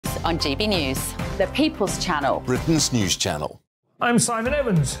on GB News, the People's Channel, Britain's news channel. I'm Simon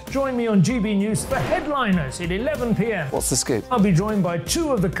Evans. Join me on GB News for Headliners at 11 p.m. What's the scoop? I'll be joined by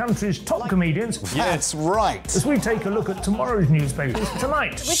two of the country's top comedians. That's right. As we take a look at tomorrow's newspapers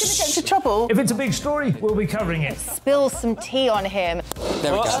tonight. We're going to get into trouble. If it's a big story, we'll be covering it. Spill some tea on him.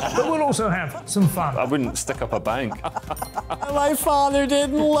 There we go. But we'll also have some fun. I wouldn't stick up a bank. My father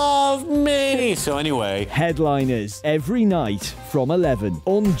didn't love me. So anyway... Headliners every night from 11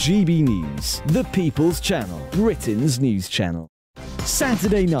 on GB News, the People's Channel, Britain's news channel.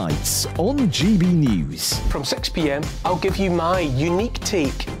 Saturday nights on GB News. From 6 p.m, I'll give you my unique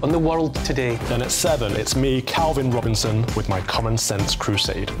take on the world today. Then at 7, it's me, Calvin Robinson, with my Common Sense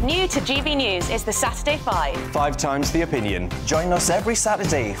Crusade. New to GB News is the Saturday 5. 5 times the opinion. Join us every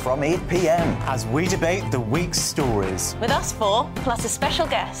Saturday from 8 p.m. as we debate the week's stories. With us 4, plus a special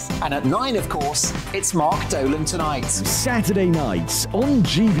guest. And at 9, of course, it's Mark Dolan Tonight. Saturday nights on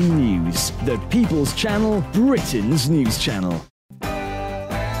GB News, the People's Channel, Britain's news channel.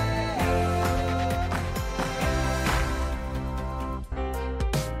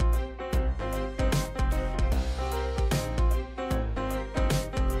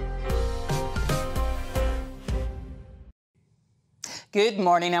 Good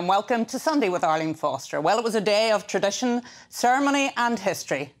morning and welcome to Sunday with Arlene Foster. Well, it was a day of tradition, ceremony and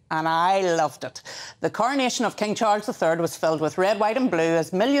history, and I loved it. The coronation of King Charles III was filled with red, white and blue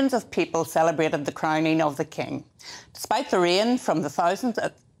as millions of people celebrated the crowning of the King. Despite the rain, from the thousands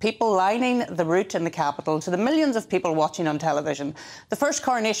of people lining the route in the capital to the millions of people watching on television, the first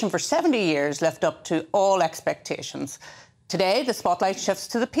coronation for 70 years lived up to all expectations. Today, the spotlight shifts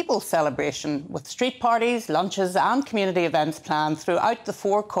to the People's Celebration, with street parties, lunches and community events planned throughout the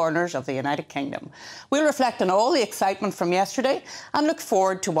 4 corners of the United Kingdom. We'll reflect on all the excitement from yesterday and look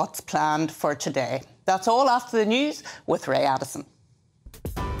forward to what's planned for today. That's all after the news with Ray Addison.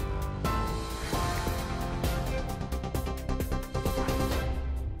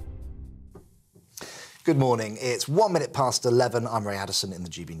 Good morning. It's 1 minute past 11. I'm Ray Addison in the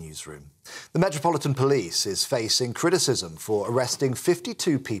GB Newsroom. The Metropolitan Police is facing criticism for arresting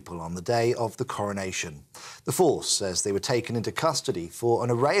 52 people on the day of the coronation. The force says they were taken into custody for an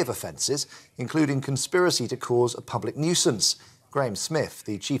array of offences, including conspiracy to cause a public nuisance. Graham Smith,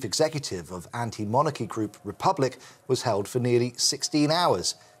 the chief executive of anti-monarchy group Republic, was held for nearly 16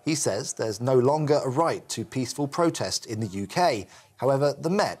 hours. He says there's no longer a right to peaceful protest in the UK. However, the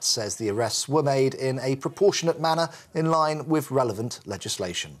Met says the arrests were made in a proportionate manner in line with relevant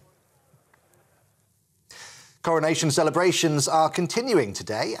legislation. Coronation celebrations are continuing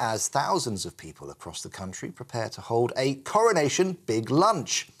today as thousands of people across the country prepare to hold a coronation big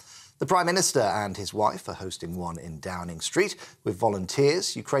lunch. The Prime Minister and his wife are hosting one in Downing Street with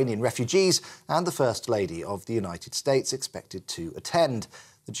volunteers, Ukrainian refugees and the First Lady of the United States expected to attend.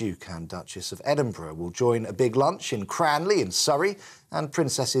 The Duke and Duchess of Edinburgh will join a big lunch in Cranley in Surrey, and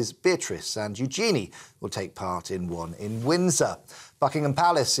Princesses Beatrice and Eugenie will take part in one in Windsor. Buckingham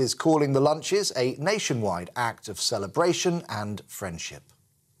Palace is calling the lunches a nationwide act of celebration and friendship.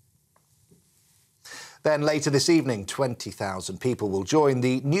 Then later this evening, 20,000 people will join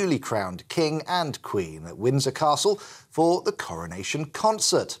the newly crowned King and Queen at Windsor Castle for the coronation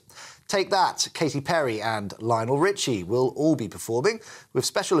concert. Take That, Katy Perry and Lionel Richie will all be performing, with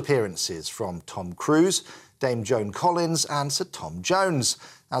special appearances from Tom Cruise, Dame Joan Collins and Sir Tom Jones.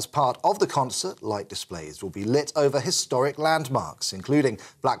 As part of the concert, light displays will be lit over historic landmarks, including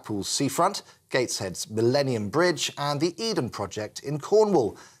Blackpool's seafront, Gateshead's Millennium Bridge and the Eden Project in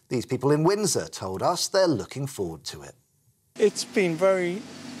Cornwall. These people in Windsor told us they're looking forward to it. It's been very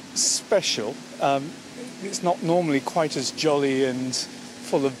special. It's not normally quite as jolly and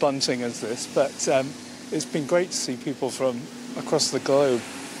full of bunting as this, but it's been great to see people from across the globe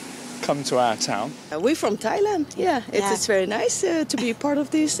come to our town. We're from Thailand, it's very nice to be part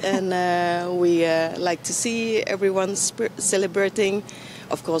of this, and we like to see everyone celebrating,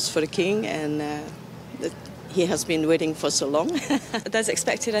 of course, for the King, and he has been waiting for so long. There's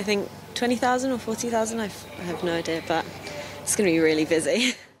expected, I think, 20,000 or 40,000, I have no idea, but it's going to be really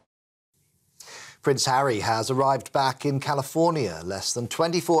busy. Prince Harry has arrived back in California less than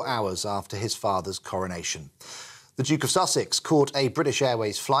 24 hours after his father's coronation. The Duke of Sussex caught a British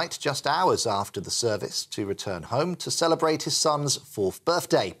Airways flight just hours after the service to return home to celebrate his son's 4th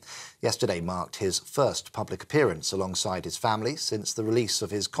birthday. Yesterday marked his first public appearance alongside his family since the release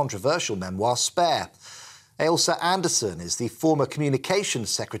of his controversial memoir, Spare. Ailsa Anderson is the former Communications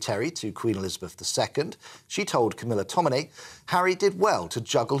Secretary to Queen Elizabeth II. She told Camilla Tominey Harry did well to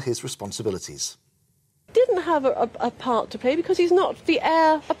juggle his responsibilities. Didn't have a part to play because he's not the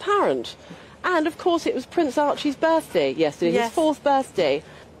heir apparent. And, of course, it was Prince Archie's birthday yesterday, his 4th birthday.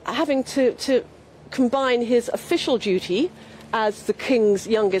 having to combine his official duty as the king's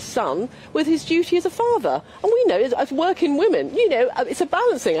youngest son with his duty as a father. And we know, as working women, you know, it's a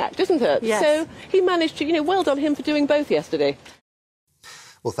balancing act, isn't it? Yes. So he managed to, you know, well done him for doing both yesterday.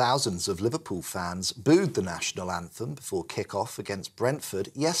 Well, thousands of Liverpool fans booed the national anthem before kick-off against Brentford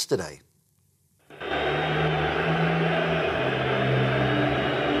yesterday.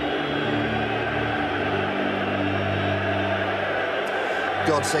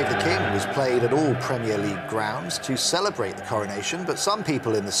 God Save the King was played at all Premier League grounds to celebrate the coronation, but some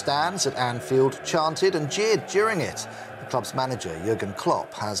people in the stands at Anfield chanted and jeered during it. The club's manager, Jurgen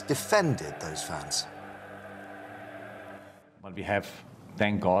Klopp, has defended those fans. Well, we have,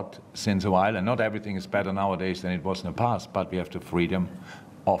 thank God, since a while, and not everything is better nowadays than it was in the past, but we have the freedom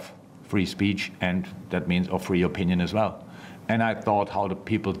of free speech, and that means of free opinion as well. And I thought how the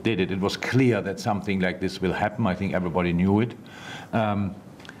people did it. It was clear that something like this will happen. I think everybody knew it.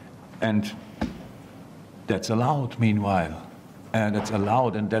 And that's allowed, meanwhile. And that's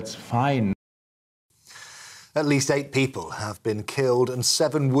allowed, and that's fine. At least 8 people have been killed and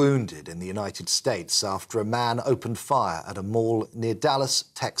 7 wounded in the United States after a man opened fire at a mall near Dallas,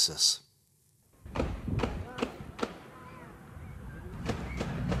 Texas.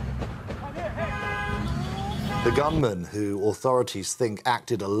 The gunman, who authorities think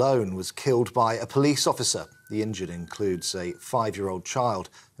acted alone, was killed by a police officer. The injured includes a 5-year-old child,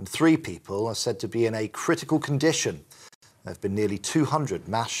 and 3 people are said to be in a critical condition. There have been nearly 200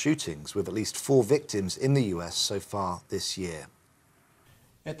 mass shootings, with at least 4 victims in the US so far this year.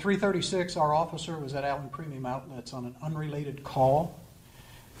 At 3:36, our officer was at Allen Premium Outlets on an unrelated call.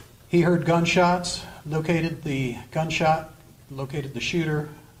 He heard gunshots, located the gunshot, located the shooter,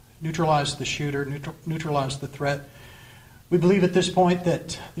 neutralized the shooter, neutralized the threat. We believe at this point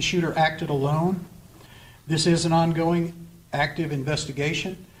that the shooter acted alone. This is an ongoing, active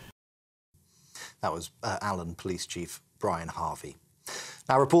investigation. That was Allen Police Chief Brian Harvey.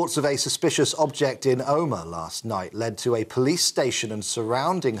 Now, reports of a suspicious object in Omagh last night led to a police station and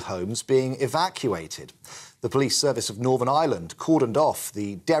surrounding homes being evacuated. The police service of Northern Ireland cordoned off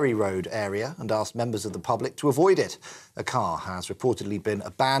the Derry Road area and asked members of the public to avoid it. A car has reportedly been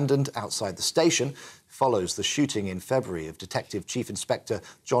abandoned outside the station. Follows the shooting in February of Detective Chief Inspector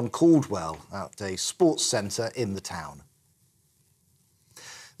John Caldwell at a sports centre in the town.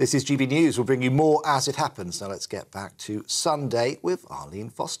 This is GB News. We'll bring you more as it happens. Now let's get back to Sunday with Arlene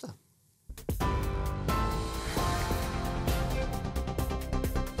Foster.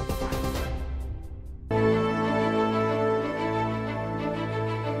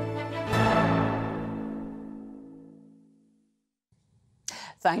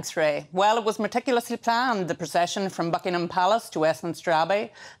 Thanks, Ray. Well, it was meticulously planned, the procession from Buckingham Palace to Westminster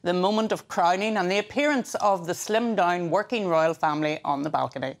Abbey, the moment of crowning and the appearance of the slimmed-down working royal family on the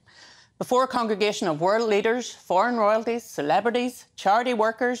balcony. Before a congregation of world leaders, foreign royalties, celebrities, charity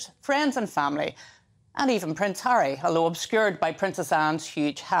workers, friends and family, and even Prince Harry, although obscured by Princess Anne's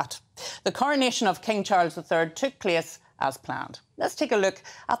huge hat. The coronation of King Charles III took place as planned. Let's take a look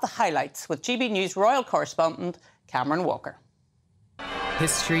at the highlights with GB News royal correspondent Cameron Walker.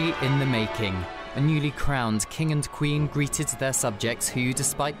 History in the making. A newly crowned king and queen greeted their subjects who,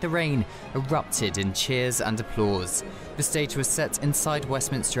 despite the rain, erupted in cheers and applause. The stage was set inside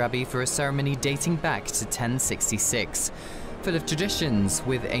Westminster Abbey for a ceremony dating back to 1066, full of traditions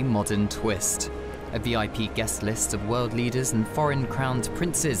with a modern twist. A VIP guest list of world leaders and foreign crowned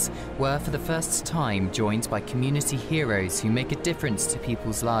princes were for the first time joined by community heroes who make a difference to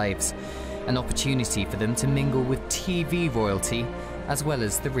people's lives. An opportunity for them to mingle with TV royalty as well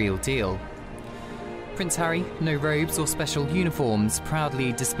as the real deal. Prince Harry, no robes or special uniforms,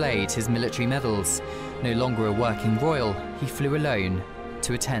 proudly displayed his military medals. No longer a working royal, he flew alone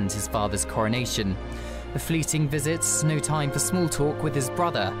to attend his father's coronation. A fleeting visit, no time for small talk with his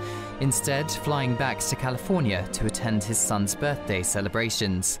brother, instead flying back to California to attend his son's birthday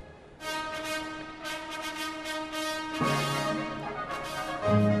celebrations.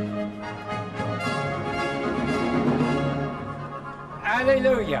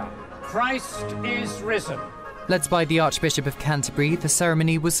 Hallelujah! Christ is risen. Led by the Archbishop of Canterbury, the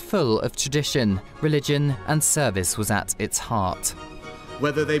ceremony was full of tradition, religion, and service was at its heart.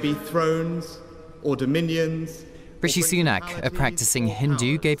 Whether they be thrones or dominions. Rishi Sunak, a practicing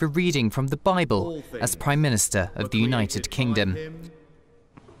Hindu, gave a reading from the Bible as Prime Minister of the United Kingdom.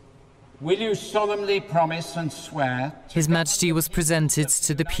 Will you solemnly promise and swear? His Majesty was presented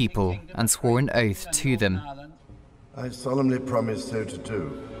to the people and swore an oath to them. I solemnly promise so to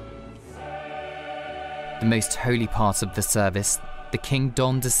do. The most holy part of the service, the King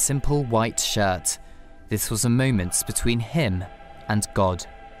donned a simple white shirt. This was a moment between him and God.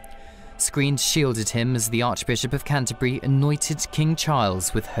 Screens shielded him as the Archbishop of Canterbury anointed King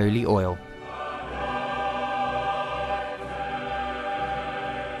Charles with holy oil.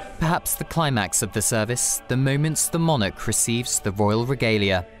 Perhaps the climax of the service, the moments the monarch receives the royal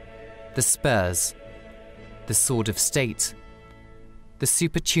regalia. The spurs, the sword of state, the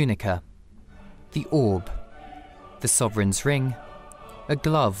super tunica, the orb, the sovereign's ring, a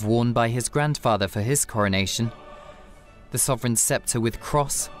glove worn by his grandfather for his coronation, the sovereign's sceptre with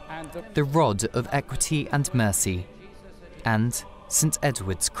cross, the rod of equity and mercy, and St.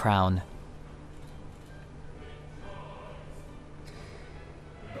 Edward's crown.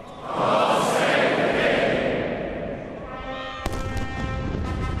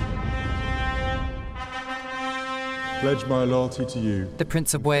 Pledge my loyalty to you. The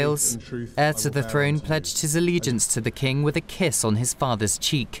Prince of Wales, heir to the throne, pledged his allegiance to the king with a kiss on his father's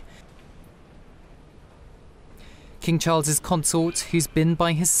cheek. King Charles's consort, who's been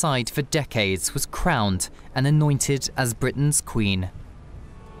by his side for decades, was crowned and anointed as Britain's Queen.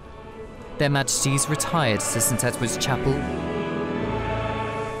 Their Majesties retired to St. Edward's Chapel.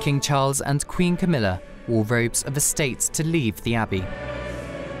 King Charles and Queen Camilla wore robes of estate to leave the Abbey.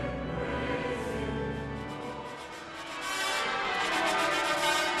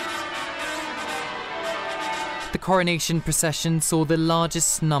 The coronation procession saw the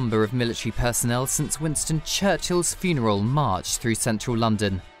largest number of military personnel since Winston Churchill's funeral march through central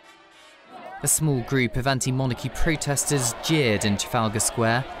London. A small group of anti-monarchy protesters jeered in Trafalgar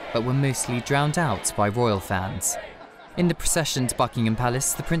Square, but were mostly drowned out by royal fans. In the procession to Buckingham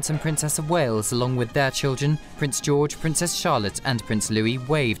Palace, the Prince and Princess of Wales, along with their children, Prince George, Princess Charlotte and Prince Louis,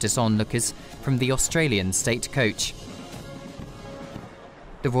 waved at onlookers from the Australian state coach.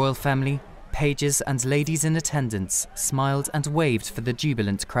 The royal family, pages and ladies in attendance smiled and waved for the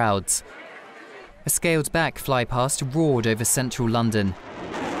jubilant crowds. A scaled-back flypast roared over central London.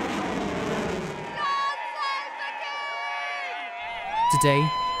 Today,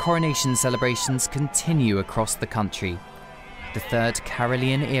 coronation celebrations continue across the country. The third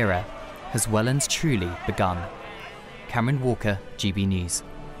Carolean era has well and truly begun. Cameron Walker, GB News.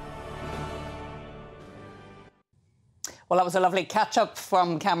 Well, that was a lovely catch-up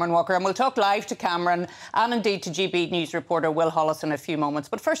from Cameron Walker, and we'll talk live to Cameron and indeed to GB News reporter Will Hollis in a few moments.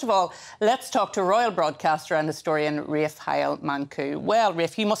 But first of all, let's talk to royal broadcaster and historian Rafe Heil-Manku. Well,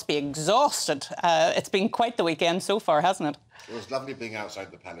 Rafe, you must be exhausted. It's been quite the weekend so far, hasn't it? It was lovely being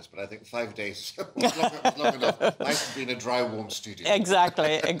outside the palace, but I think 5 days was long enough. Nice to be in a dry, warm studio.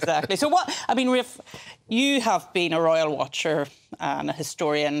 Exactly, exactly. So Rafe, you have been a royal watcher and a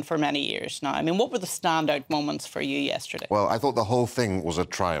historian for many years now. I mean, what were the standout moments for you yesterday? Well, I thought the whole thing was a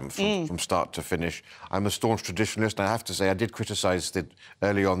triumph from start to finish. I'm a staunch traditionalist, and I have to say I did criticise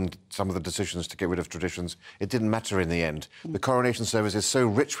early on some of the decisions to get rid of traditions. It didn't matter in the end. The coronation service is so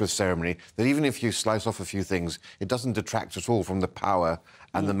rich with ceremony that even if you slice off a few things, it doesn't detract at all from the power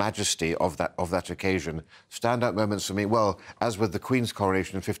and the majesty of that occasion. Standout moments for me, well, as with the Queen's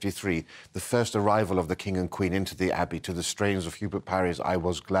coronation in '53, the first arrival of the King and Queen into the Abbey to the strains of Hubert Parry's I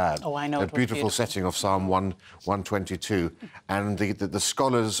Was Glad. Oh, I know. That beautiful setting of Psalm 122. And the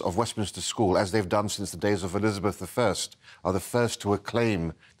scholars of Westminster School, as they've done since the days of Elizabeth I, are the first to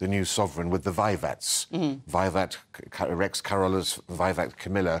acclaim the new sovereign with the Vivats. Vivat Rex Carolus, Vivat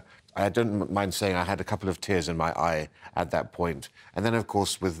Camilla. I don't mind saying I had a couple of tears in my eye at that point. And then, of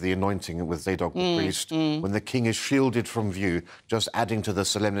course, with the anointing with Zadok the priest, when the king is shielded from view, just adding to the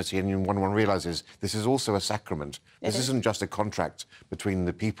solemnity, and one realises this is also a sacrament. This isn't just a contract between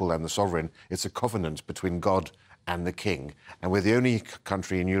the people and the sovereign, it's a covenant between God and the king. And we're the only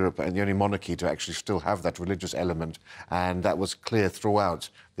country in Europe and the only monarchy to actually still have that religious element, and that was clear throughout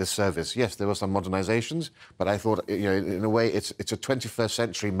this service. Yes, there were some modernisations, but I thought, in a way, it's a 21st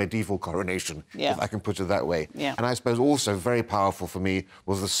century medieval coronation, if I can put it that way. And I suppose also very powerful for me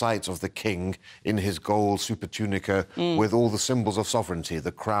was the sight of the king in his gold super tunica with all the symbols of sovereignty,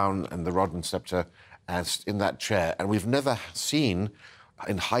 the crown and the rod and sceptre, as in that chair. And we've never seen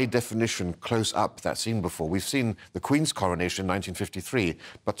in high definition, close up, that scene before. We've seen the Queen's coronation in 1953,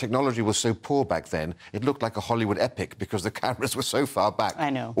 but technology was so poor back then, it looked like a Hollywood epic because the cameras were so far back. I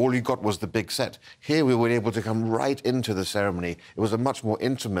know. All you got was the big set. Here we were able to come right into the ceremony. It was a much more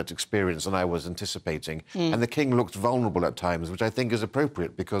intimate experience than I was anticipating. And the King looked vulnerable at times, which I think is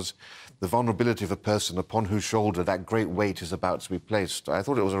appropriate because the vulnerability of a person upon whose shoulder that great weight is about to be placed. I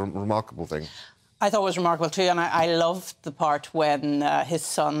thought it was a remarkable thing. I thought it was remarkable too, and I loved the part when his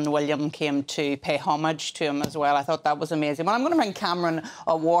son William came to pay homage to him as well. I thought that was amazing. Well, I'm going to bring Cameron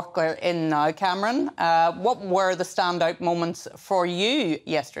Walker in now. Cameron, what were the standout moments for you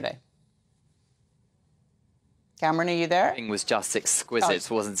yesterday? Cameron, are you there? It was just exquisite,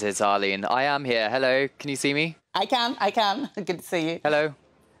 wasn't it, Arlene? I am here. Hello, can you see me? I can. Good to see you. Hello.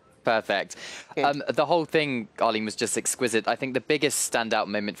 Perfect. The whole thing, Arlene, was just exquisite. I think the biggest standout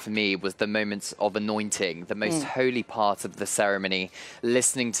moment for me was the moments of anointing, the most holy part of the ceremony.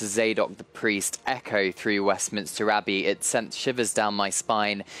 Listening to Zadok the priest echo through Westminster Abbey, it sent shivers down my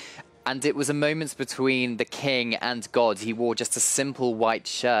spine. And it was a moment between the king and God. He wore just a simple white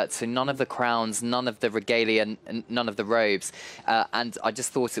shirt, so none of the crowns, none of the regalia, and none of the robes. And I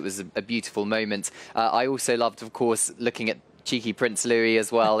just thought it was a beautiful moment. I also loved, of course, looking at cheeky Prince Louis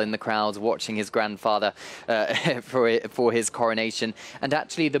as well in the crowd, watching his grandfather for his coronation. And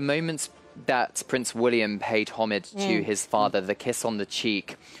actually the moments that Prince William paid homage to his father, the kiss on the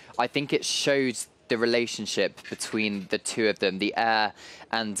cheek, I think it showed the relationship between the two of them, the heir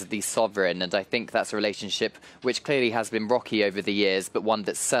and the sovereign. And I think that's a relationship which clearly has been rocky over the years, but one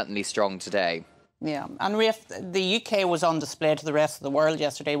that's certainly strong today. Yeah, and the UK was on display to the rest of the world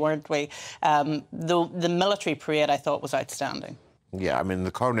yesterday, weren't we? The military parade, I thought, was outstanding. Yeah, I mean,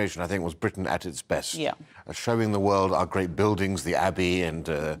 the coronation, I think, was Britain at its best. Yeah. Showing the world our great buildings, the Abbey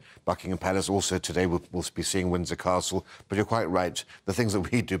and Buckingham Palace. Also today we'll be seeing Windsor Castle. But you're quite right, the things that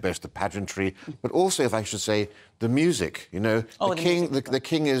we do best, the pageantry, but also, if I should say, the music. You know, the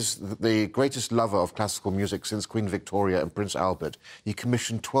king is the greatest lover of classical music since Queen Victoria and Prince Albert. He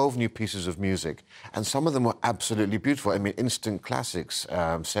commissioned 12 new pieces of music, and some of them were absolutely beautiful. I mean, instant classics.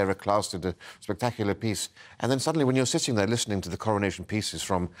 Sarah Klaas did a spectacular piece. And then suddenly, when you're sitting there listening to the coronation pieces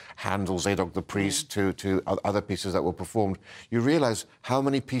from Handel, Zadok the priest, to other pieces that were performed, you realise how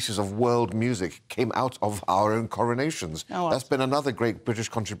many pieces of world music came out of our own coronations. That's been another great British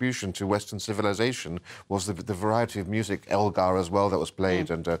contribution to Western civilization, was the variety of music, Elgar as well, that was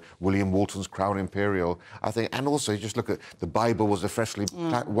played, and William Walton's Crown Imperial, I think. And also, you just look at the Bible was a freshly,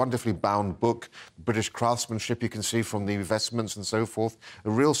 wonderfully bound book, British craftsmanship you can see from the vestments and so forth.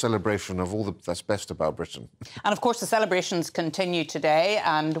 A real celebration of all that's best about Britain. And, of course, the celebrations continue today,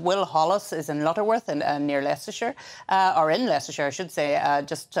 and Will Hollis is in Lutterworth, near Leicestershire, or in Leicestershire, I should say,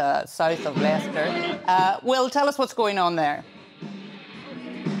 just south of Leicester. Will, tell us what's going on there.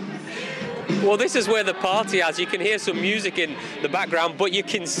 Well, this is where the party is. You can hear some music in the background, but you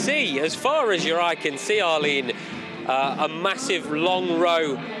can see, as far as your eye can see, Arlene, a massive long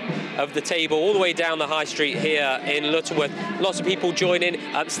row of the table all the way down the high street here in Lutterworth. Lots of people join in.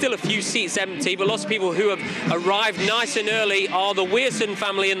 Still a few seats empty, but lots of people who have arrived nice and early are the Weirson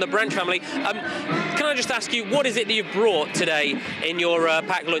family and the Branch family. Can I just ask you, what is it that you've brought today in your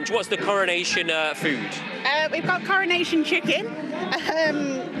packed lunch? What's the coronation food? We've got coronation chicken,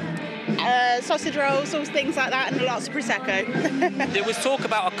 sausage rolls, all things like that, and lots of Prosecco. There was talk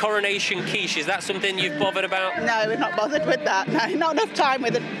about a coronation quiche. Is that something you've bothered about? No, we're not bothered with that. No, not enough time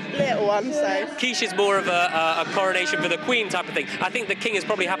with the little one, so... Quiche is more of a coronation for the Queen type of thing. I think the King is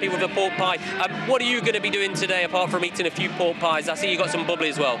probably happy with a pork pie. What are you going to be doing today, apart from eating a few pork pies? I see you got some bubbly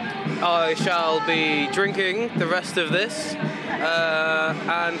as well. I shall be drinking the rest of this,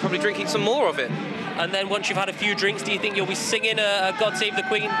 and probably drinking some more of it. And then once you've had a few drinks, do you think you'll be singing God Save the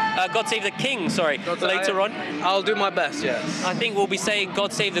Queen, God Save the King, sorry, later on? I'll do my best, yes. I think we'll be saying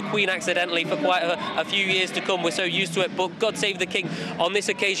God Save the Queen accidentally for quite a few years to come. We're so used to it, but God Save the King on this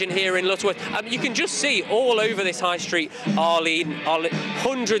occasion here in Lutterworth. You can just see all over this high street, Arlene,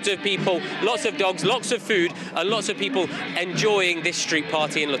 hundreds of people, lots of dogs, lots of food, and lots of people enjoying this street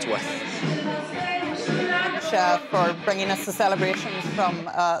party in Lutterworth. For bringing us the celebrations from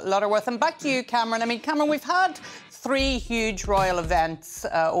Lutterworth. And back to you, Cameron. I mean, Cameron, we've had 3 huge royal events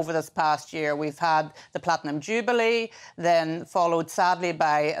over this past year. We've had the Platinum Jubilee, then followed sadly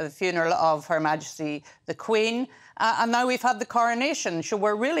by the funeral of Her Majesty the Queen. And now we've had the coronation. So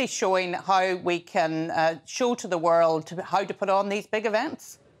we're really showing how we can show to the world how to put on these big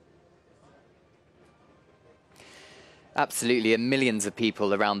events. Absolutely, and millions of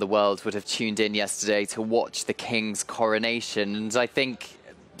people around the world would have tuned in yesterday to watch the King's coronation. And I think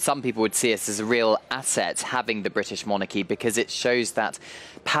some people would see us as a real asset having the British monarchy, because it shows that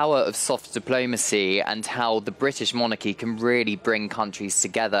power of soft diplomacy and how the British monarchy can really bring countries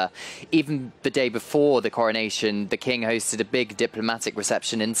together. Even the day before the coronation, the King hosted a big diplomatic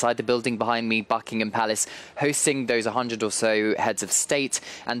reception inside the building behind me, Buckingham Palace, hosting those 100 or so heads of state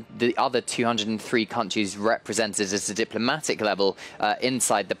and the other 203 countries represented at a diplomatic level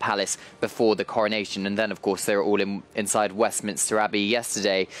inside the palace before the coronation. And then, of course, they were all inside Westminster Abbey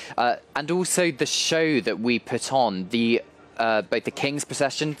yesterday. And also the show that we put on, the both the King's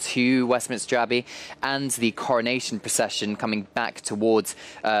procession to Westminster Abbey and the coronation procession coming back towards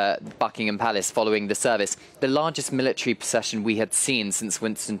Buckingham Palace following the service. The largest military procession we had seen since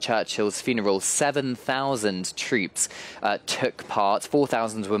Winston Churchill's funeral. 7,000 troops took part.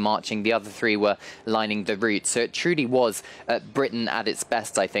 4,000 were marching. The other 3 were lining the route. So it truly was Britain at its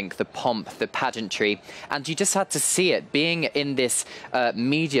best, I think. The pomp, the pageantry. And you just had to see it. Being in this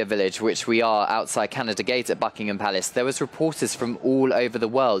media village, which we are outside Canada Gate at Buckingham Palace, there was reporters from all over the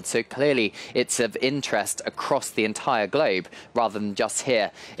world. So clearly it's of interest across the entire globe rather than just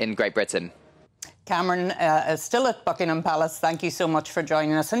here in Great Britain. Cameron is still at Buckingham Palace. Thank you so much for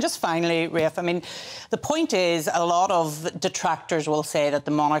joining us. And just finally, Rafe, I mean, the point is a lot of detractors will say that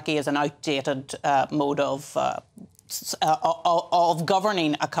the monarchy is an outdated mode of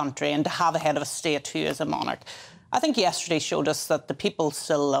governing a country, and to have a head of a state who is a monarch. I think yesterday showed us that the people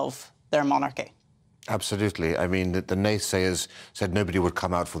still love their monarchy. Absolutely. I mean, the naysayers said nobody would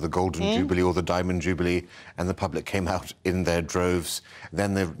come out for the Golden Jubilee or the Diamond Jubilee, and the public came out in their droves.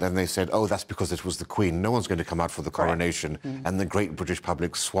 Then they said, oh, that's because it was the Queen. No one's going to come out for the coronation. And the great British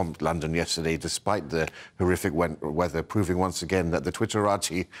public swamped London yesterday, despite the horrific weather, proving once again that the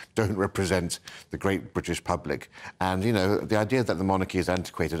Twitterati don't represent the great British public. And, you know, the idea that the monarchy is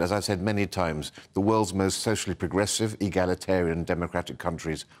antiquated, as I've said many times, the world's most socially progressive, egalitarian, democratic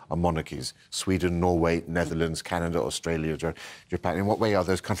countries are monarchies. Sweden, Norway, Netherlands, Canada, Australia, Japan. In what way are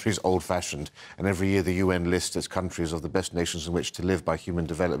those countries old-fashioned? And every year the UN lists as countries of the best nations in which to live by human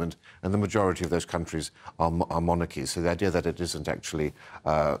development, and the majority of those countries are monarchies. So the idea that it isn't actually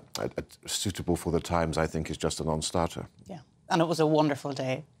suitable for the times, I think, is just a non-starter. Yeah. And it was a wonderful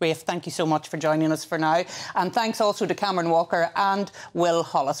day. Rafe, thank you so much for joining us for now. And thanks also to Cameron Walker and Will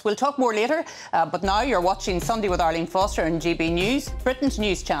Hollis. We'll talk more later, but now you're watching Sunday with Arlene Foster and GB News, Britain's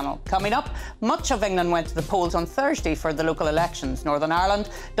news channel. Coming up, much of England went to the polls on Thursday for the local elections. Northern Ireland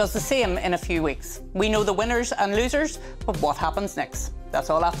does the same in a few weeks. We know the winners and losers, but what happens next? That's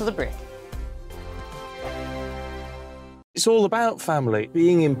all after the break. It's all about family,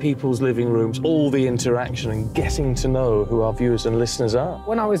 being in people's living rooms, all the interaction and getting to know who our viewers and listeners are.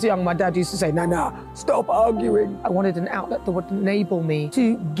 When I was young, my dad used to say, Nana, stop arguing. I wanted an outlet that would enable me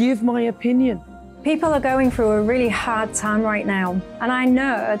to give my opinion. People are going through a really hard time right now, and I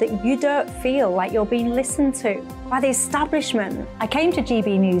know that you don't feel like you're being listened to by the establishment. I came to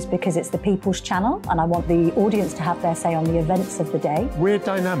GB News because it's the People's Channel, and I want the audience to have their say on the events of the day. We're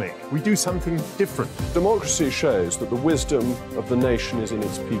dynamic. We do something different. Democracy shows that the wisdom of the nation is in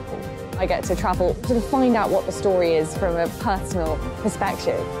its people. I get to travel to find out what the story is from a personal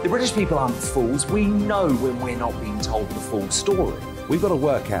perspective. The British people aren't fools. We know when we're not being told the full story. We've got to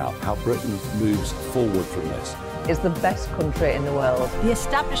work out how Britain moves forward from this. It's the best country in the world. The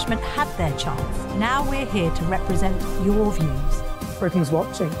establishment had their chance. Now we're here to represent your views. Britain's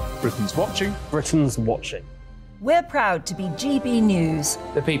watching. Britain's watching. Britain's watching. We're proud to be GB News,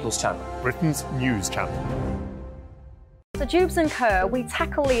 The People's Channel. Britain's news channel. So Jubes & Co, we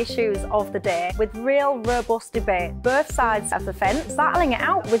tackle the issues of the day with real, robust debate. Both sides of the fence, battling it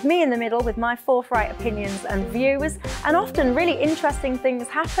out with me in the middle with my forthright opinions and views. And often really interesting things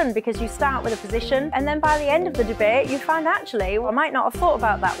happen because you start with a position and then by the end of the debate you find actually, well, I might not have thought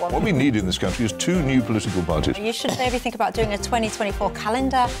about that one. What we need in this country is 2 new political parties. You should maybe think about doing a 2024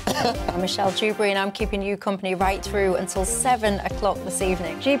 calendar. I'm Michelle Dewberry and I'm keeping you company right through until 7 o'clock this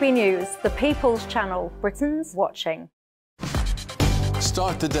evening. GB News, the People's Channel, Britain's watching.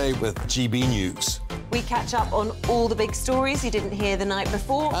 Start the day with GB News. We catch up on all the big stories you didn't hear the night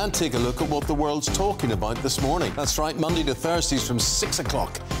before. And take a look at what the world's talking about this morning. That's right, Monday to Thursdays from 6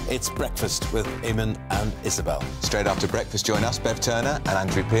 o'clock. It's Breakfast with Eamon and Isabel. Straight after breakfast, join us, Bev Turner and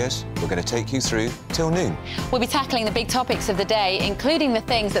Andrew Pearce. We're going to take you through till noon. We'll be tackling the big topics of the day, including the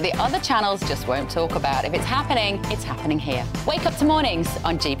things that the other channels just won't talk about. If it's happening here. Wake up to mornings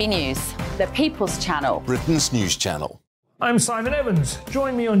on GB News, the People's Channel. Britain's news channel. I'm Simon Evans.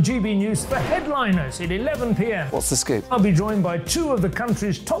 Join me on GB News for Headliners at 11 p.m. What's the scoop? I'll be joined by 2 of the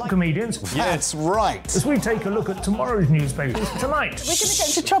country's top comedians. That's right. As we take a look at tomorrow's newspapers tonight. We're going to get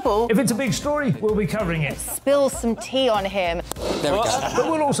into trouble. If it's a big story, we'll be covering it. Spill some tea on him. There we go.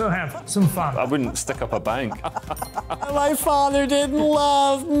 But we'll also have some fun. I wouldn't stick up a bank. My father didn't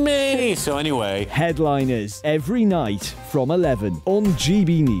love me. So anyway. Headliners every night from 11 on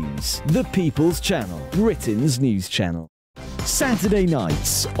GB News, the People's Channel, Britain's news channel. Saturday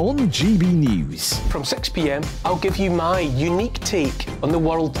nights on GB News. From 6 p.m, I'll give you my unique take on the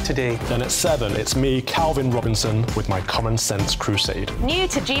world today. Then at 7, it's me, Calvin Robinson, with my Common Sense Crusade. New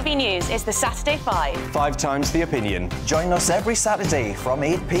to GB News is the Saturday 5. 5 times the opinion. Join us every Saturday from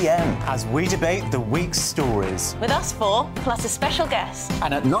 8 p.m. as we debate the week's stories. With us 4, plus a special guest.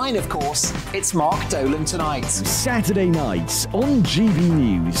 And at 9, of course, it's Mark Dolan Tonight. Saturday nights on GB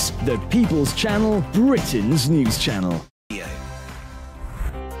News, the People's Channel, Britain's news channel.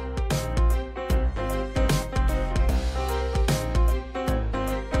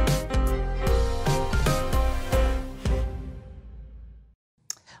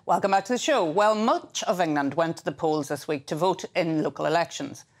 Welcome back to the show. Well, much of England went to the polls this week to vote in local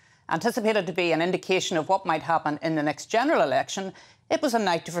elections. Anticipated to be an indication of what might happen in the next general election, it was a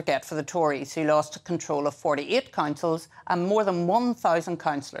night to forget for the Tories, who lost control of 48 councils and more than 1,000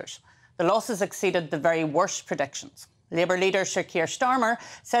 councillors. The losses exceeded the very worst predictions. Labour leader Sir Keir Starmer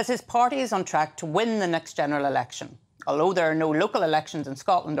says his party is on track to win the next general election. Although there are no local elections in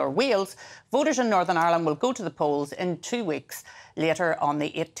Scotland or Wales, voters in Northern Ireland will go to the polls in 2 weeks, later on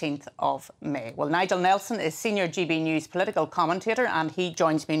the 18th of May. Well, Nigel Nelson is senior GB News political commentator, and he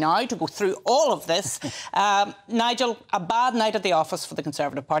joins me now to go through all of this. Nigel, a bad night at the office for the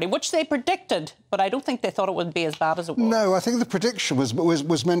Conservative Party, which they predicted, but I don't think they thought it would be as bad as it was. No, I think the prediction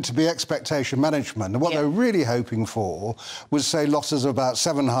was meant to be expectation management, and what they were really hoping for was, say, losses of about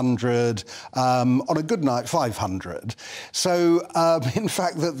 700, on a good night, 500. So, in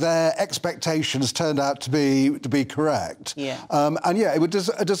fact, that their expectations turned out to be correct. And yeah, it was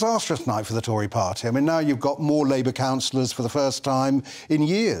a disastrous night for the Tory party. I mean, now you've got more Labour councillors for the first time in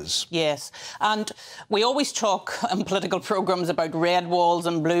years. Yes, and we always talk in political programmes about red walls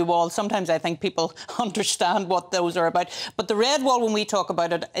and blue walls. Sometimes I think people understand what those are about. But the red wall, when we talk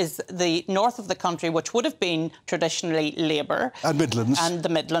about it, is the north of the country, which would have been traditionally Labour. And Midlands. And the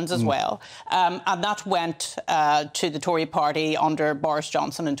Midlands as well. And that went to the Tory party under Boris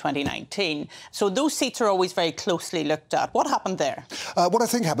Johnson in 2019. So those seats are always very closely looked at. What happened there? What I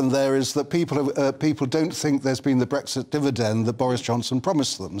think happened there is that people don't think there's been the Brexit dividend that Boris Johnson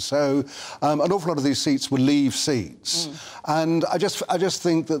promised them. So an awful lot of these seats will leave seats. And I just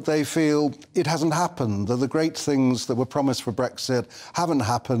think that they feel it hasn't happened, that the great things that were promised for Brexit haven't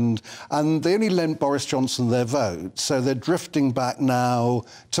happened, and they only lent Boris Johnson their vote. So they're drifting back now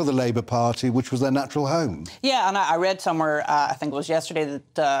to the Labour Party, which was their natural home. Yeah, and I read somewhere, I think it was yesterday,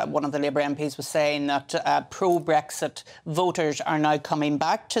 that one of the Labour MPs was saying that pro-Brexit voters are now coming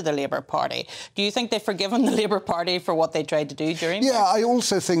back to the Labour Party. Do you think they've forgiven the Labour Party for what they tried to do during Brexit? I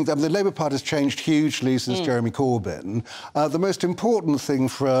also think that the Labour Party has changed hugely since Jeremy Corbyn. The most important thing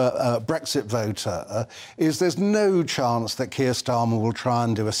for a Brexit voter is there's no chance that Keir Starmer will try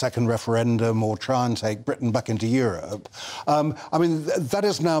and do a second referendum or try and take Britain back into Europe. I mean, that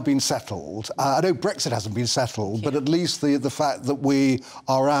has now been settled. I know Brexit hasn't been settled, but at least the fact that we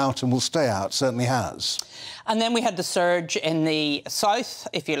are out and will stay out certainly has. And then we had the surge in the south,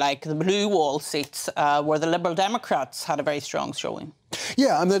 if you like, the blue wall seats, where the Liberal Democrats had a very strong showing.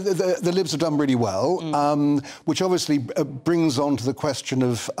 Yeah, and the Libs have done really well, which obviously brings on to the question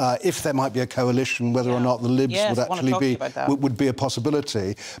of if there might be a coalition, whether or not the Libs would actually would be a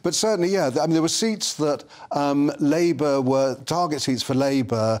possibility. But certainly, yeah, I mean, there were seats that Labour were target seats for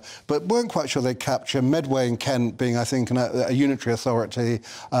Labour, but weren't quite sure they'd capture. Medway and Kent being, I think, a unitary authority,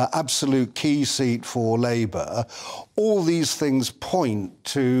 absolute key seat for Labour. All these things point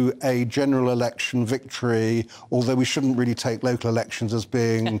to a general election victory, although we shouldn't really take local elections as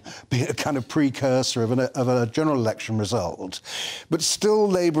being a kind of precursor of a general election result. But still,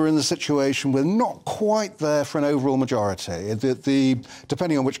 Labour in the situation we're not quite there for an overall majority.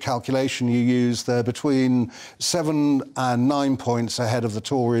 Depending on which calculation you use, they're between 7 and 9 points ahead of the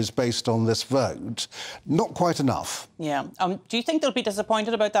Tories based on this vote. Not quite enough. Yeah. Do you think they'll be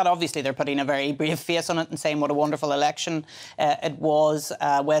disappointed about that? Obviously, they're putting a very brave face on it and saying what a wonderful election it was.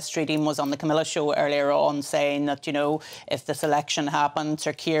 Wes Streeting was on the Camilla show earlier on saying that, you know, if this election happened,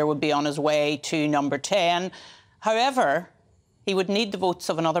 Sir Keir would be on his way to number 10. However, he would need the votes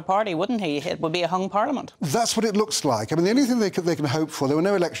of another party, wouldn't he? It would be a hung parliament. That's what it looks like. I mean, the only thing they can hope for, there were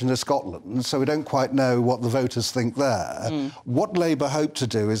no elections in Scotland, so we don't quite know what the voters think there. What Labour hope to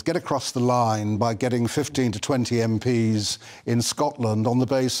do is get across the line by getting 15 to 20 MPs in Scotland on the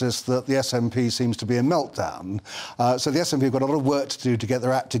basis that the SNP seems to be in meltdown. So the SNP have got a lot of work to do to get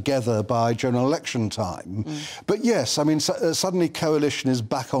their act together by general election time. But yes, I mean, suddenly coalition is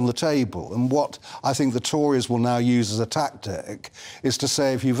back on the table, and what I think the Tories will now use as a tactic trick is to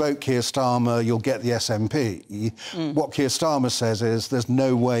say if you vote Keir Starmer, you'll get the SNP. What Keir Starmer says is there's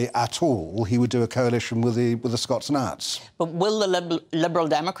no way at all he would do a coalition with the Scots Nats. But will the Liberal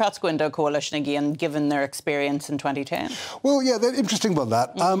Democrats go into a coalition again, given their experience in 2010? Well, yeah, they're interesting about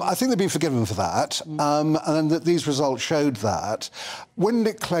that. I think they've been forgiven for that, and that these results showed that. When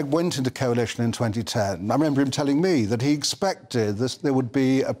Nick Clegg went into coalition in 2010, I remember him telling me that he expected there would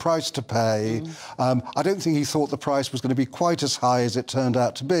be a price to pay. I don't think he thought the price was going to be quite as high as it turned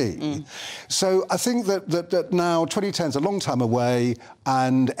out to be. So I think that now 2010 is a long time away,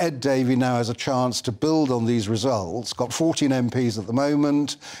 and Ed Davey now has a chance to build on these results. Got 14 MPs at the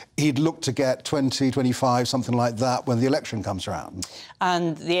moment. He'd look to get 20, 25, something like that when the election comes around.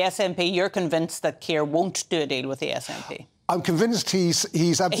 And the SNP, you're convinced that Keir won't do a deal with the SNP? I'm convinced he's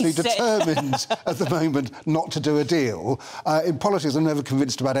absolutely determined at the moment not to do a deal. In politics, I'm never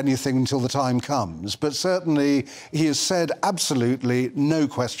convinced about anything until the time comes. But certainly, he has said absolutely no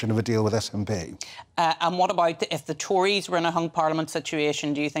question of a deal with SNP. And what about if the Tories were in a hung parliament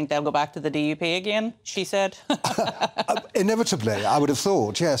situation? Do you think they'll go back to the DUP again, she said? Inevitably, I would have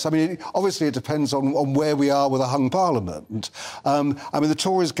thought, yes. I mean, obviously it depends on where we are with a hung parliament. I mean, the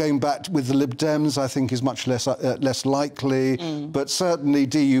Tories going back with the Lib Dems, I think, is much less likely. But certainly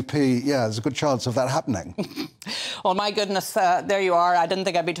DUP, yeah, there's a good chance of that happening. Well, my goodness, there you are. I didn't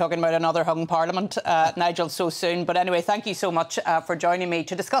think I'd be talking about another hung parliament, Nigel, so soon. But anyway, thank you so much for joining me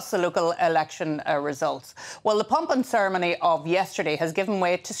to discuss the local election results. Well, the pomp and ceremony of yesterday has given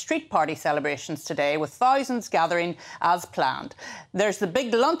way to street party celebrations today, with thousands gathering as planned. There's the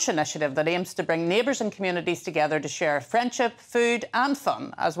Big Lunch initiative that aims to bring neighbours and communities together to share friendship, food and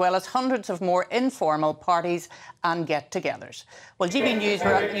fun, as well as hundreds of more informal parties and get-togethers. Well, GB News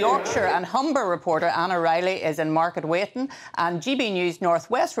Yorkshire and Humber reporter Anna Riley is in Market Waiton, and GB News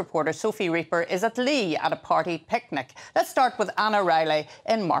Northwest reporter Sophie Reaper is at Lee at a party picnic. Let's start with Anna Riley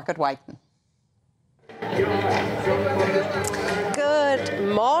in Market Waiton. Good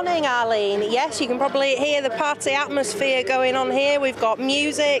morning, Arlene. Yes, you can probably hear the party atmosphere going on here. We've got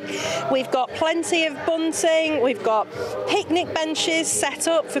music, we've got plenty of bunting, we've got picnic benches set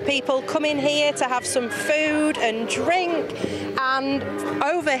up for people coming here to have some food and drink. And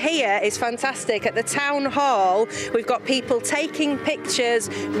over here is fantastic. At the town hall, we've got people taking pictures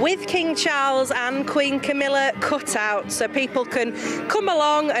with King Charles and Queen Camilla cutouts, so people can come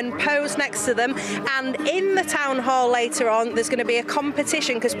along and pose next to them. And in the town hall later on, there's going to be a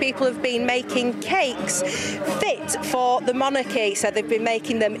competition because people have been making cakes fit for the monarchy. So they've been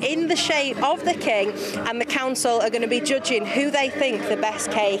making them in the shape of the king, and the council are going to be judging who they think the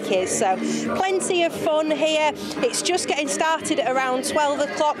best cake is. So plenty of fun here. It's just getting started at around 12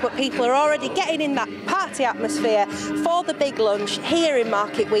 o'clock, but people are already getting in that party atmosphere for the big lunch here in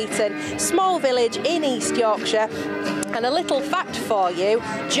Market Wheaton, small village in East Yorkshire. And a little fact for you,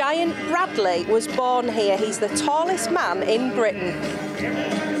 Giant Bradley was born here. He's the tallest man in Britain.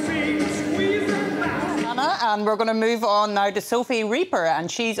 Anna, and we're going to move on now to Sophie Reaper, and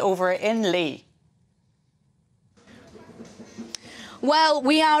she's over in Lee. Well,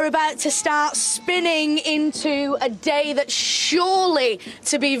 we are about to start spinning into a day that's surely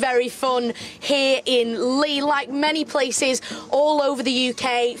to be very fun here in Lee. Like many places all over the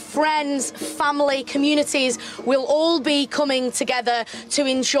UK, friends, family, communities will all be coming together to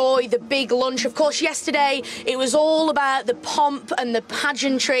enjoy the big lunch. Of course, yesterday it was all about the pomp and the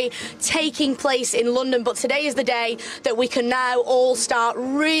pageantry taking place in London, but today is the day that we can now all start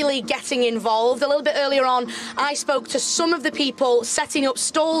really getting involved. A little bit earlier on, I spoke to some of the people setting up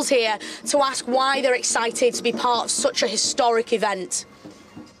stalls here to ask why they're excited to be part of such a historic event.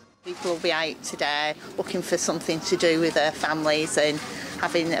 People will be out today looking for something to do with their families and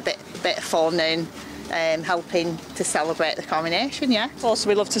having a bit of fun and helping to celebrate the coronation, yeah. Also,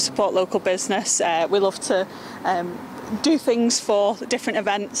 we love to support local business. We love to do things for different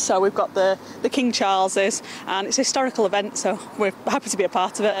events. So we've got the King Charles's, and it's a historical event, so we're happy to be a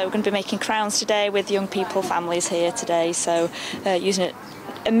part of it. We're going to be making crowns today with young people, families here today, so using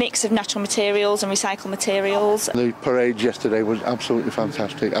a mix of natural materials and recycled materials. The parade yesterday was absolutely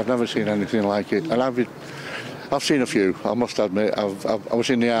fantastic. I've never seen anything like it, and I've seen a few, I must admit. I was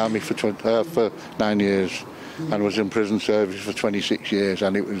in the army for 9 years and was in prison service for 26 years,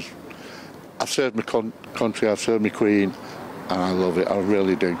 and it was, I've served my country, I've served my Queen, and I love it, I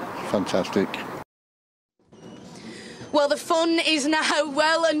really do. Fantastic. Well, the fun is now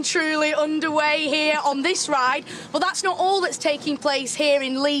well and truly underway here on this ride. But that's not all that's taking place here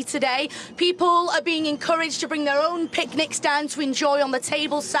in Leigh today. People are being encouraged to bring their own picnics down to enjoy on the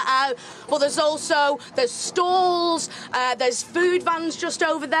tables set out. But there's stalls, there's food vans just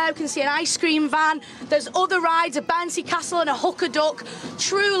over there. You can see an ice cream van. There's other rides, a bouncy castle and a hooker duck.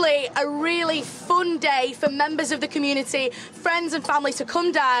 Truly a really fun day for members of the community, friends and family to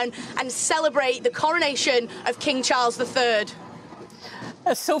come down and celebrate the coronation of King Charles III.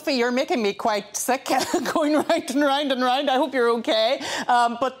 Sophie, you're making me quite sick going round and round and round. I hope you're OK.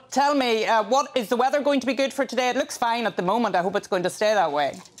 But tell me, what is the weather going to be good for today? It looks fine at the moment. I hope it's going to stay that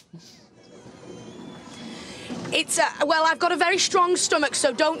way. Well, I've got a very strong stomach,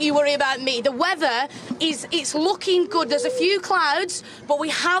 so don't you worry about me. The weather it's looking good. There's a few clouds, but we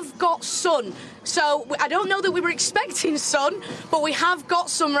have got sun. So I don't know that we were expecting sun, but we have got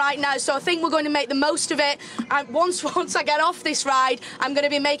some right now. So I think we're going to make the most of it. And once I get off this ride, I'm going to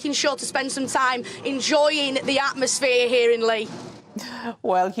be making sure to spend some time enjoying the atmosphere here in Leigh.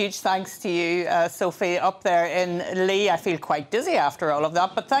 Well, huge thanks to you, Sophie, up there in Leigh. I feel quite dizzy after all of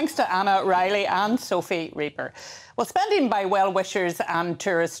that, but thanks to Anna Riley and Sophie Reaper. Well, spending by well-wishers and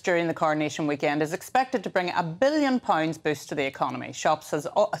tourists during the coronation weekend is expected to bring £1 billion boost to the economy. Shops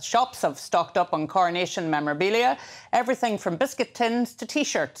have stocked up on coronation memorabilia, everything from biscuit tins to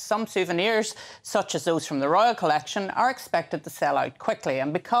T-shirts. Some souvenirs, such as those from the Royal Collection, are expected to sell out quickly.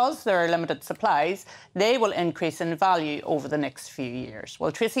 And because there are limited supplies, they will increase in value over the next few years.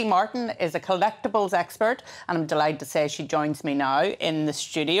 Well, Tracy Martin is a collectibles expert, and I'm delighted to say she joins me now in the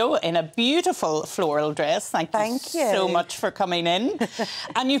studio in a beautiful floral dress. Thank you so much for coming in.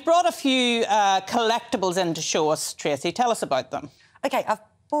 And you've brought a few collectibles in to show us, Tracy. Tell us about them. OK, I've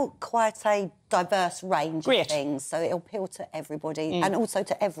bought quite a diverse range of things, so it'll appeal to everybody and also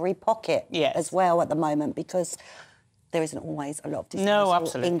to every pocket as well at the moment, because there isn't always a lot of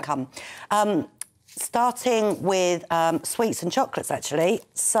disposable income. Starting with sweets and chocolates, actually.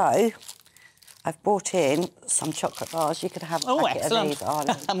 So I've brought in some chocolate bars. You could have a packet of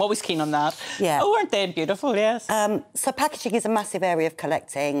these. I'm always keen on that. Yeah. Oh, aren't they beautiful? Yes. So packaging is a massive area of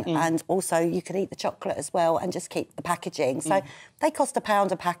collecting, and also you can eat the chocolate as well and just keep the packaging. So they cost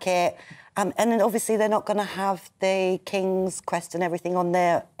 £1 a packet, and then obviously they're not going to have the King's crest and everything on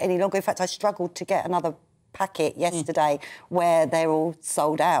there any longer. In fact, I struggled to get another packet yesterday where they're all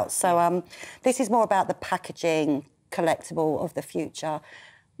sold out. So this is more about the packaging collectible of the future.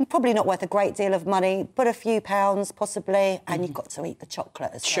 Probably not worth a great deal of money, but a few pounds possibly, and you've got to eat the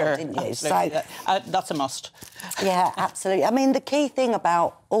chocolate as well, didn't you? Absolutely. So that's a must. Yeah, absolutely. I mean, the key thing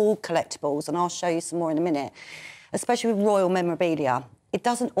about all collectibles, and I'll show you some more in a minute, especially with royal memorabilia, it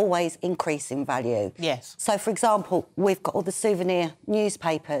doesn't always increase in value. Yes. So, for example, we've got all the souvenir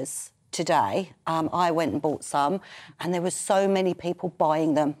newspapers today. I went and bought some, and there were so many people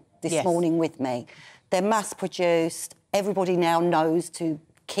buying them this morning with me. They're mass-produced. Everybody now knows to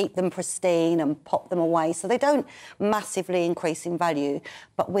keep them pristine and pop them away, so they don't massively increase in value.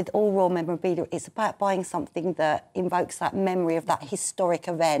 But with all royal memorabilia, it's about buying something that invokes that memory of that historic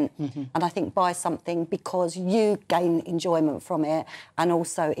event. And I think buy something because you gain enjoyment from it, and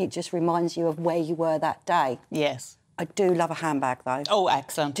also it just reminds you of where you were that day. Yes. I do love a handbag, though. Oh,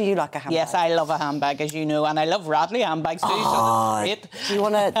 excellent. Do you like a handbag? Yes, I love a handbag, as you know, and I love Radley handbags too, so that's great. Do you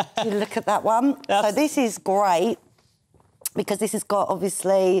want to look at that one? So this is great, because this has got,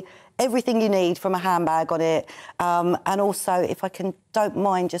 obviously, everything you need from a handbag on it. And also, if I don't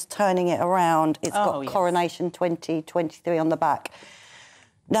mind just turning it around, it's got Coronation 2023 on the back.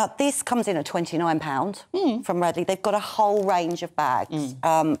 Now, this comes in at £29 from Radley. They've got a whole range of bags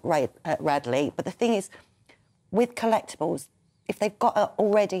at Radley. But the thing is, with collectibles, if they've got to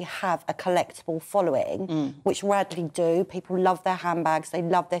already have a collectible following, which Radley do, people love their handbags, they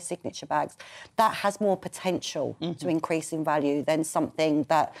love their signature bags, that has more potential to increase in value than something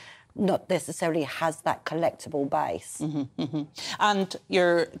that not necessarily has that collectible base. And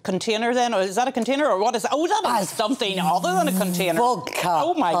your container then, or is that a container or what is that? Oh, that is something other than a container. Vodka.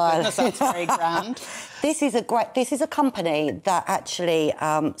 Oh my goodness, that's very grand. This is a company that actually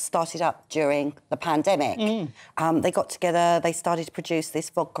started up during the pandemic. They got together, they started to produce this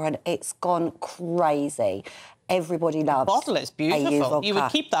vodka, and it's gone crazy. Everybody loves the bottle is beautiful. You would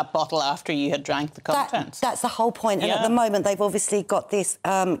keep that bottle after you had drank the contents. That's the whole point. And at the moment, they've obviously got this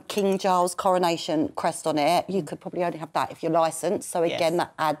King Charles coronation crest on it. You could probably only have that if you're licensed. So again,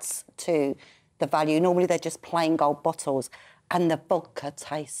 that adds to the value. Normally, they're just plain gold bottles. and the vodka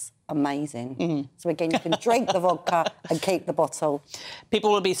tastes amazing. So again, you can drink the vodka and keep the bottle.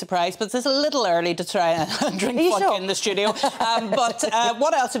 People will be surprised, but it's a little early to try and drink vodka in the studio. But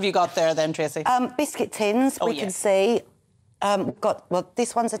what else have you got there then, Tracy? Biscuit tins, we can see.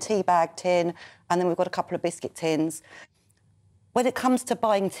 This one's a tea bag tin, and then we've got a couple of biscuit tins. When it comes to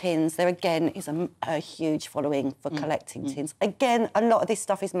buying tins, there again is a huge following for collecting tins. Again, a lot of this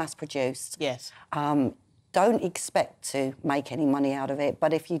stuff is mass-produced. Yes. Don't expect to make any money out of it,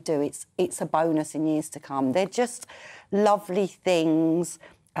 but if you do, it's a bonus in years to come. They're just lovely things,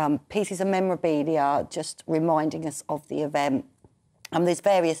 pieces of memorabilia, just reminding us of the event. There's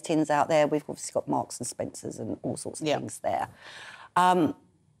various tins out there. We've obviously got Marks and Spencers and all sorts of things there.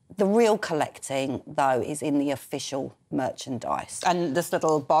 The real collecting, though, is in the official merchandise. And this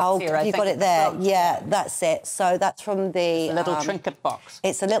little box here, I think. You've got it there. Yeah, that's it. So that's from the... It's a little trinket box.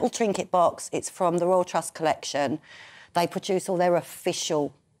 It's a little trinket box. It's from the Royal Trust collection. They produce all their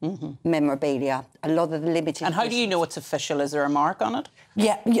official memorabilia. A lot of the limited... And how do you know it's official? Is there a mark on it?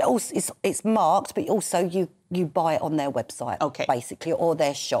 Yeah, it's marked, but also you buy it on their website, basically, or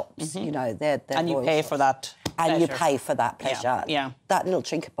their shops. You know, they're and you pay for that. And you pay for that pleasure. Yeah. That little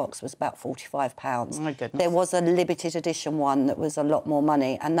trinket box was about £45. Oh, my goodness. There was a limited edition one that was a lot more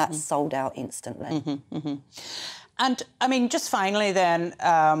money, and that sold out instantly. And, I mean, just finally then,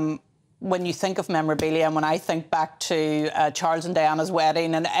 when you think of memorabilia, and when I think back to Charles and Diana's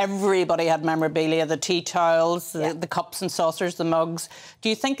wedding, and everybody had memorabilia, the tea towels, the cups and saucers, the mugs, do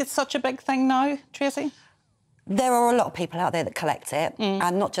you think it's such a big thing now, Tracy? There are a lot of people out there that collect it,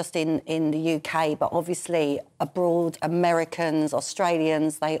 and not just in the UK, but obviously abroad, Americans,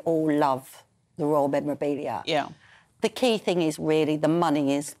 Australians, they all love the royal memorabilia. Yeah. The key thing is really the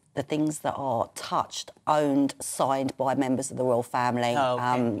money is the things that are touched, owned, signed by members of the royal family.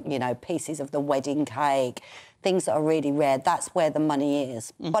 You know, pieces of the wedding cake, things that are really rare. That's where the money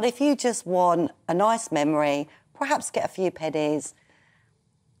is. But if you just want a nice memory, perhaps get a few pennies,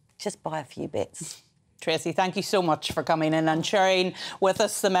 just buy a few bits. Tracy, thank you so much for coming in and sharing with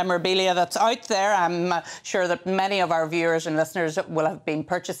us the memorabilia that's out there. I'm sure that many of our viewers and listeners will have been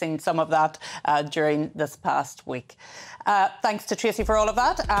purchasing some of that during this past week. Thanks to Tracy for all of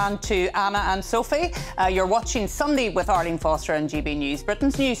that, and to Anna and Sophie. You're watching Sunday with Arlene Foster on GB News,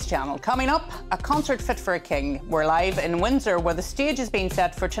 Britain's news channel. Coming up, a concert fit for a king. We're live in Windsor, where the stage is being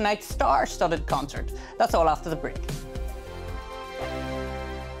set for tonight's star-studded concert. That's all after the break.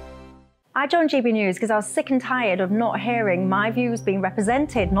 I joined GB News because I was sick and tired of not hearing my views being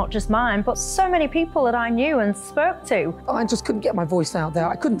represented, not just mine, but so many people that I knew and spoke to. I just couldn't get my voice out there.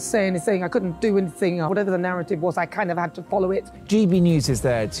 I couldn't say anything. I couldn't do anything. Whatever the narrative was, I kind of had to follow it. GB News is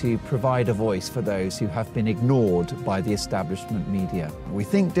there to provide a voice for those who have been ignored by the establishment media. We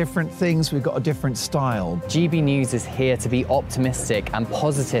think different things, we've got a different style. GB News is here to be optimistic and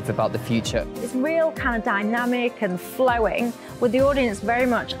positive about the future. It's real kind of dynamic and flowing, with the audience very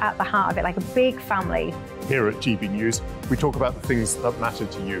much at the heart of it, like a big family. Here at GB News, we talk about the things that matter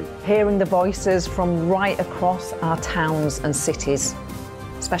to you. Hearing the voices from right across our towns and cities,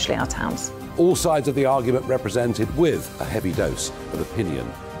 especially our towns. All sides of the argument represented with a heavy dose of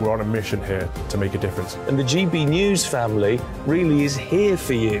opinion. We're on a mission here to make a difference. And the GB News family really is here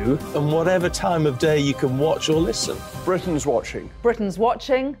for you, and whatever time of day you can watch or listen. Britain's watching. Britain's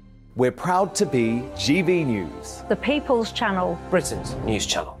watching. We're proud to be GB News. The People's Channel. Britain's news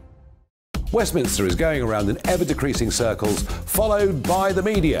channel. Westminster is going around in ever-decreasing circles, followed by the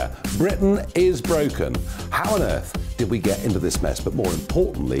media. Britain is broken. How on earth did we get into this mess? But more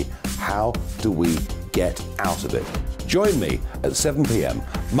importantly, how do we get out of it? Join me at 7 p.m,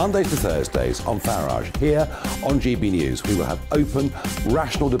 Mondays to Thursdays on Farage, here on GB News. We will have open,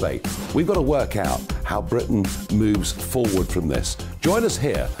 rational debate. We've got to work out how Britain moves forward from this. Join us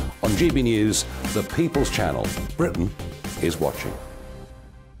here on GB News, the People's Channel. Britain is watching.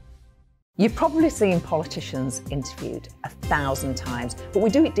 You've probably seen politicians interviewed 1,000 times, but we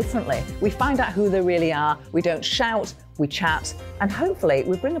do it differently. We find out who they really are, we don't shout, we chat, and hopefully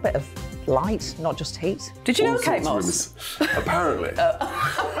we bring a bit of light, not just heat. Did you know Kate Moss? Apparently.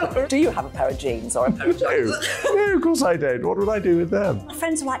 Do you have a pair of jeans or a pair of jeans? No, of course I don't. What would I do with them? My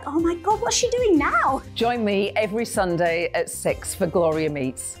friends are like, oh my God, what's she doing now? Join me every Sunday at 6 for Gloria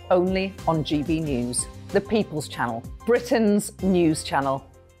Meets, only on GB News, the People's Channel, Britain's news channel.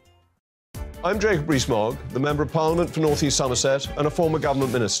 I'm Jacob Rees-Mogg, the Member of Parliament for North East Somerset and a former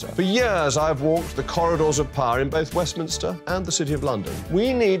government minister. For years, I've walked the corridors of power in both Westminster and the City of London.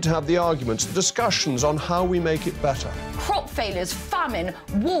 We need to have the arguments, the discussions on how we make it better. Crop failures, famine,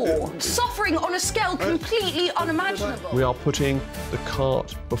 war, suffering on a scale completely unimaginable. We are putting the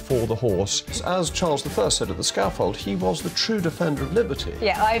cart before the horse. As Charles I said at the scaffold, he was the true defender of liberty.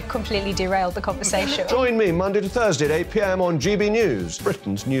 Yeah, I've completely derailed the conversation. Join me Monday to Thursday at 8 p.m. on GB News,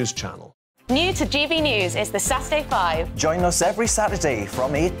 Britain's news channel. New to GB News is the Saturday 5. Join us every Saturday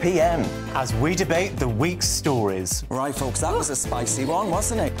from 8 p.m. as we debate the week's stories. Right, folks, that was a spicy one,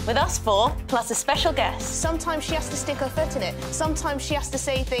 wasn't it? With us four, plus a special guest. Sometimes she has to stick her foot in it. Sometimes she has to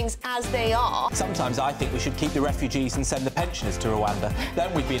say things as they are. Sometimes I think we should keep the refugees and send the pensioners to Rwanda.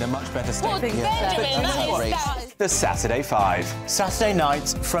 Then we'd be in a much better state. Well, Benjamin, that is... The Saturday 5. Saturday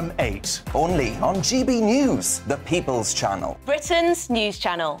nights from 8. Only on GB News, the People's Channel. Britain's news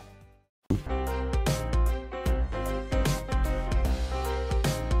channel.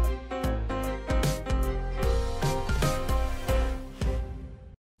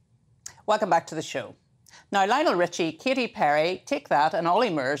 Welcome back to the show. Now, Lionel Richie, Katy Perry, Take That and Ollie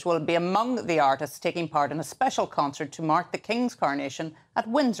Murs will be among the artists taking part in a special concert to mark the King's coronation at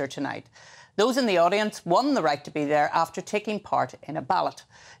Windsor tonight. Those in the audience won the right to be there after taking part in a ballot.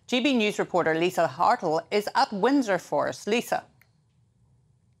 GB News reporter Lisa Hartle is at Windsor for us. Lisa.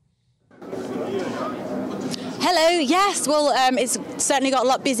 Hello, yes, well, it's certainly got a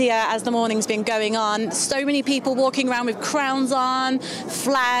lot busier as the morning's been going on. So many people walking around with crowns on,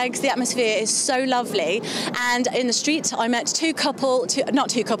 flags, the atmosphere is so lovely. And in the street, I met two people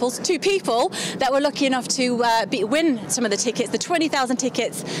that were lucky enough to win some of the tickets, the 20,000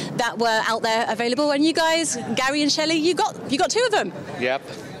 tickets that were out there available. And you guys, Gary and Shelley, you got two of them. Yep,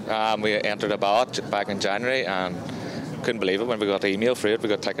 we entered a ballot back in January and couldn't believe it when we got the email through it. We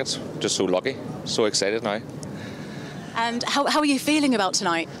got tickets, just so lucky, so excited now. And how are you feeling about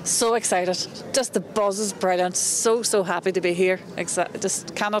tonight? So excited. Just the buzz is brilliant. So happy to be here.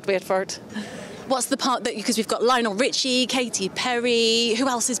 Just cannot wait for it. What's the part that, because we've got Lionel Richie, Katy Perry, who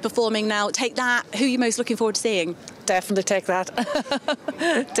else is performing now? Take That. Who are you most looking forward to seeing? Definitely Take That.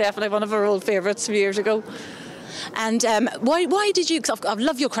 Definitely one of our old favourites from years ago. And why did you, because I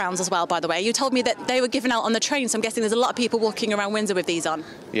love your crowns as well, by the way. You told me that they were given out on the train, so I'm guessing there's a lot of people walking around Windsor with these on.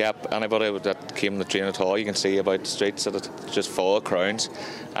 Yep, anybody that came on the train at all, you can see about the streets that it's just full of crowns.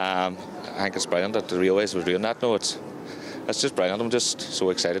 I think it's brilliant that the railways were doing that. No, it's just brilliant. I'm just so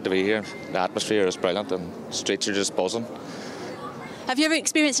excited to be here. The atmosphere is brilliant and the streets are just buzzing. Have you ever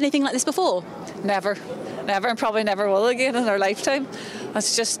experienced anything like this before? Never, and probably never will again in our lifetime.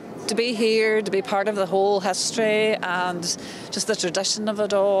 It's just to be here, to be part of the whole history and just the tradition of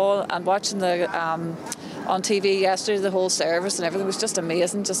it all, and watching the on TV yesterday the whole service and everything was just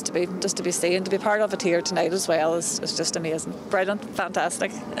amazing. Just to be seen, to be part of it here tonight as well is just amazing, brilliant,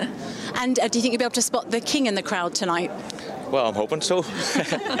 fantastic. And do you think you'll be able to spot the King in the crowd tonight? Well, I'm hoping so.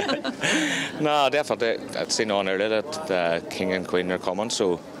 No, definitely. I'd seen on earlier that the King and Queen are coming,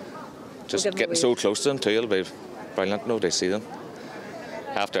 so just getting so close to them too, it'll be brilliant. No, they see them.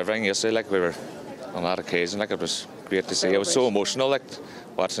 After everything yesterday, like we were on that occasion, like it was great to see. It was so emotional, like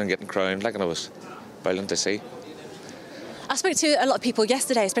watching them getting crowned, like, and it was brilliant to see. I spoke to a lot of people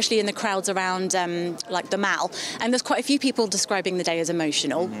yesterday, especially in the crowds around like the Mall, and there's quite a few people describing the day as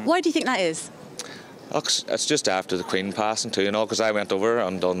emotional. Why do you think that is? It's just after the Queen passing too, you know, because I went over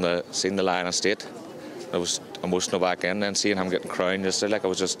and seen the Lion Estate. It was emotional back in, and seeing him getting crowned yesterday, like it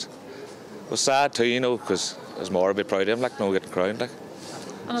was sad too, you know, because there's more to be proud of him, like, no, getting crowned, like.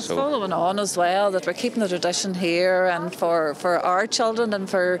 And it's following on as well, that we're keeping the tradition here, and for our children and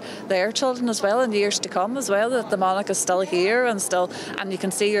for their children as well in years to come as well, that the monarch is still here and you can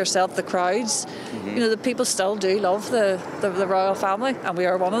see yourself the crowds. You know, the people still do love the royal family, and we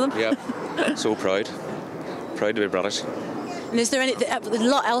are one of them. Yeah, so proud to be British. And is there a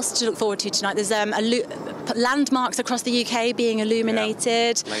lot else to look forward to tonight? There's landmarks across the UK being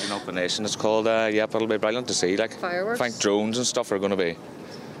illuminated. Yeah. Lighting up a nation, it's called. Yep, it'll be brilliant to see. Like, fireworks. I think drones and stuff are going to be.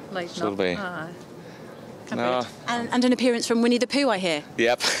 Lighting up. No. And an appearance from Winnie the Pooh, I hear.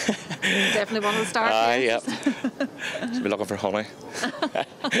 Yep. Definitely one of the stars. Yep. Should be looking for honey.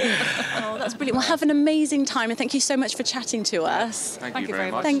 Oh, that's brilliant. Well, have an amazing time, and thank you so much for chatting to us. Thank you very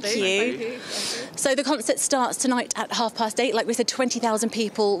much. Thank you. So the concert starts tonight at 8:30. Like we said, 20,000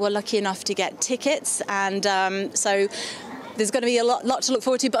 people were lucky enough to get tickets, and so there's going to be a lot to look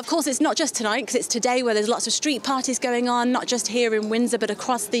forward to. But of course, it's not just tonight, because it's today where there's lots of street parties going on, not just here in Windsor, but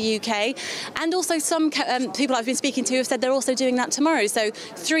across the UK. And also some people I've been speaking to have said they're also doing that tomorrow. So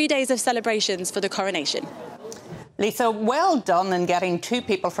 3 days of celebrations for the coronation. Lisa, well done in getting 2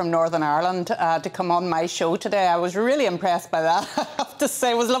 people from Northern Ireland to come on my show today. I was really impressed by that, I have to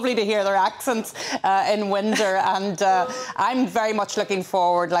say. It was lovely to hear their accents in Windsor, and I'm very much looking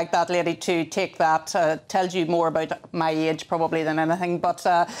forward, like that lady, to take that. Tells you more about my age, probably, than anything. But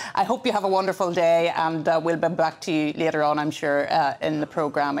I hope you have a wonderful day, and we'll be back to you later on, I'm sure, in the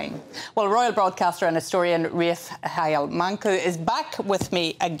programming. Well, Royal broadcaster and historian Rafe Heil-Manku is back with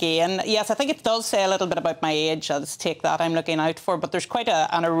me again. Yes, I think it does say a little bit about my age. Let's take that I'm looking out for. But there's quite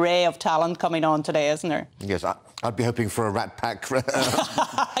an array of talent coming on today, isn't there? Yes, I'd be hoping for a Rat Pack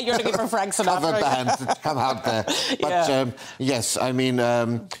You're looking for Frank Sinatra cover band to come out there. But yes, I mean,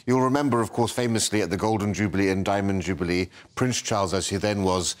 you'll remember, of course, famously at the Golden Jubilee and Diamond Jubilee, Prince Charles, as he then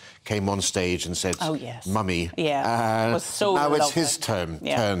was, came on stage and said, "Oh yes, Mummy." Yeah, it was so now lovely. it's his turn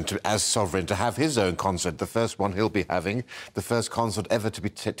as sovereign to have his own concert. The first one he'll be having, the first concert ever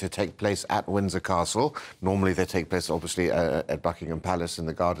to take place at Windsor Castle. Normally they take place, obviously, at Buckingham Palace in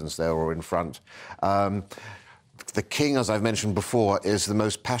the gardens there or in front. The King, as I've mentioned before, is the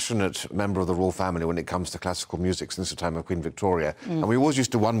most passionate member of the royal family when it comes to classical music since the time of Queen Victoria. And we always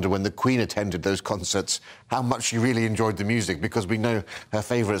used to wonder when the Queen attended those concerts how much she really enjoyed the music, because we know her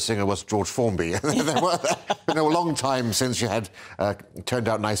favourite singer was George Formby. It's been a long time since she had Turned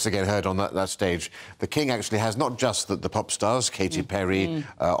Out Nice Again heard on that stage. The King actually has not just the pop stars, Katy Perry,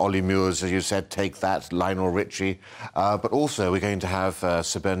 Ollie Mures, as you said, Take That, Lionel Richie, but also we're going to have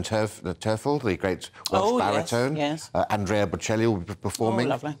Sir Bern Terfel, the great Welsh baritone. Yes. Andrea Bocelli will be performing.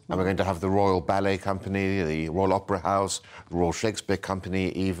 Oh, lovely. And we're going to have the Royal Ballet Company, the Royal Opera House, the Royal Shakespeare Company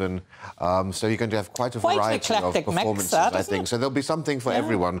even. So you're going to have quite a variety of performances, I think. So there'll be something for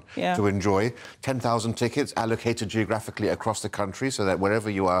everyone to enjoy. 10,000 tickets allocated geographically across the country so that wherever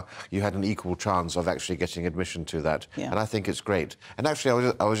you are, you had an equal chance of actually getting admission to that. And I think it's great. And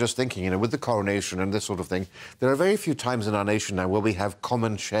actually, I was just thinking, you know, with the coronation and this sort of thing, there are very few times in our nation now where we have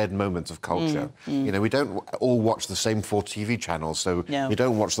common shared moments of culture. You know, we don't all watch the same 4 TV channels, so we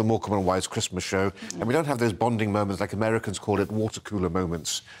don't watch the Morecambe and Wise Christmas show, and we don't have those bonding moments, like Americans call it, water cooler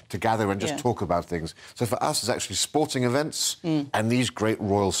moments, to gather and just talk about things. So for us, it's actually sporting events and these great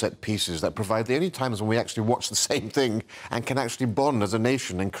royal set pieces that provide the only times when we actually watch the same thing and can actually bond as a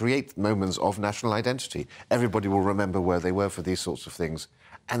nation and create moments of national identity. Everybody will remember where they were for these sorts of things.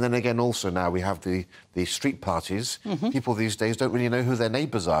 And then again, also now we have the street parties. People these days don't really know who their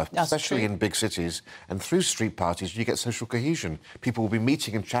neighbours are, especially in big cities. And through street parties, you get social cohesion. People will be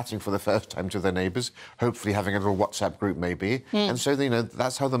meeting and chatting for the first time to their neighbours, hopefully having a little WhatsApp group maybe. And so, you know,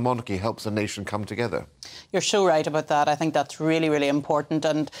 that's how the monarchy helps the nation come together. You're so right about that. I think that's really, really important.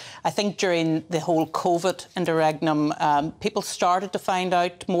 And I think during the whole COVID interregnum, people started to find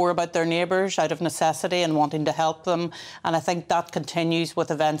out more about their neighbours out of necessity and wanting to help them. And I think that continues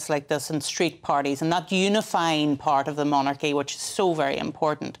with events like this and street parties and that unifying part of the monarchy, which is so very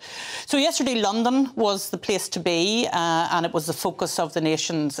important. So yesterday, London was the place to be and it was the focus of the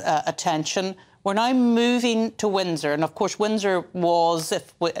nation's attention. We're now moving to Windsor, and of course Windsor was,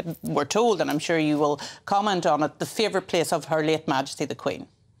 if we're told, and I'm sure you will comment on it, the favourite place of Her late Majesty the Queen.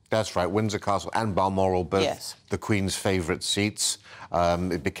 That's right, Windsor Castle and Balmoral, both the Queen's favourite seats.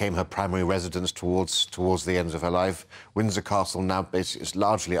 It became her primary residence towards the end of her life. Windsor Castle now is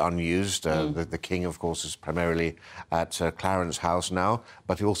largely unused. The King, of course, is primarily at Clarence House now,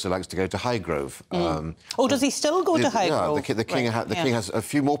 but he also likes to go to Highgrove. Oh, does he still go to Highgrove? Yeah, the King has a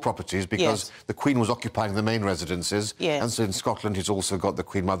few more properties because the Queen was occupying the main residences. And so in Scotland, he's also got the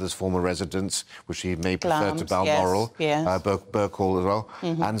Queen Mother's former residence, which he may prefer to Balmoral, Birkhall as well.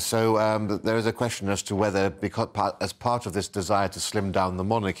 And so there is a question as to whether, because as part of this desire to slim down the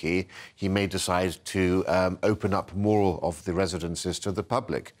monarchy, he may decide to open up more of the residences to the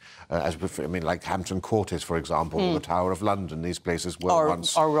public. Like Hampton Court is, for example, or the Tower of London. These places were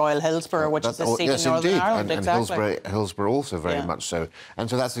once... Or Royal Hillsborough, which is the seat in Northern Ireland, and Hillsborough also very much so. And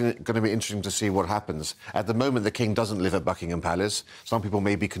so that's going to be interesting to see what happens. At the moment, the King doesn't live at Buckingham Palace. Some people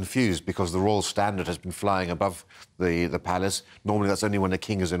may be confused because the royal standard has been flying above the palace. Normally, that's only when the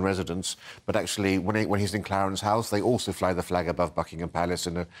King is in residence. But actually, when he's in Clarence House, they also fly the flag above Buckingham Palace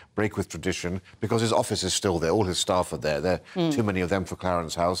in a break with tradition because his office is still there. All his staff are there. There are too many of them for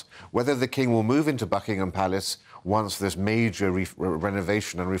Clarence House. Whether the King will move into Buckingham Palace once this major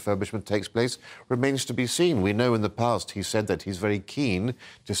renovation and refurbishment takes place remains to be seen. We know in the past he said that he's very keen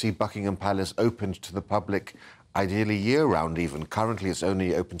to see Buckingham Palace opened to the public ideally year-round even. Currently, it's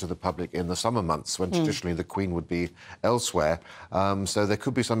only open to the public in the summer months, when traditionally the Queen would be elsewhere. So there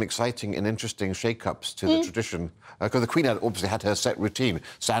could be some exciting and interesting shake-ups to the tradition. Because the Queen obviously had her set routine,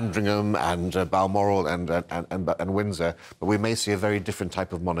 Sandringham and Balmoral and Windsor, but we may see a very different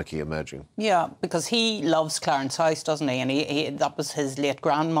type of monarchy emerging. Yeah, because he loves Clarence House, doesn't he? And that was his late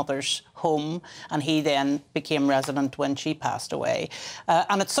grandmother's home, and he then became resident when she passed away.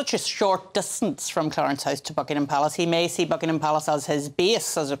 And it's such a short distance from Clarence House to Buckingham Palace. He may see Buckingham Palace as his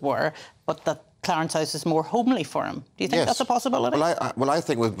base, as it were, but that Clarence House is more homely for him. Do you think that's a possibility? Well, I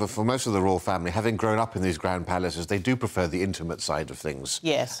think for most of the royal family, having grown up in these grand palaces, they do prefer the intimate side of things.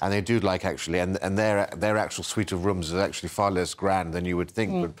 Yes. And they do like, actually, and their actual suite of rooms is actually far less grand than you would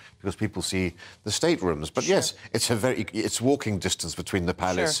think, because people see the staterooms. But yes, it's walking distance between the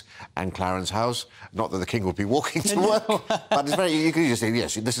palace and Clarence House. Not that the king would be walking to work, but it's very, you can just say,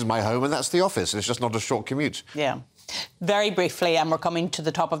 yes, this is my home and that's the office. It's just not a short commute. Yeah. Very briefly, and we're coming to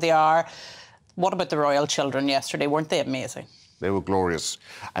the top of the hour, what about the royal children yesterday? Weren't they amazing? They were glorious.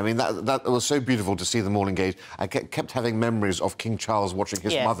 I mean, that was so beautiful to see them all engaged. I kept having memories of King Charles watching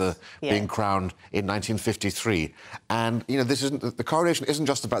his mother being crowned in 1953. And, you know, the coronation isn't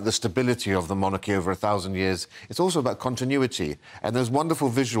just about the stability of the monarchy over 1,000 years. It's also about continuity. And there's wonderful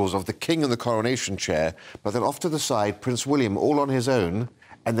visuals of the king in the coronation chair, but then off to the side, Prince William all on his own,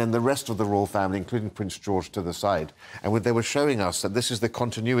 and then the rest of the royal family, including Prince George, to the side. And they were showing us that this is the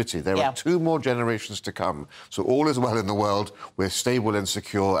continuity. There are 2 more generations to come. So all is well in the world. We're stable and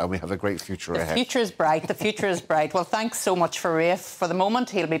secure, and we have a great future ahead. The future is bright. The future is bright. Well, thanks so much for Rafe. For the moment,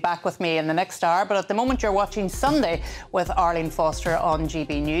 he'll be back with me in the next hour. But at the moment, you're watching Sunday with Arlene Foster on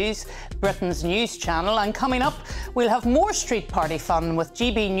GB News, Britain's news channel. And coming up, we'll have more street party fun with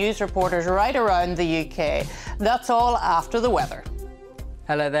GB News reporters right around the UK. That's all after the weather.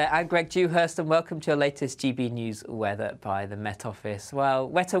 Hello there, I'm Greg Dewhurst and welcome to your latest GB News weather by the Met Office. Well,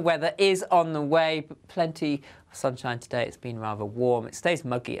 wetter weather is on the way, but plenty of sunshine today. It's been rather warm. It stays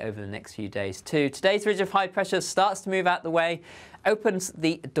muggy over the next few days too. Today's ridge of high pressure starts to move out the way, opens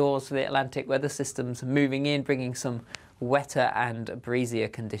the doors for the Atlantic weather systems moving in, bringing some wetter and breezier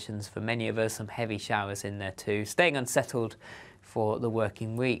conditions for many of us, some heavy showers in there too, staying unsettled for the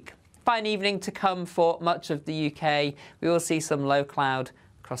working week. Fine evening to come for much of the UK. We will see some low cloud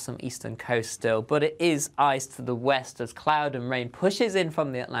across some eastern coast still, but it is ice to the west as cloud and rain pushes in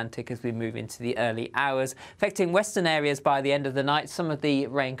from the Atlantic as we move into the early hours, affecting western areas by the end of the night. Some of the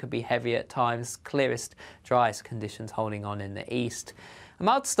rain could be heavy at times, clearest, driest conditions holding on in the east. A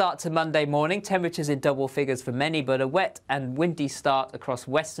mild start to Monday morning, temperatures in double figures for many, but a wet and windy start across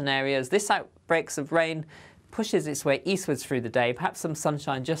western areas. This outbreaks of rain pushes its way eastwards through the day, perhaps some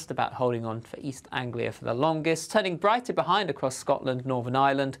sunshine just about holding on for East Anglia for the longest, turning brighter behind across Scotland, Northern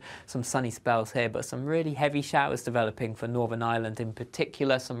Ireland, some sunny spells here, but some really heavy showers developing for Northern Ireland in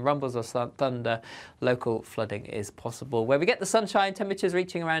particular, some rumbles of thunder, local flooding is possible. Where we get the sunshine, temperatures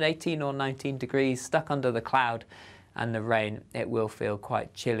reaching around 18 or 19 degrees, stuck under the cloud and the rain, it will feel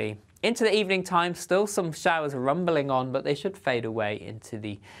quite chilly. Into the evening time, still some showers rumbling on, but they should fade away into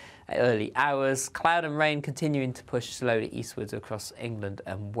the early hours. Cloud and rain continuing to push slowly eastwards across England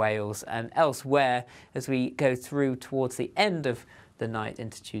and Wales, and elsewhere as we go through towards the end of the night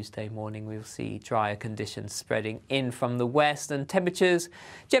into Tuesday morning, we'll see drier conditions spreading in from the west, and temperatures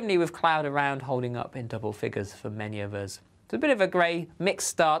generally with cloud around holding up in double figures for many of us. It's a bit of a grey mixed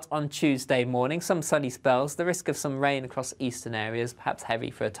start on Tuesday morning, some sunny spells, the risk of some rain across eastern areas, perhaps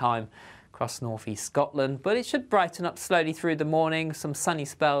heavy for a time across northeast Scotland, but it should brighten up slowly through the morning, some sunny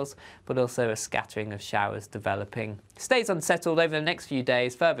spells, but also a scattering of showers developing. Stays unsettled over the next few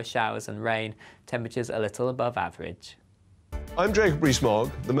days, further showers and rain, temperatures a little above average. I'm Jacob Rees-Mogg,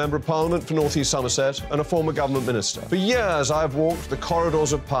 the Member of Parliament for North East Somerset and a former government minister. For years, I've walked the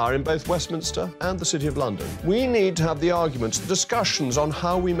corridors of power in both Westminster and the City of London. We need to have the arguments, the discussions on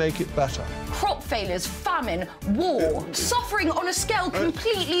how we make it better. Crop failures, famine, war, suffering on a scale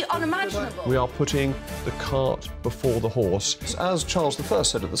completely unimaginable. We are putting the cart before the horse. As Charles I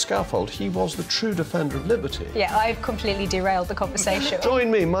said at the scaffold, he was the true defender of liberty. Yeah, I've completely derailed the conversation.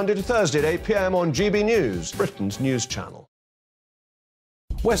 Join me Monday to Thursday at 8 p.m. on GB News, Britain's news channel.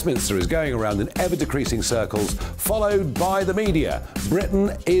 Westminster is going around in ever-decreasing circles, followed by the media.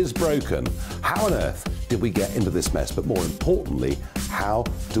 Britain is broken. How on earth did we get into this mess? But more importantly, how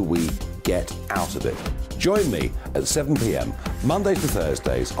do we get out of it? Join me at 7 p.m, Mondays to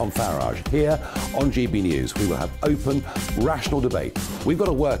Thursdays on Farage, here on GB News. We will have open, rational debate. We've got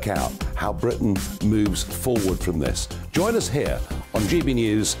to work out how Britain moves forward from this. Join us here on GB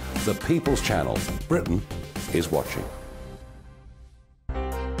News, the People's Channel. Britain is watching.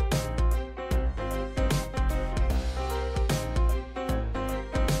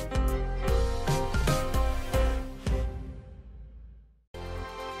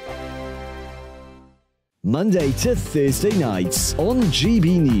 Monday to Thursday nights on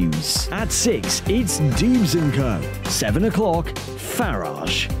GB News. At 6, it's Dubes & Co. 7 o'clock,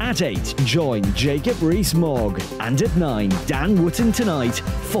 Farage. At 8, join Jacob Rees-Mogg. And at 9, Dan Wootton Tonight,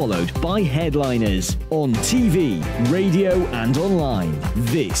 followed by Headliners. On TV, radio and online.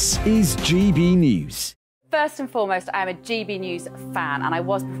 This is GB News. First and foremost, I am a GB News fan, and I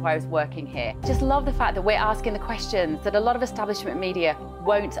was before I was working here. Just love the fact that we're asking the questions that a lot of establishment media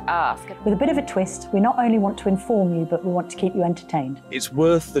won't ask. With a bit of a twist, we not only want to inform you, but we want to keep you entertained. It's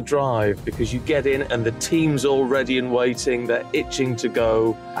worth the drive because you get in and the team's all ready and waiting, they're itching to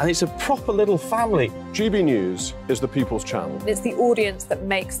go, and it's a proper little family. GB News is the people's channel. It's the audience that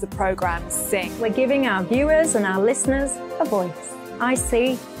makes the programme sing. We're giving our viewers and our listeners a voice. I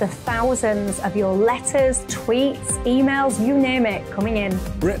see the thousands of your letters, tweets, emails, you name it, coming in.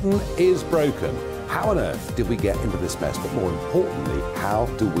 Britain is broken. How on earth did we get into this mess? But more importantly, how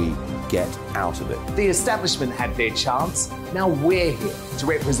do we get out of it? The establishment had their chance. Now we're here to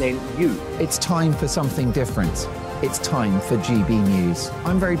represent you. It's time for something different. It's time for GB News.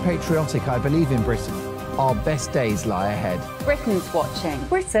 I'm very patriotic. I believe in Britain. Our best days lie ahead. Britain's watching.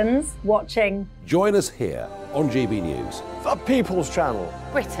 Britain's watching. Join us here on GB News. The People's Channel.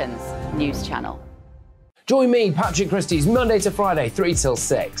 Britain's news channel. Join me, Patrick Christie's, Monday to Friday, 3 till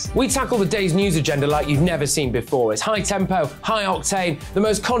 6. We tackle the day's news agenda like you've never seen before. It's high tempo, high octane, the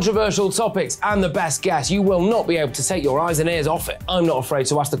most controversial topics, and the best guests. You will not be able to take your eyes and ears off it. I'm not afraid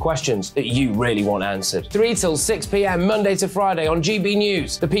to ask the questions that you really want answered. 3 till 6 p.m, Monday to Friday on GB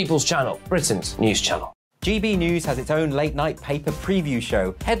News, the People's Channel, Britain's news channel. GB News has its own late-night paper preview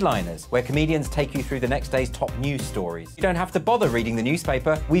show, Headliners, where comedians take you through the next day's top news stories. You don't have to bother reading the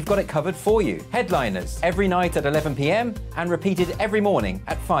newspaper, we've got it covered for you. Headliners, every night at 11 p.m, and repeated every morning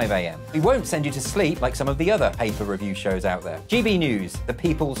at 5 a.m. We won't send you to sleep like some of the other paper review shows out there. GB News, the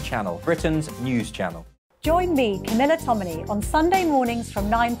People's Channel, Britain's news channel. Join me, Camilla Tominey, on Sunday mornings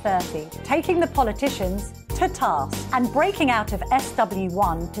from 9:30, taking the politicians to task and breaking out of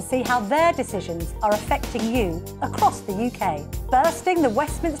SW1 to see how their decisions are affecting you across the UK. Bursting the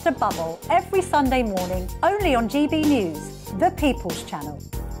Westminster bubble every Sunday morning, only on GB News, the People's Channel.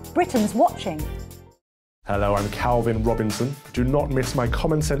 Britain's watching. Hello, I'm Calvin Robinson. Do not miss my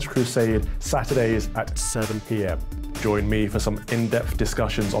Common Sense Crusade Saturdays at 7 p.m. Join me for some in-depth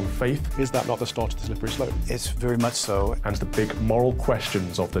discussions on faith. Is that not the start of the slippery slope? It's very much so. And the big moral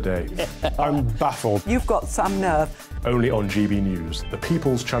questions of the day. I'm baffled. You've got some nerve. Only on GB News, the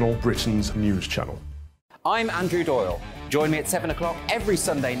People's Channel, Britain's news channel. I'm Andrew Doyle. Join me at 7 o'clock every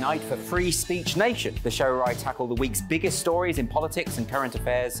Sunday night for Free Speech Nation, the show where I tackle the week's biggest stories in politics and current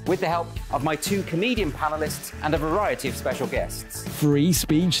affairs with the help of my 2 comedian panellists and a variety of special guests. Free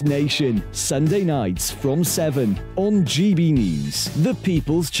Speech Nation, Sunday nights from 7 on GB News, the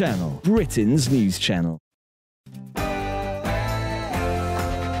People's Channel, Britain's news channel.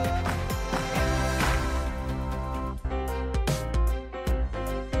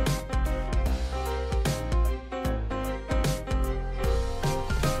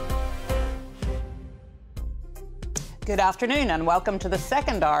 Good afternoon and welcome to the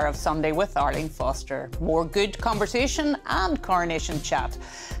second hour of Sunday with Arlene Foster. More good conversation and coronation chat.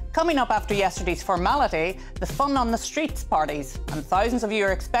 Coming up after yesterday's formality, the fun on the streets parties. And thousands of you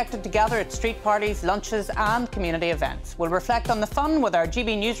are expected to gather at street parties, lunches and community events. We'll reflect on the fun with our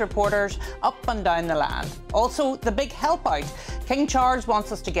GB News reporters up and down the land. Also, the big help out. King Charles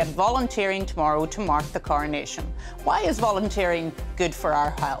wants us to get volunteering tomorrow to mark the coronation. Why is volunteering good for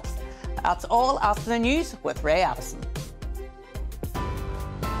our health? That's all after the news with Ray Addison.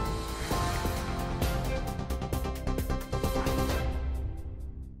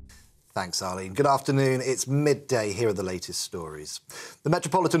 Thanks, Arlene. Good afternoon. It's midday. Here are the latest stories. The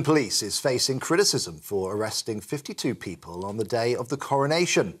Metropolitan Police is facing criticism for arresting 52 people on the day of the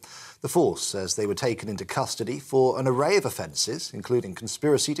coronation. The force says they were taken into custody for an array of offences, including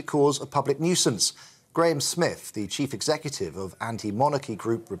conspiracy to cause a public nuisance. Graham Smith, the chief executive of anti-monarchy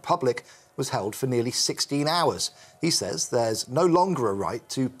group Republic, was held for nearly 16 hours. He says there's no longer a right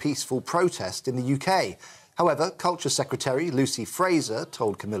to peaceful protest in the UK. However, Culture Secretary Lucy Fraser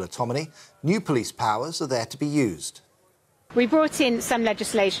told Camilla Tominey new police powers are there to be used. We brought in some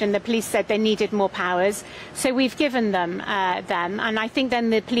legislation. The police said they needed more powers, so we've given them and I think then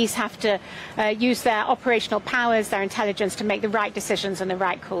the police have to use their operational powers, their intelligence to make the right decisions and the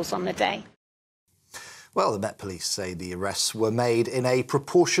right calls on the day. Well, the Met Police say the arrests were made in a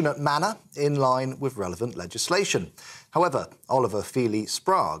proportionate manner in line with relevant legislation. However, Oliver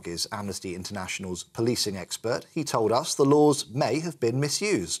Feely-Sprague is Amnesty International's policing expert. He told us the laws may have been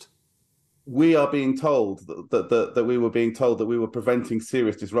misused. We are being told that we were being told that we were preventing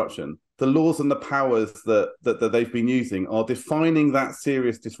serious disruption. the laws and the powers that they've been using are defining that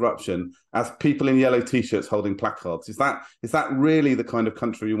serious disruption as people in yellow T-shirts holding placards. Is that really the kind of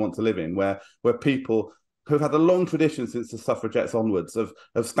country you want to live in, where people who've had a long tradition since the suffragettes onwards of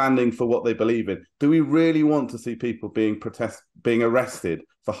standing for what they believe in? Do we really want to see people being arrested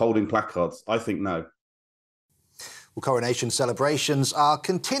for holding placards? I think no. Well, coronation celebrations are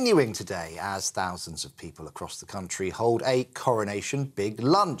continuing today as thousands of people across the country hold a coronation big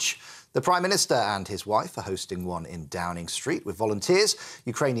lunch. The Prime Minister and his wife are hosting one in Downing Street with volunteers,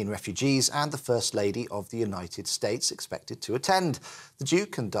 Ukrainian refugees and the First Lady of the United States expected to attend. The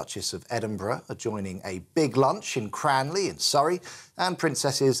Duke and Duchess of Edinburgh are joining a big lunch in Cranley in Surrey, and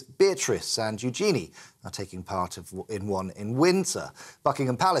Princesses Beatrice and Eugenie are taking part in one in Windsor.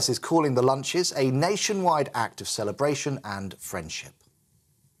 Buckingham Palace is calling the lunches a nationwide act of celebration and friendship.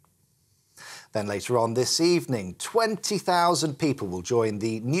 Then later on this evening, 20,000 people will join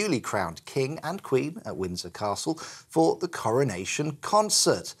the newly crowned King and Queen at Windsor Castle for the coronation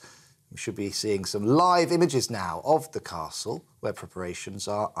concert. We should be seeing some live images now of the castle, where preparations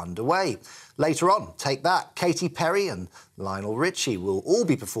are underway. Later on, Take That, Katy Perry and Lionel Richie will all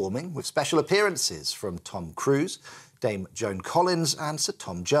be performing, with special appearances from Tom Cruise, Dame Joan Collins and Sir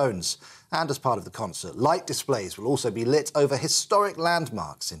Tom Jones. And as part of the concert, light displays will also be lit over historic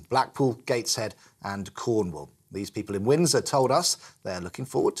landmarks in Blackpool, Gateshead and Cornwall. These people in Windsor told us they're looking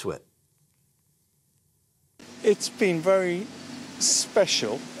forward to it. It's been very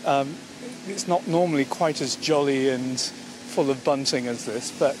special. It's not normally quite as jolly and full of bunting as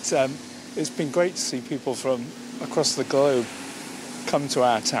this, but it's been great to see people from across the globe come to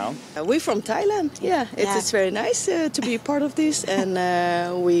our town. We're from Thailand, It's very nice to be part of this,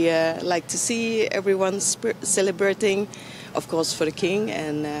 and we like to see everyone celebrating, of course, for the king,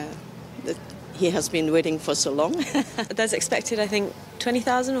 and he has been waiting for so long. There's expected, I think,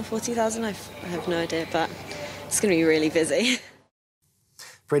 20,000 or 40,000, I have no idea, but it's going to be really busy.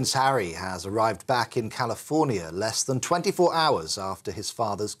 Prince Harry has arrived back in California less than 24 hours after his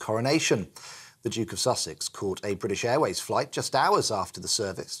father's coronation. The Duke of Sussex caught a British Airways flight just hours after the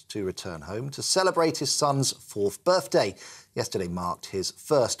service to return home to celebrate his son's 4th birthday. Yesterday marked his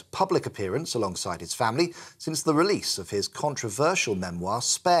first public appearance alongside his family since the release of his controversial memoir,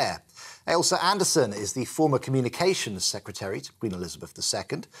 Spare. Ailsa Anderson is the former Communications Secretary to Queen Elizabeth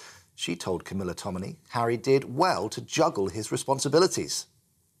II. She told Camilla Tominey Harry did well to juggle his responsibilities.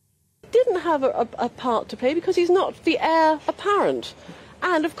 Didn't have a part to play because he's not the heir apparent.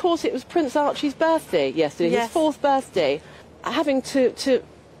 And, of course, it was Prince Archie's birthday yesterday, his 4th birthday. Having to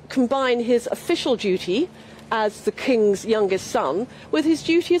combine his official duty as the King's youngest son with his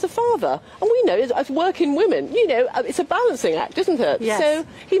duty as a father. And we know, as working women, it's a balancing act, isn't it? Yes. So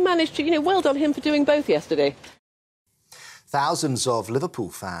he managed to, well done him for doing both yesterday. Thousands of Liverpool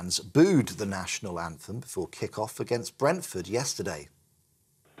fans booed the national anthem before kick-off against Brentford yesterday.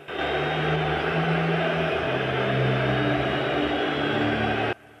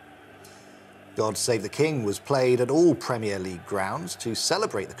 God Save the King was played at all Premier League grounds to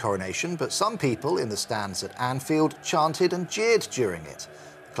celebrate the coronation, but some people in the stands at Anfield chanted and jeered during it.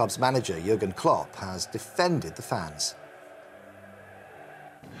 The club's manager, Jurgen Klopp, has defended the fans.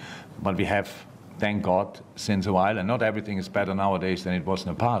 But we have, thank God, since a while, and not everything is better nowadays than it was in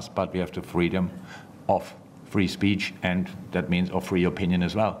the past, but we have the freedom of free speech, and that means of free opinion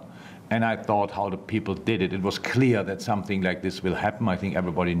as well. And I thought how the people did it. It was clear that something like this will happen. I think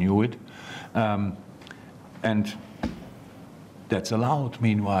everybody knew it. And that's allowed,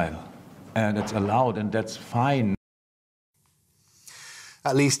 meanwhile. And that's allowed, and that's fine.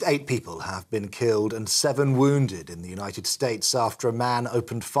 At least 8 people have been killed and 7 wounded in the United States after a man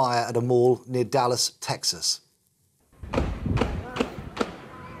opened fire at a mall near Dallas, Texas.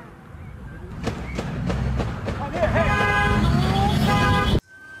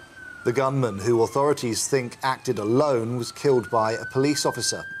 The gunman, who authorities think acted alone, was killed by a police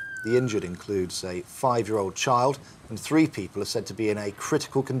officer. The injured includes a 5-year-old child, and 3 people are said to be in a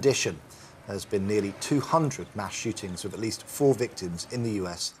critical condition. There's been nearly 200 mass shootings with at least 4 victims in the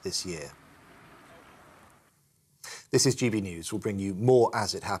US this year. This is GB News. We'll bring you more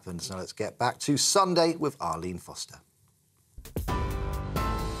as it happens. Now let's get back to Sunday with Arlene Foster.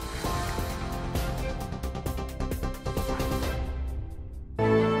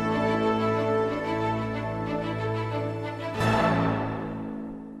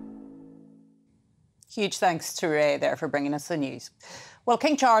 Huge thanks to Ray there for bringing us the news. Well,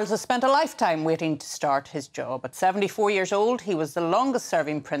 King Charles has spent a lifetime waiting to start his job. At 74 years old, he was the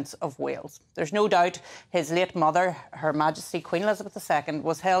longest-serving Prince of Wales. There's no doubt his late mother, Her Majesty Queen Elizabeth II,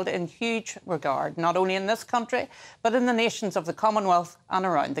 was held in huge regard, not only in this country, but in the nations of the Commonwealth and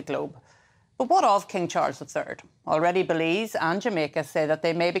around the globe. But what of King Charles III? Already Belize and Jamaica say that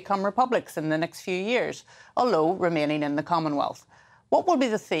they may become republics in the next few years, although remaining in the Commonwealth. What will be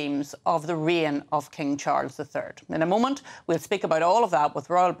the themes of the reign of King Charles III? In a moment, we'll speak about all of that with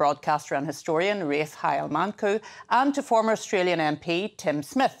royal broadcaster and historian Rafe Heil-Manku and to former Australian MP Tim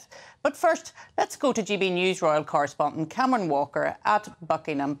Smith. But first, let's go to GB News royal correspondent Cameron Walker at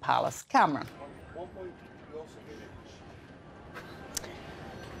Buckingham Palace. Cameron.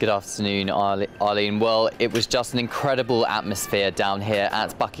 Good afternoon, Arlene. Well, it was just an incredible atmosphere down here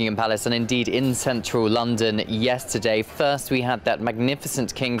at Buckingham Palace and indeed in central London yesterday. First, we had that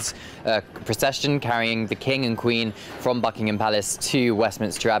magnificent King's procession carrying the King and Queen from Buckingham Palace to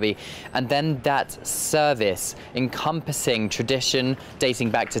Westminster Abbey. And then that service encompassing tradition dating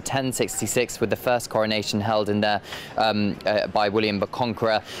back to 1066 with the first coronation held in there by William the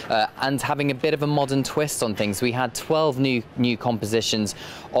Conqueror and having a bit of a modern twist on things. We had 12 new compositions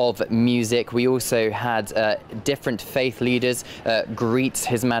of music. We also had different faith leaders greet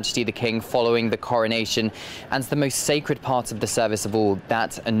His Majesty the King following the coronation, and the most sacred part of the service of all,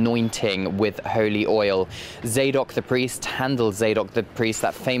 that anointing with holy oil. Zadok the priest, Handel Zadok the priest,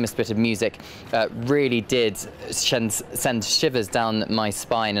 that famous bit of music really did send shivers down my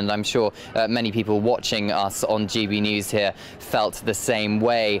spine, and I'm sure many people watching us on GB News here felt the same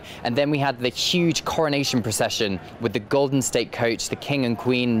way. And then we had the huge coronation procession with the Golden State coach, the King and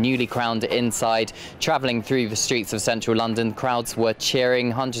Queen newly crowned inside, travelling through the streets of central London. Crowds were cheering,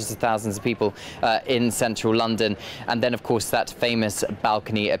 hundreds of thousands of people in central London. And then, of course, that famous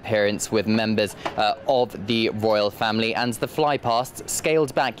balcony appearance with members of the royal family. And the fly past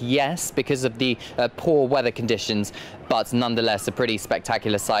scaled back, yes, because of the poor weather conditions, but nonetheless a pretty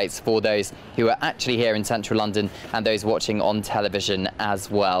spectacular sight for those who are actually here in central London and those watching on television as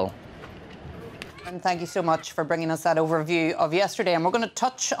well. And thank you so much for bringing us that overview of yesterday. And we're going to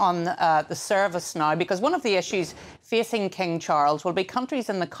touch on the service now, because one of the issues facing King Charles will be countries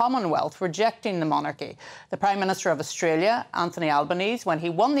in the Commonwealth rejecting the monarchy. The Prime Minister of Australia, Anthony Albanese, when he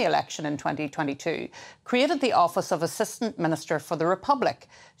won the election in 2022, created the office of Assistant Minister for the Republic,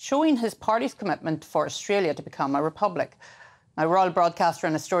 showing his party's commitment for Australia to become a republic. Now, royal broadcaster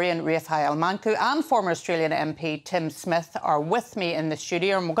and historian Rafe Heil-Manku and former Australian MP Tim Smith are with me in the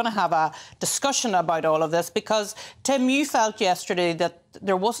studio, and we're going to have a discussion about all of this because, Tim, you felt yesterday that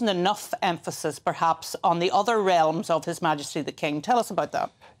there wasn't enough emphasis, perhaps, on the other realms of His Majesty the King. Tell us about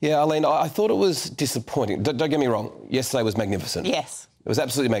that. Yeah, Arlene, I thought it was disappointing. Don't get me wrong, yesterday was magnificent. Yes. It was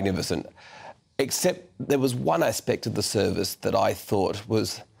absolutely magnificent, except there was one aspect of the service that I thought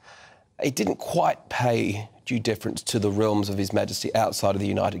was... it didn't quite pay due deference to the realms of His Majesty outside of the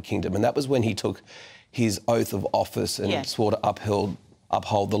United Kingdom, and that was when he took his oath of office and swore to uphold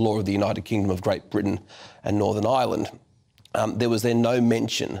the law of the United Kingdom of Great Britain and Northern Ireland. There was then no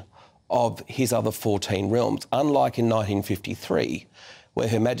mention of his other 14 realms, unlike in 1953, where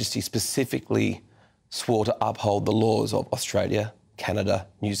Her Majesty specifically swore to uphold the laws of Australia, Canada,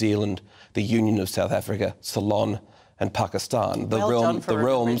 New Zealand, the Union of South Africa, Ceylon, and Pakistan, the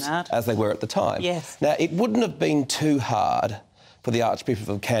realms as they were at the time. Yes. Now, it wouldn't have been too hard for the Archbishop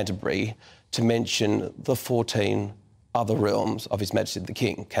of Canterbury to mention the 14 other realms of His Majesty the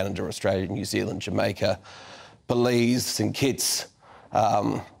King: Canada, Australia, New Zealand, Jamaica, Belize, St Kitts,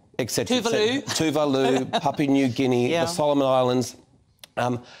 etc. Tuvalu, Papua New Guinea, the Solomon Islands.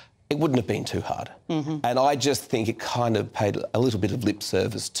 It wouldn't have been too hard. And I just think it kind of paid a little bit of lip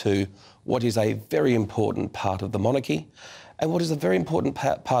service to what is a very important part of the monarchy and what is a very important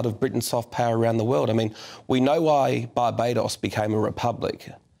part of Britain's soft power around the world. I mean, we know why Barbados became a republic.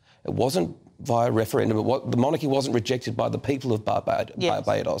 It wasn't via referendum. The monarchy wasn't rejected by the people of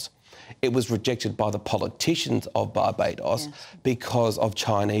Barbados. It was rejected by the politicians of Barbados because of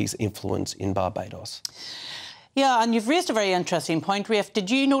Chinese influence in Barbados. Yeah, and you've raised a very interesting point, Rafe. Did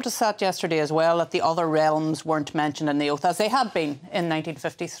you notice that yesterday as well, that the other realms weren't mentioned in the oath, as they had been in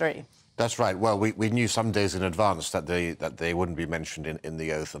 1953? That's right. Well, we knew some days in advance that they wouldn't be mentioned in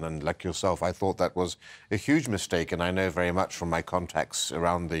the oath, and like yourself, I thought that was a huge mistake, and I know very much from my contacts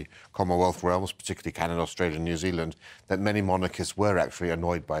around the Commonwealth realms, particularly Canada, Australia and New Zealand, that many monarchists were actually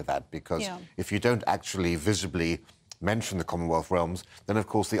annoyed by that, because if you don't actually visibly mention the Commonwealth realms, then of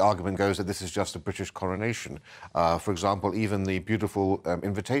course the argument goes that this is just a British coronation. For example, even the beautiful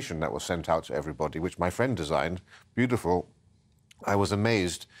invitation that was sent out to everybody, which my friend designed, beautiful, I was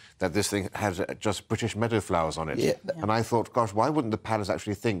amazed that this thing had just British meadow flowers on it. Yeah. And I thought, gosh, why wouldn't the palace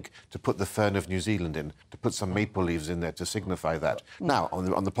actually think to put the fern of New Zealand in, to put some maple leaves in there to signify that? Now,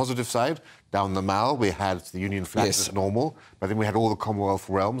 on the positive side, down the Mall, we had the Union flag as normal, but then we had all the Commonwealth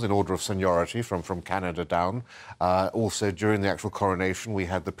realms in order of seniority from Canada down. Also, during the actual coronation, we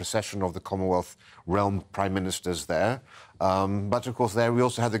had the procession of the Commonwealth realm prime ministers there. But, of course, there we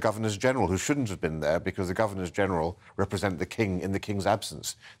also had the Governors-General, who shouldn't have been there because the Governors-General represent the King in the King's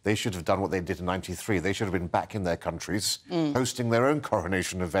absence. They should have done what they did in '93. They should have been back in their countries, hosting their own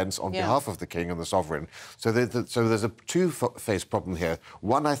coronation events on behalf of the King and the Sovereign. So there's a two-faced problem here.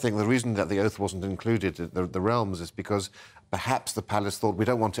 One, I think the reason that the oath wasn't included in the realms is because perhaps the palace thought we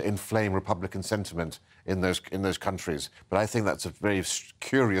don't want to inflame Republican sentiment in those countries. But I think that's a very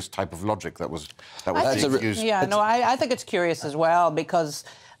curious type of logic that was used. Yeah, no, I think it's curious as well because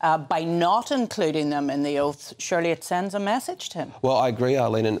by not including them in the oath, surely it sends a message to him. Well, I agree,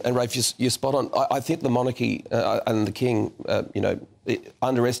 Arlene, and Rafe, you're spot on. I think the monarchy and the King, it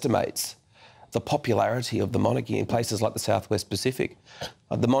underestimates the popularity of the monarchy in places like the Southwest Pacific.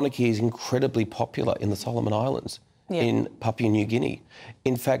 The monarchy is incredibly popular in the Solomon Islands. In Papua New Guinea.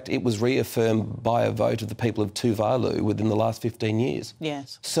 In fact, it was reaffirmed by a vote of the people of Tuvalu within the last 15 years.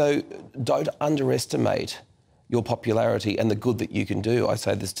 Yes. So don't underestimate your popularity and the good that you can do. I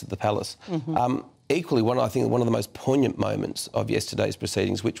say this to the palace. Equally, I think one of the most poignant moments of yesterday's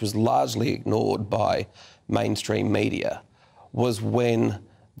proceedings, which was largely ignored by mainstream media, was when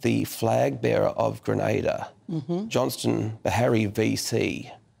the flag bearer of Grenada, Johnston Bahari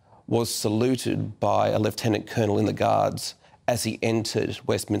VC, was saluted by a lieutenant colonel in the Guards as he entered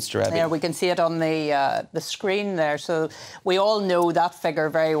Westminster Abbey. There, we can see it on the screen there. So we all know that figure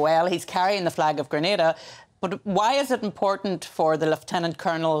very well. He's carrying the flag of Grenada. But why is it important for the lieutenant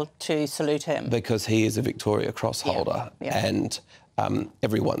colonel to salute him? Because he is a Victoria Cross holder, and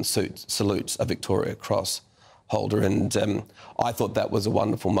everyone salutes a Victoria Cross holder. And I thought that was a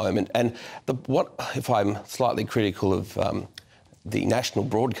wonderful moment. And if I'm slightly critical of the national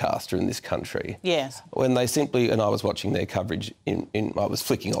broadcaster in this country. Yes. When they simply, and I was watching their coverage I was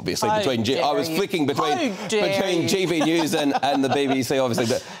flicking obviously between GB News and the BBC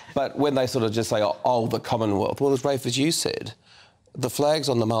obviously, but when they sort of just say, oh, the Commonwealth. Well, as Rafe, as you said, the flags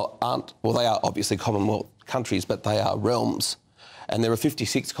on the Mall they are obviously Commonwealth countries, but they are realms. And there are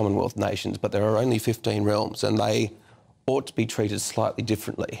 56 Commonwealth nations, but there are only 15 realms, and they ought to be treated slightly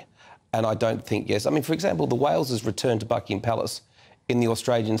differently. And I don't think, I mean, for example, the Wales's returned to Buckingham Palace in the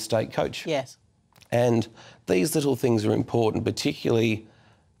Australian state coach. Yes. And these little things are important, particularly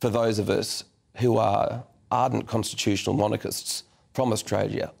for those of us who are ardent constitutional monarchists from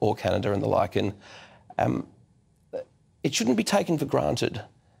Australia or Canada and the like. And it shouldn't be taken for granted.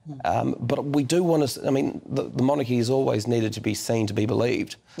 But we do want to, I mean, the monarchy has always needed to be seen to be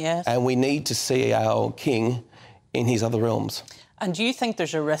believed. Yes. And we need to see our king in his other realms. And do you think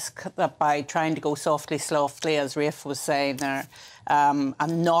there's a risk that by trying to go softly, as Rafe was saying there,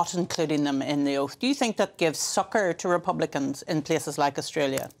 and not including them in the oath, do you think that gives succour to Republicans in places like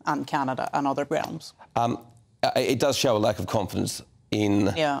Australia and Canada and other realms? It does show a lack of confidence in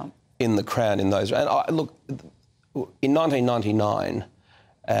the Crown in those. And look, in 1999,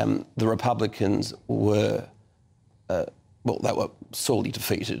 the Republicans were, they were sorely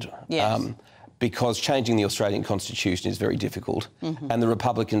defeated. Yes. Because changing the Australian Constitution is very difficult, and the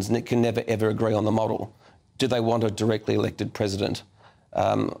Republicans can never, ever agree on the model. Do they want a directly elected president?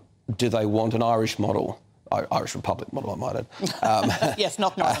 Do they want an Irish model? Irish Republic model, I might add. Yes,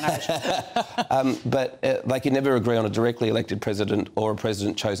 not Northern Irish. But they can never agree on a directly elected president or a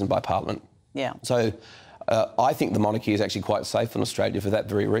president chosen by Parliament. Yeah. So I think the monarchy is actually quite safe in Australia for that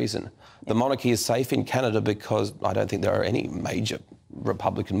very reason. The monarchy is safe in Canada because I don't think there are any major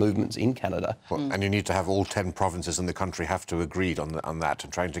Republican movements in Canada. And you need to have all 10 provinces in the country have to agree on that,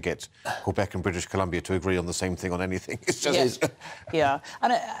 and trying to get Quebec and British Columbia to agree on the same thing on anything. It's just... Yeah.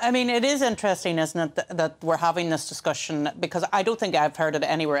 And I mean, it is interesting, isn't it, that we're having this discussion, because I don't think I've heard it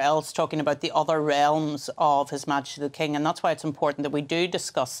anywhere else talking about the other realms of His Majesty the King, and that's why it's important that we do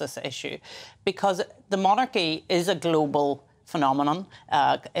discuss this issue, because the monarchy is a global phenomenon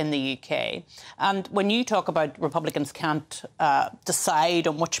in the UK. And when you talk about Republicans can't decide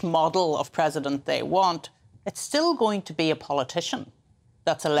on which model of president they want, it's still going to be a politician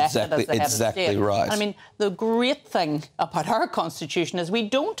that's elected as the head of state. Exactly right. I mean, the great thing about our constitution is we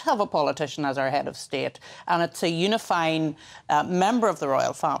don't have a politician as our head of state, and it's a unifying member of the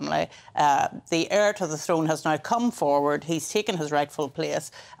royal family. The heir to the throne has now come forward. He's taken his rightful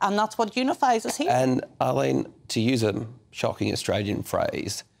place, and that's what unifies us here. And Arlene, to use a shocking Australian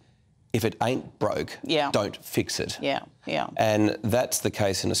phrase, if it ain't broke, don't fix it. Yeah, yeah. And that's the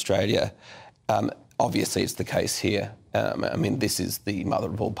case in Australia. Obviously, it's the case here. I mean, this is the mother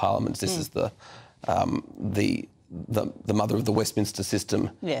of all parliaments. This is the mother of the Westminster system.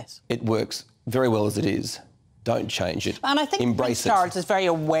 Yes. It works very well as it is. Don't change it. And I think Embrace Prince Charles is very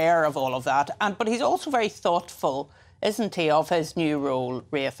aware of all of that, but he's also very thoughtful, isn't he, of his new role,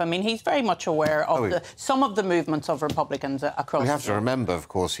 Rafe? I mean, he's very much aware of some of the movements of Republicans across. We have to remember, of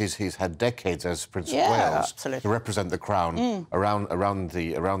course, he's had decades as Prince of Wales to represent the Crown around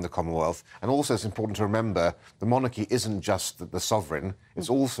the Commonwealth, and also it's important to remember the monarchy isn't just the sovereign. It's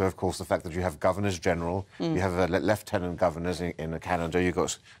also, of course, the fact that you have governors general, you have lieutenant governors in Canada, you've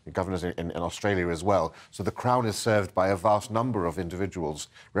got governors in Australia as well. So the Crown is served by a vast number of individuals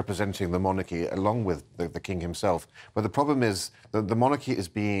representing the monarchy, along with the King himself. But the problem is that the monarchy is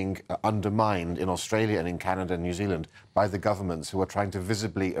being undermined in Australia and in Canada and New Zealand by the governments who are trying to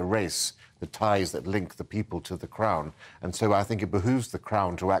visibly erase the ties that link the people to the Crown. And so I think it behooves the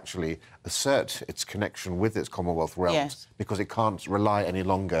Crown to actually assert its connection with its Commonwealth realms, because it can't rely any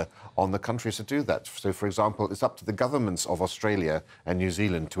longer on the countries to do that. So, for example, it's up to the governments of Australia and New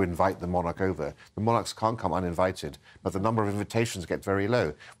Zealand to invite the monarch over. The monarchs can't come uninvited, but the number of invitations get very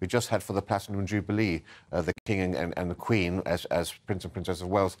low. We just had for the Platinum Jubilee, the King and the Queen, as Prince and Princess of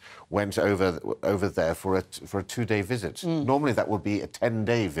Wales, went over there for a 2-day visit. Normally that would be a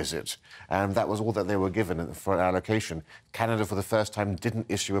 10-day visit, and that was all that they were given for an allocation. Canada, for the first time, didn't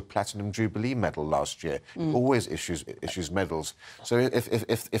issue a Platinum Jubilee medal last year. It always issues medals. So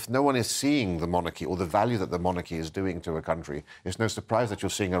if no one is seeing the monarchy or the value that the monarchy is doing to a country, it's no surprise that you're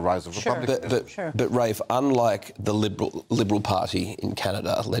seeing a rise of republicanism. But Rafe, unlike the Liberal Party in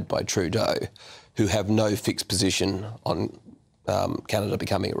Canada, led by Trudeau, who have no fixed position on Canada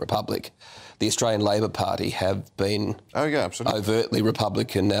becoming a republic, the Australian Labor Party have been overtly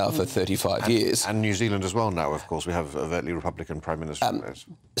Republican now for 35 years. And New Zealand as well now, of course. We have overtly Republican Prime Minister.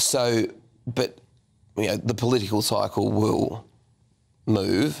 But you know, the political cycle will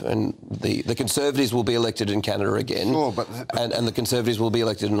move, and the Conservatives will be elected in Canada again, and the Conservatives will be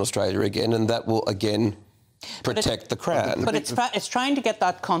elected in Australia again, and that will again protect the Crown. But it's trying to get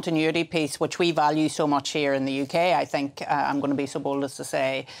that continuity piece, which we value so much here in the UK. I think I'm going to be so bold as to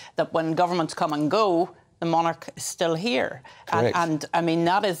say that when governments come and go, the monarch is still here. And I mean,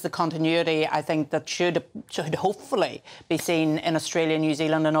 that is the continuity, I think, that should hopefully be seen in Australia, New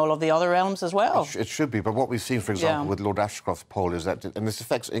Zealand and all of the other realms as well. It should be, but what we've seen, for example, with Lord Ashcroft's poll is that, and this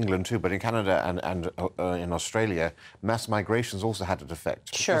affects England too, but in Canada and in Australia, mass migrations also had an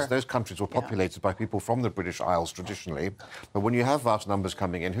effect. Because those countries were populated by people from the British Isles traditionally, but when you have vast numbers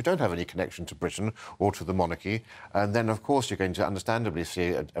coming in who don't have any connection to Britain or to the monarchy, and then, of course, you're going to understandably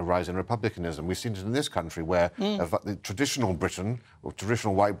see a rise in republicanism. We've seen it in this country, where the traditional Britain, or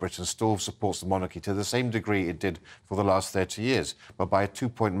traditional white Britain, still supports the monarchy to the same degree it did for the last 30 years. But by a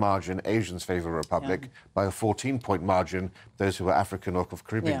 2-point margin, Asians favour a republic. By a 14-point margin, those who are African or of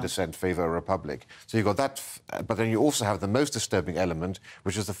Caribbean descent favour a republic. So you've got that, but then you also have the most disturbing element,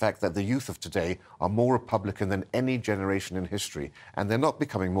 which is the fact that the youth of today are more Republican than any generation in history. And they're not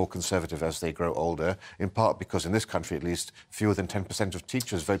becoming more conservative as they grow older, in part because in this country, at least, fewer than 10% of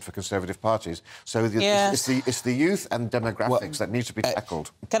teachers vote for Conservative parties. So it's the youth and demographics that need to be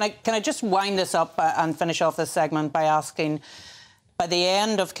tackled. Can I just wind this up and finish off this segment by asking, by the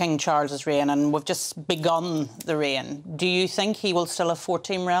end of King Charles's reign, and we've just begun the reign, do you think he will still have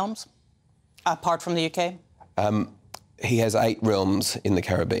 14 realms, apart from the UK? He has 8 realms in the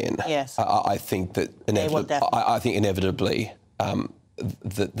Caribbean. Yes. I think that inevitably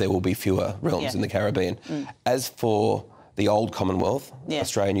that there will be fewer realms in the Caribbean. As for the old Commonwealth,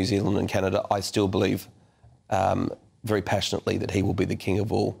 Australia, New Zealand and Canada, I still believe very passionately that he will be the king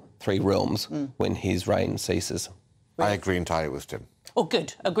of all 3 realms when his reign ceases. I agree entirely with Tim. Oh,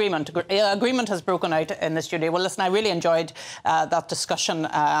 good. Agreement has broken out in the studio. Well, listen, I really enjoyed that discussion,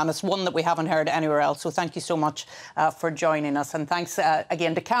 and it's one that we haven't heard anywhere else. So thank you so much for joining us. And thanks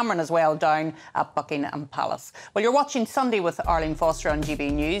again to Cameron as well, down at Buckingham Palace. Well, you're watching Sunday with Arlene Foster on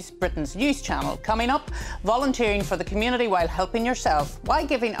GB News, Britain's news channel. Coming up, volunteering for the community while helping yourself. Why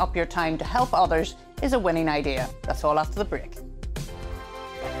giving up your time to help others is a winning idea. That's all after the break.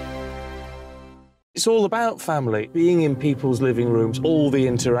 It's all about family, being in people's living rooms, all the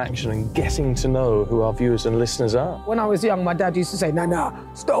interaction and getting to know who our viewers and listeners are. When I was young, my dad used to say, Nana,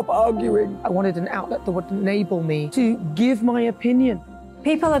 stop arguing. I wanted an outlet that would enable me to give my opinion.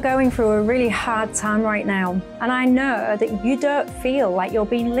 People are going through a really hard time right now, and I know that you don't feel like you're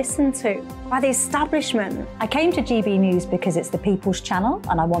being listened to. by the establishment. I came to GB News because it's the People's Channel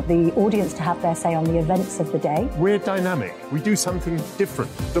and I want the audience to have their say on the events of the day. We're dynamic. We do something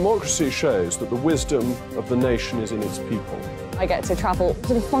different. Democracy shows that the wisdom of the nation is in its people. I get to travel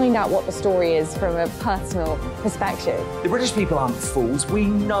to find out what the story is from a personal perspective. The British people aren't fools. We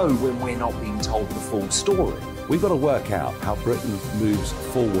know when we're not being told the full story. We've got to work out how Britain moves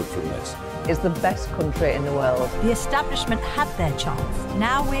forward from this. It's the best country in the world. The establishment had their chance.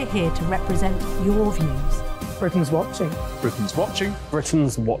 Now we're here to represent your views. Britain's watching. Britain's watching.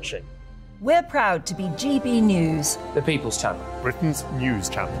 Britain's watching. We're proud to be GB News, The People's Channel. Britain's news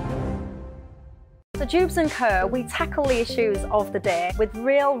channel. So Dubes & Co, we tackle the issues of the day with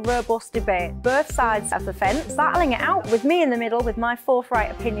real, robust debate, both sides of the fence, battling it out with me in the middle with my forthright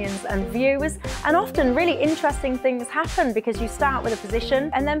opinions and views. And often really interesting things happen because you start with a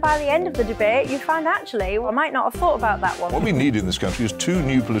position and then by the end of the debate you find actually, well, I might not have thought about that one. What we need in this country is 2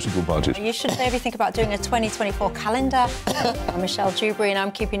 new political parties. You should maybe think about doing a 2024 calendar. I'm Michelle Dewberry and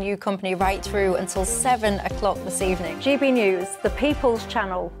I'm keeping you company right through until 7 o'clock this evening. GB News, the People's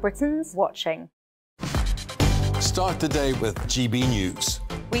Channel, Britain's watching. Start the day with GB News.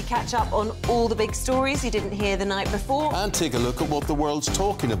 We catch up on all the big stories you didn't hear the night before. And take a look at what the world's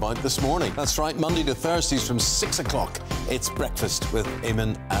talking about this morning. That's right, Monday to Thursdays from 6 o'clock. It's Breakfast with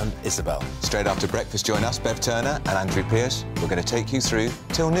Eamon and Isabel. Straight after breakfast, join us, Bev Turner and Andrew Pearce. We're going to take you through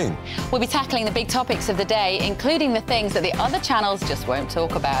till noon. We'll be tackling the big topics of the day, including the things that the other channels just won't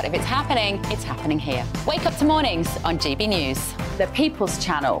talk about. If it's happening here. Wake up to mornings on GB News, the People's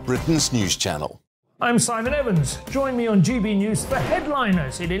Channel. Britain's news channel. I'm Simon Evans. Join me on GB News for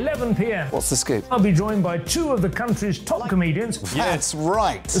Headliners at 11 p.m. What's the scoop? I'll be joined by 2 of the country's top comedians. That's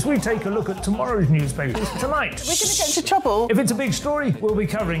right. As we take a look at tomorrow's newspapers tonight. We're going to get into trouble. If it's a big story, we'll be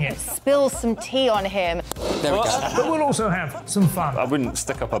covering it. Spill some tea on him. There we go. But we'll also have some fun. I wouldn't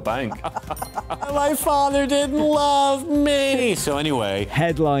stick up a bank. My father didn't love me. So anyway.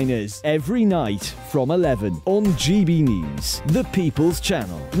 Headliners every night from 11 on GB News, the People's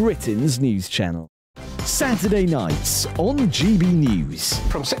Channel, Britain's news channel. Saturday nights on GB News.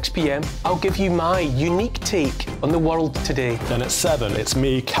 From 6 p.m, I'll give you my unique take on the world today. Then at 7, it's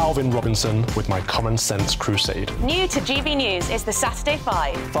me, Calvin Robinson, with my Common Sense Crusade. New to GB News is the Saturday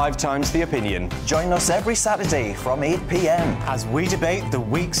 5. 5 times the opinion. Join us every Saturday from 8 p.m. as we debate the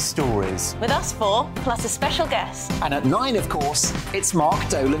week's stories. With us 4, plus a special guest. And at 9, of course, it's Mark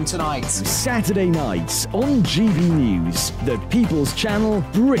Dolan Tonight. Saturday nights on GB News, the People's Channel,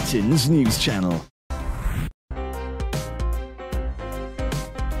 Britain's news channel.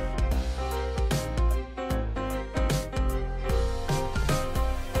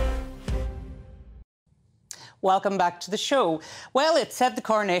 Welcome back to the show. Well, it's said the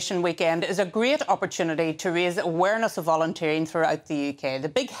coronation weekend is a great opportunity to raise awareness of volunteering throughout the UK. The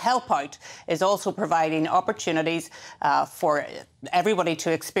Big Help Out is also providing opportunities for everybody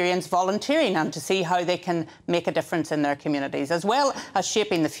to experience volunteering and to see how they can make a difference in their communities, as well as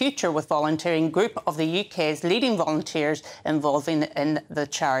shaping the future with volunteering group of the UK's leading volunteers involving in the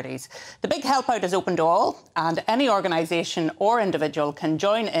charities. The Big Help Out is open to all, and any organisation or individual can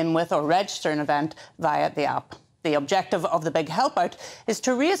join in with or register an event via the app. The objective of the Big Help Out is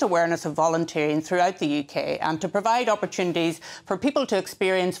to raise awareness of volunteering throughout the UK and to provide opportunities for people to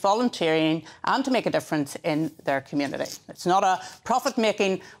experience volunteering and to make a difference in their community. It's not a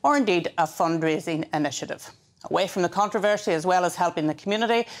profit-making or indeed a fundraising initiative. Away from the controversy, as well as helping the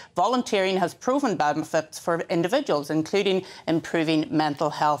community, volunteering has proven benefits for individuals, including improving mental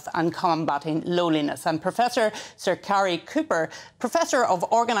health and combating loneliness. And Professor Sir Carrie Cooper, Professor of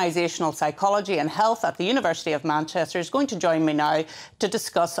Organisational Psychology and Health at the University of Manchester, is going to join me now to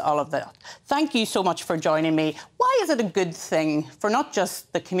discuss all of that. Thank you so much for joining me. Why is it a good thing for not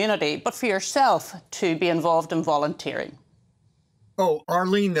just the community, but for yourself to be involved in volunteering? Oh,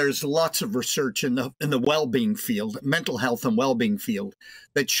 Arlene, there's lots of research in the well-being field, mental health and well-being field,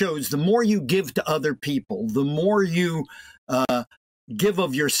 that shows the more you give to other people, the more you give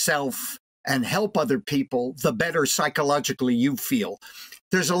of yourself and help other people, the better psychologically you feel.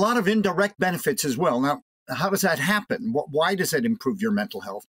 There's a lot of indirect benefits as well. Now, how does that happen? Why does it improve your mental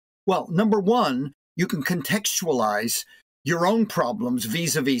health? Well, number one, you can contextualize your own problems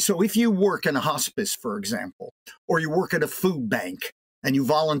vis-a-vis. So if you work in a hospice, for example, or you work at a food bank and you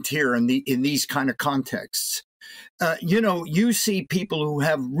volunteer in these kind of contexts, you see people who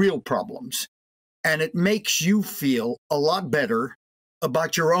have real problems, and it makes you feel a lot better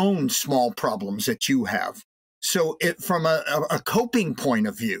about your own small problems that you have. So from a coping point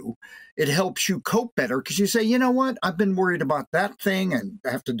of view, it helps you cope better because you say, you know what, I've been worried about that thing and I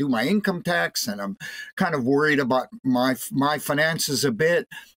have to do my income tax and I'm kind of worried about my finances a bit.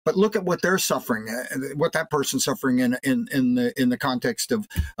 But look at what they're suffering, what that person's suffering in the context of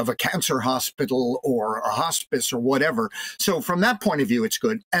a cancer hospital or a hospice or whatever. So from that point of view, it's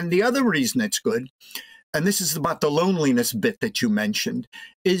good. And the other reason it's good, and this is about the loneliness bit that you mentioned,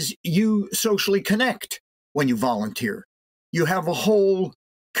 is you socially connect when you volunteer. You have a whole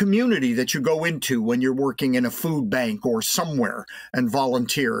community that you go into when you're working in a food bank or somewhere and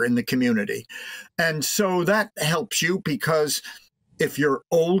volunteer in the community. And so that helps you because if you're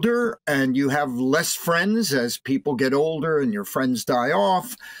older and you have less friends as people get older and your friends die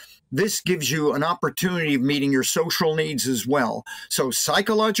off, this gives you an opportunity of meeting your social needs as well. So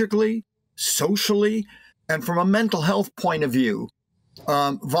psychologically, socially, and from a mental health point of view,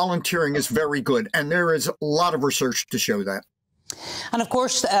 volunteering is very good. And there is a lot of research to show that. And of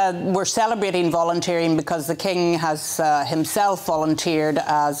course, we're celebrating volunteering because the King has himself volunteered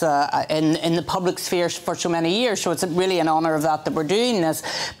as in the public sphere for so many years. So it's really an honour of that we're doing this.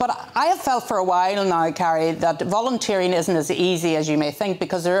 But I have felt for a while now, Carrie, that volunteering isn't as easy as you may think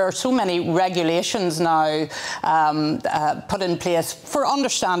because there are so many regulations now put in place for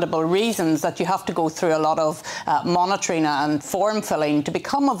understandable reasons that you have to go through a lot of monitoring and form filling to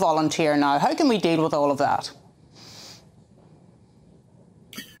become a volunteer now. How can we deal with all of that?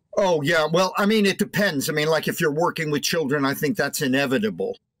 Oh, yeah. Well, I mean, it depends. I mean, like if you're working with children, I think that's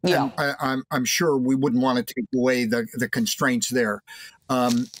inevitable. Yeah. I'm sure we wouldn't want to take away the constraints there.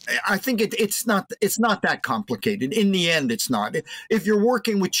 I think it's not that complicated. In the end, it's not. If you're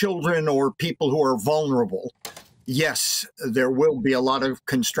working with children or people who are vulnerable, yes, there will be a lot of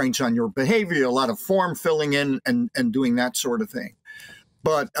constraints on your behavior, a lot of form filling in and doing that sort of thing.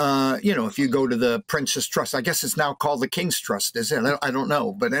 But, you know, if you go to the Prince's Trust, I guess it's now called the King's Trust, is it? I don't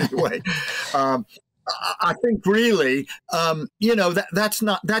know. But anyway, I think really, you know,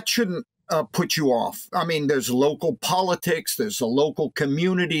 that shouldn't put you off. I mean, there's local politics, there's a local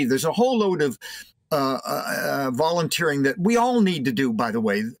community, there's a whole load of volunteering that we all need to do, by the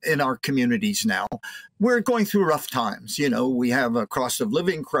way, in our communities now. We're going through rough times. You know, we have a cost of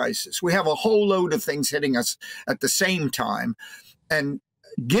living crisis. We have a whole load of things hitting us at the same time. And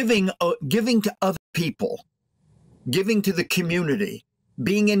giving to other people, giving to the community,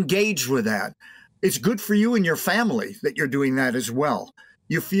 being engaged with that, it's good for you and your family that you're doing that as well.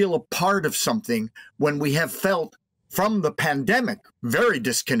 You feel a part of something when we have felt from the pandemic very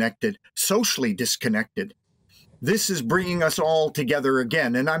disconnected, socially disconnected. This is bringing us all together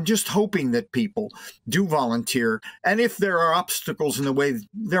again. And I'm just hoping that people do volunteer. And if there are obstacles in the way,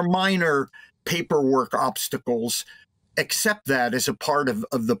 they're minor paperwork obstacles, accept that as a part of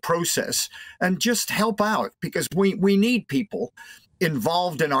the process and just help out because we need people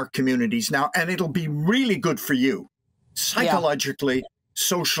involved in our communities now. And it'll be really good for you psychologically,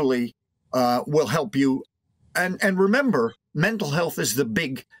 socially, will help you. And remember, mental health is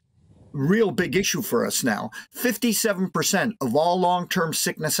the real big issue for us now. 57% of all long-term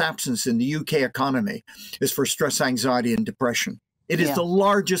sickness absence in the UK economy is for stress, anxiety, and depression. It is the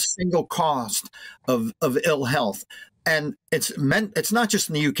largest single cost of ill health. And it's not just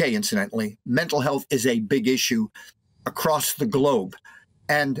in the UK, incidentally. Mental health is a big issue across the globe.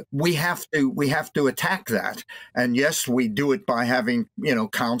 And we have to attack that. And yes, we do it by having, you know,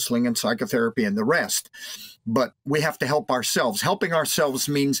 counseling and psychotherapy and the rest. But we have to help ourselves. Helping ourselves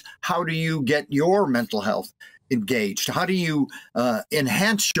means how do you get your mental health engaged? How do you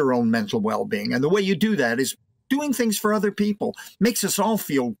enhance your own mental well-being? And the way you do that is doing things for other people. Makes us all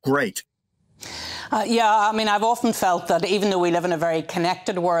feel great. Yeah, I mean, I've often felt that even though we live in a very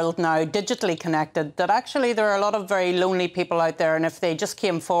connected world now, digitally connected, that actually there are a lot of very lonely people out there. And if they just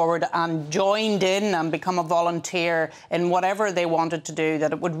came forward and joined in and become a volunteer in whatever they wanted to do,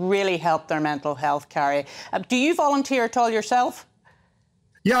 that it would really help their mental health, Carrie. Do you volunteer at all yourself?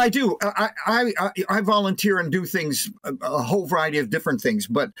 Yeah, I do. I volunteer and do things, a whole variety of different things.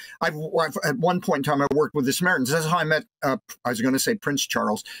 But at one point in time, I worked with the Samaritans. That's how I met, I was going to say Prince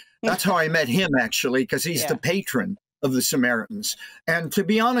Charles. That's how I met him, actually, because he's the patron of the Samaritans. And to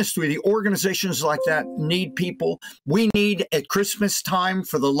be honest with you, organizations like that need people. We need at Christmas time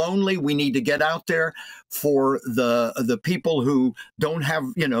for the lonely. We need to get out there for the people who don't have,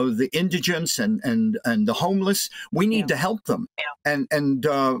 you know, the indigents and the homeless. We need to help them. And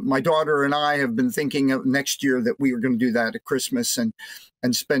my daughter and I have been thinking of next year that we were going to do that at Christmas and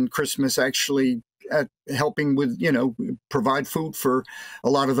spend Christmas actually at helping with, you know, provide food for a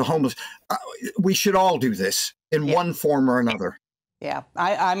lot of the homeless. We should all do this in one form or another. Yeah,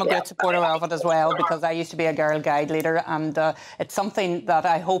 I'm a great supporter of it as well, because I used to be a Girl Guide leader, and it's something that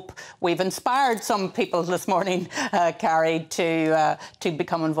I hope we've inspired some people this morning, Carrie, to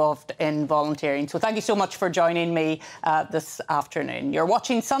become involved in volunteering. So thank you so much for joining me this afternoon. You're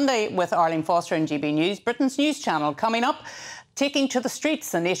watching Sunday with Arlene Foster and GB News, Britain's news channel. Coming up, taking to the streets,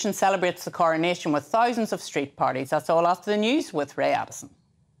 the nation celebrates the coronation with thousands of street parties. That's all after the news with Ray Addison.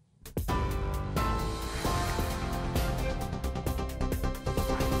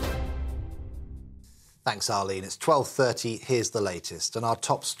 Thanks, Arlene. It's 12:30. Here's the latest. And our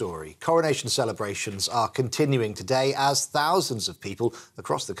top story. Coronation celebrations are continuing today as thousands of people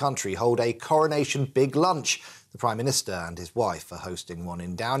across the country hold a coronation big lunch. The Prime Minister and his wife are hosting one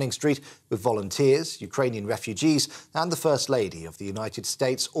in Downing Street with volunteers, Ukrainian refugees and the First Lady of the United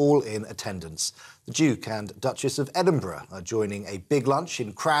States all in attendance. The Duke and Duchess of Edinburgh are joining a big lunch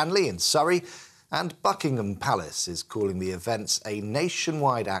in Cranley in Surrey. And Buckingham Palace is calling the events a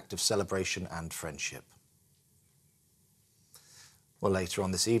nationwide act of celebration and friendship. Well, later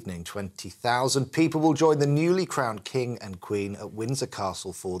on this evening, 20,000 people will join the newly crowned King and Queen at Windsor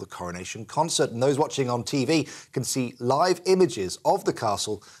Castle for the coronation concert. And those watching on TV can see live images of the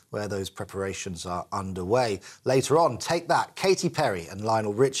castle where those preparations are underway. Later on, Take That, Katy Perry and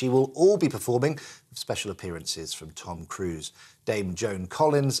Lionel Richie will all be performing with special appearances from Tom Cruise, Dame Joan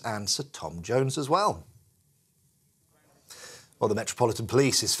Collins and Sir Tom Jones as well. Well, the Metropolitan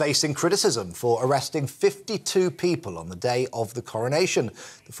Police is facing criticism for arresting 52 people on the day of the coronation.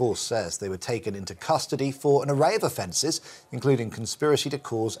 The force says they were taken into custody for an array of offences, including conspiracy to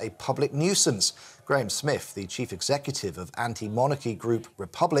cause a public nuisance. Graham Smith, the chief executive of anti-monarchy group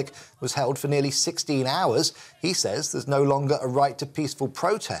Republic, was held for nearly 16 hours. He says there's no longer a right to peaceful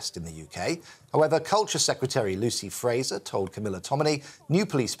protest in the UK. However, Culture Secretary Lucy Fraser told Camilla Tominey new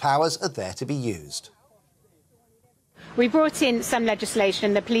police powers are there to be used. We brought in some legislation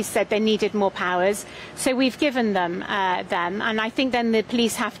and the police said they needed more powers, so we've given them and I think then the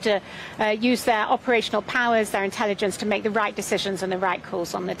police have to use their operational powers, their intelligence to make the right decisions and the right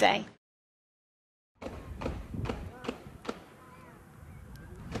calls on the day.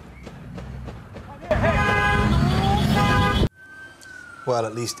 Well,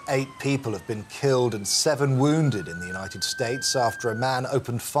 at least 8 people have been killed and 7 wounded in the United States after a man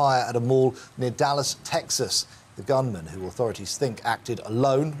opened fire at a mall near Dallas, Texas. The gunman, who authorities think acted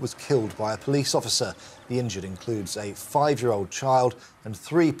alone, was killed by a police officer. The injured includes a 5-year-old child and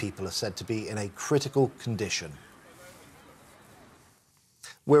 3 people are said to be in a critical condition.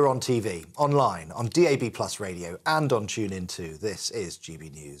 We're on TV, online, on DAB+ radio and on TuneIn too. This is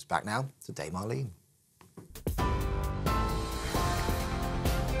GB News. Back now to Dame Arlene.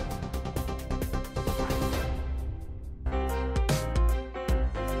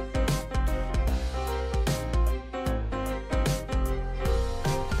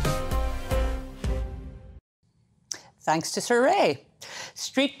 Thanks to Sir Ray.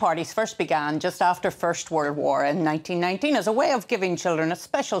 Street parties first began just after First World War in 1919 as a way of giving children a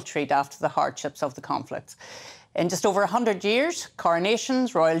special treat after the hardships of the conflict. In just over 100 years,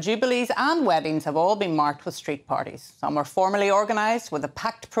 coronations, royal jubilees and weddings have all been marked with street parties. Some are formally organised with a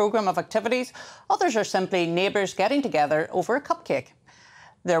packed programme of activities. Others are simply neighbours getting together over a cupcake.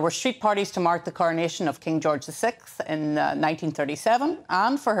 There were street parties to mark the coronation of King George VI in 1937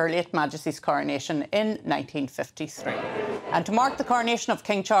 and for Her late Majesty's coronation in 1953. And to mark the coronation of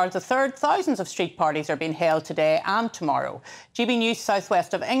King Charles III, thousands of street parties are being held today and tomorrow. GB News South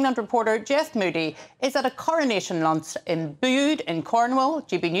West of England reporter Jeff Moody is at a coronation lunch in Bude in Cornwall.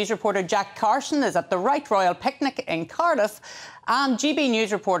 GB News reporter Jack Carson is at the Right Royal Picnic in Cardiff. And GB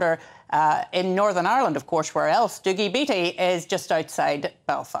News reporter in Northern Ireland, of course, where else, Dougie Beattie is just outside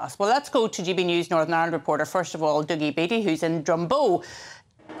Belfast. Well, let's go to GB News Northern Ireland reporter, first of all, Dougie Beattie, who's in Drumbo.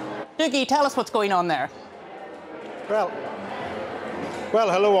 Dougie, tell us what's going on there. Well,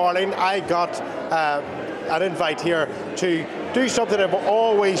 hello, Arlene. I got an invite here to do something I've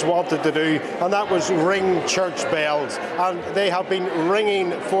always wanted to do, and that was ring church bells. And they have been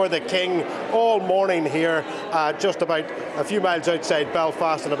ringing for the King all morning here, just about a few miles outside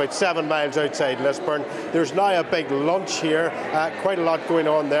Belfast and about 7 miles outside Lisburn. There's now a big lunch here, quite a lot going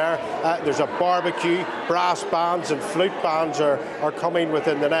on there. There's a barbecue, brass bands and flute bands are coming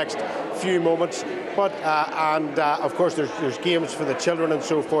within the next few moments. But of course there's games for the children and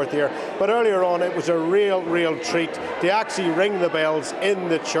so forth here. But earlier on it was a real treat to actually ring the bells in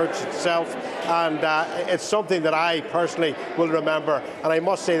the church itself, and it's something that I personally will remember. And I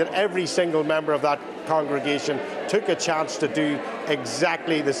must say that every single member of that congregation took a chance to do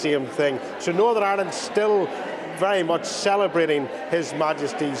exactly the same thing. So Northern Ireland's still very much celebrating His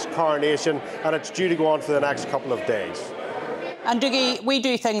Majesty's coronation, and it's due to go on for the next couple of days. And Dougie, we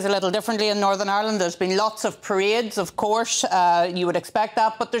do things a little differently in Northern Ireland. There's been lots of parades, of course. You would expect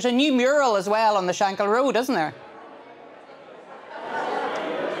that. But there's a new mural as well on the Shankill Road, isn't there?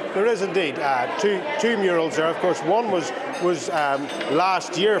 There is indeed two murals there. Of course, one was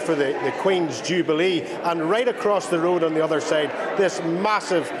last year for the Queen's Jubilee, and right across the road on the other side, this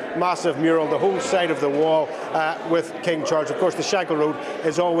massive mural, the whole side of the wall with King Charles. Of course, the Shankill Road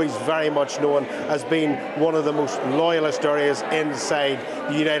is always very much known as being one of the most loyalist areas inside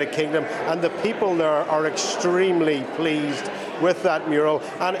the United Kingdom, and the people there are extremely pleased with that mural,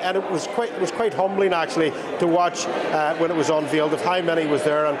 and it was quite humbling actually to watch when it was unveiled of how many was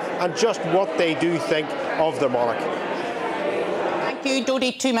there and just what they do think of the monarch. Thank you. Don't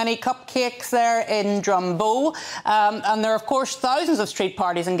eat too many cupcakes there in Drumbo. And there are, of course, thousands of street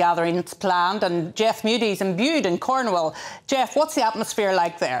parties and gatherings planned, and Jeff Moody's in Bude in Cornwall. Jeff, what's the atmosphere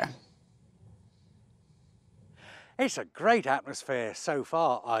like there? It's a great atmosphere so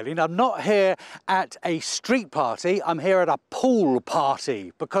far, Eileen. I'm not here at a street party, I'm here at a pool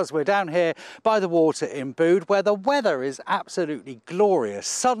party because we're down here by the water in Bude where the weather is absolutely glorious.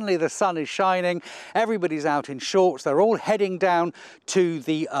 Suddenly the sun is shining, everybody's out in shorts, they're all heading down to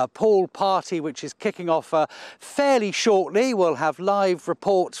the pool party, which is kicking off fairly shortly. We'll have live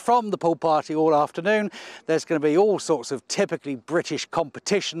reports from the pool party all afternoon. There's going to be all sorts of typically British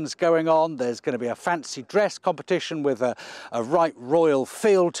competitions going on. There's going to be a fancy dress competition with a right royal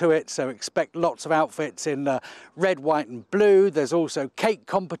feel to it, so expect lots of outfits in red, white and blue. There's also cake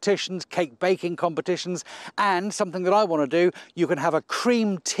competitions, cake baking competitions, and something that I want to do, you can have a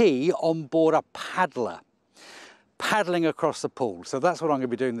cream tea on board a paddler, paddling across the pool. So that's what I'm going to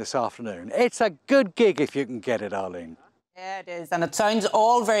be doing this afternoon. It's a good gig if you can get it, Arlene. Yeah, it is, and it sounds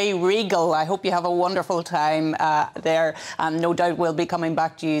all very regal. I hope you have a wonderful time there, and no doubt we'll be coming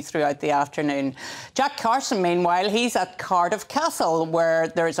back to you throughout the afternoon. Jack Carson, meanwhile, he's at Cardiff Castle, where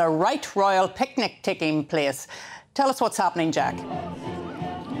there's a right royal picnic taking place. Tell us what's happening, Jack.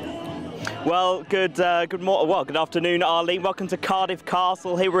 Well, good afternoon, Arlene. Welcome to Cardiff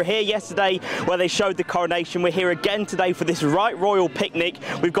Castle. We're here yesterday where they showed the coronation. We're here again today for this right royal picnic.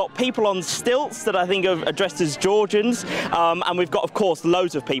 We've got people on stilts that I think are dressed as Georgians, and we've got, of course,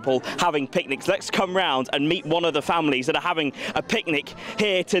 loads of people having picnics. Let's come round and meet one of the families that are having a picnic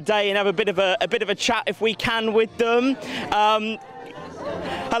here today and have a bit of a chat, if we can, with them.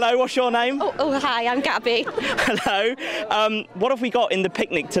 Hello, what's your name? Oh, hi, I'm Gabby. Hello. What have we got in the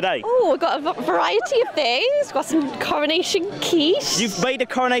picnic today? Oh, we've got a variety of things. We've got some coronation quiche. You've made a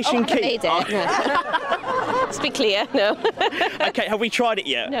coronation quiche? I haven't made it, no. Let's be clear, no. OK, have we tried it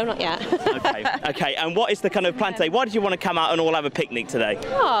yet? No, not yet. OK, and what is the kind of plan today? Why did you want to come out and all have a picnic today?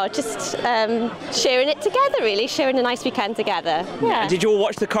 Oh, just sharing it together, really, sharing a nice weekend together. Yeah. Did you all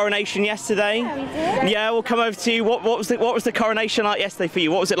watch the coronation yesterday? Yeah, we did. Yeah, we'll come over to you. What was the coronation like yesterday for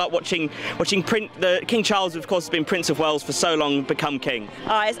you? What was it like watching King Charles, of course, has been Prince of Wales for so long, become king?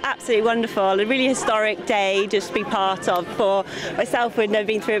 Oh, it's absolutely wonderful. A really historic day just to be part of for myself who'd never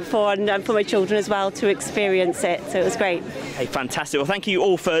been through it before, and for my children as well to experience it. So it was great. Hey, fantastic. Well, thank you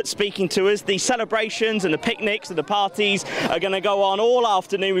all for speaking to us. The celebrations and the picnics and the parties are going to go on all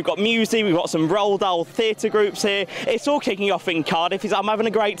afternoon. We've got music, we've got some Roald Dahl theatre groups here. It's all kicking off in Cardiff. I'm having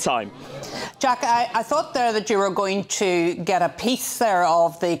a great time. Jack, I thought there that you were going to get a piece there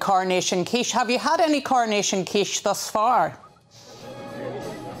of the coronation quiche. Have you had any coronation quiche thus far?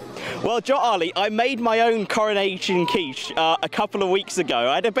 Well, Arlie, I made my own coronation quiche a couple of weeks ago.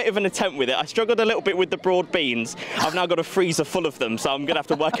 I had a bit of an attempt with it. I struggled a little bit with the broad beans. I've now got a freezer full of them, so I'm going to have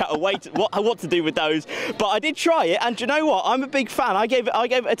to work out a way what to do with those. But I did try it, and do you know what? I'm a big fan. I gave it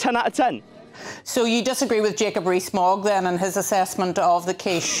a 10 out of 10. So you disagree with Jacob Rees-Mogg then and his assessment of the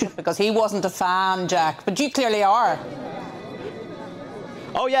quiche, because he wasn't a fan, Jack, but you clearly are.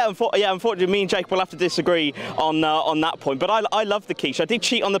 Oh yeah, unfortunately, me and Jake will have to disagree on that point. But I love the quiche. I did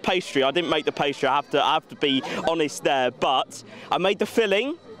cheat on the pastry. I didn't make the pastry. I have to be honest there. But I made the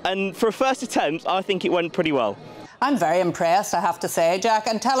filling, and for a first attempt, I think it went pretty well. I'm very impressed, I have to say, Jack.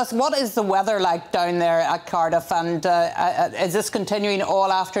 And tell us, what is the weather like down there at Cardiff? And is this continuing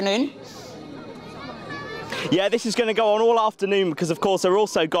all afternoon? Yeah, this is going to go on all afternoon because, of course, they've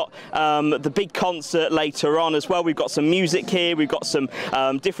also got the big concert later on as well. We've got some music here. We've got some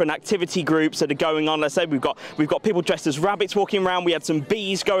different activity groups that are going on. Let's say we've got people dressed as rabbits walking around. We had some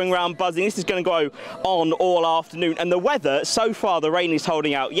bees going around buzzing. This is going to go on all afternoon. And the weather, so far, the rain is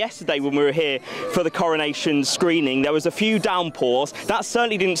holding out. Yesterday, when we were here for the coronation screening, there was a few downpours. That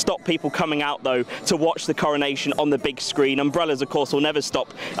certainly didn't stop people coming out, though, to watch the coronation on the big screen. Umbrellas, of course, will never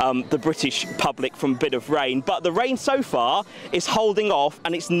stop the British public from a bit of rain. rain, but the rain so far is holding off,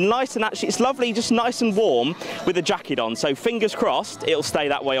 and it's nice and actually it's lovely, just nice and warm with a jacket on. So fingers crossed it'll stay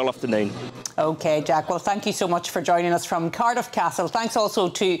that way all afternoon. OK, Jack. Well, thank you so much for joining us from Cardiff Castle. Thanks also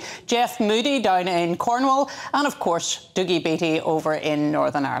to Jeff Moody down in Cornwall and, of course, Dougie Beattie over in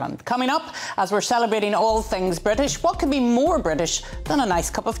Northern Ireland. Coming up, as we're celebrating all things British, what could be more British than a nice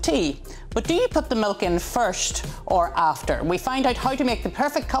cup of tea? But do you put the milk in first or after? We find out how to make the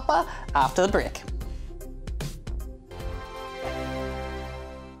perfect cuppa after the break.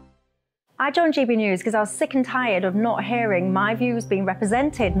 I joined GB News because I was sick and tired of not hearing my views being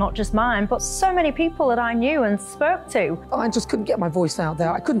represented, not just mine, but so many people that I knew and spoke to. I just couldn't get my voice out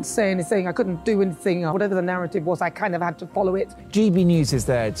there. I couldn't say anything. I couldn't do anything. Whatever the narrative was, I kind of had to follow it. GB News is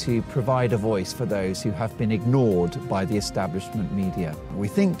there to provide a voice for those who have been ignored by the establishment media. We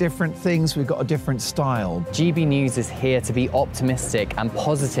think different things. We've got a different style. GB News is here to be optimistic and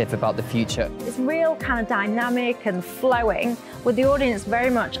positive about the future. It's real kind of dynamic and flowing, with the audience very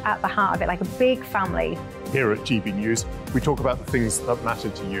much at the heart of it, like a big family. Here at GB News, we talk about the things that matter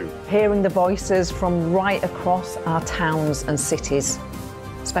to you. Hearing the voices from right across our towns and cities,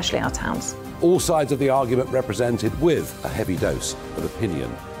 especially our towns. All sides of the argument represented with a heavy dose of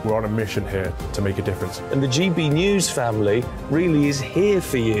opinion. We're on a mission here to make a difference. And the GB News family really is here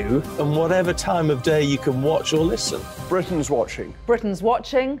for you, and whatever time of day you can watch or listen. Britain's watching. Britain's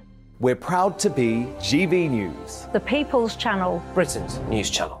watching. We're proud to be GB News. The People's Channel. Britain's news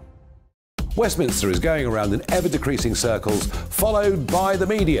channel. Westminster is going around in ever-decreasing circles, followed by the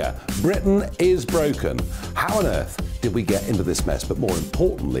media. Britain is broken. How on earth did we get into this mess? But more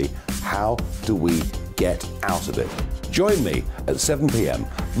importantly, how do we get out of it? Join me at 7 p.m,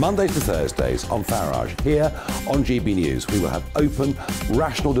 Mondays to Thursdays on Farage, here on GB News. We will have open,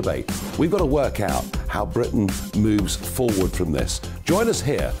 rational debate. We've got to work out how Britain moves forward from this. Join us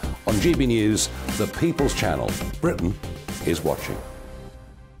here on GB News, the People's Channel. Britain is watching.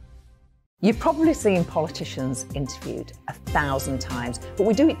 You've probably seen politicians interviewed 1,000 times, but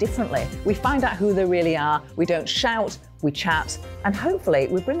we do it differently. We find out who they really are. We don't shout, we chat, and hopefully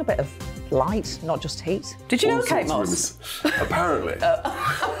we bring a bit of light, not just heat. Did you know Kate Moss? Apparently.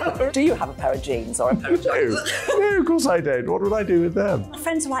 Do you have a pair of jeans or a pair of jeans? No, of course I don't. What would I do with them? My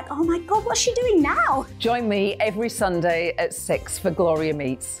friends are like, oh my God, what's she doing now? Join me every Sunday at 6 for Gloria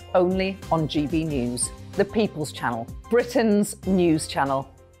Meets, only on GB News, the People's Channel, Britain's news channel.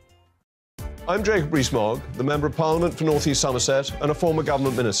 I'm Jacob Rees-Mogg, the Member of Parliament for North East Somerset and a former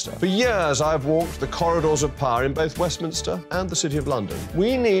government minister. For years, I've walked the corridors of power in both Westminster and the City of London.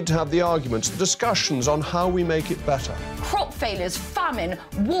 We need to have the arguments, the discussions on how we make it better. Crop failures, famine,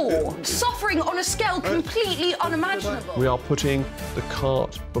 war, suffering on a scale completely unimaginable. We are putting the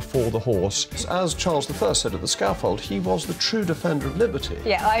cart before the horse. As Charles I said at the scaffold, he was the true defender of liberty.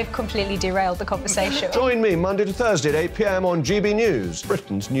 Yeah, I've completely derailed the conversation. Join me Monday to Thursday at 8 p.m. on GB News,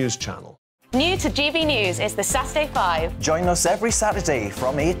 Britain's news channel. New to GB News is the Saturday 5. Join us every Saturday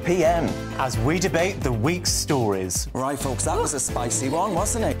from 8 p.m. as we debate the week's stories. Right, folks, that was a spicy one,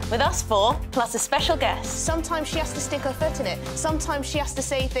 wasn't it? With us four, plus a special guest. Sometimes she has to stick her foot in it. Sometimes she has to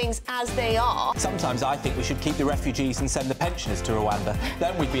say things as they are. Sometimes I think we should keep the refugees and send the pensioners to Rwanda.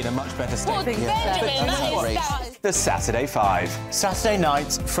 Then we'd be in a much better state. Well, Benjamin, that is... The Saturday 5. Saturday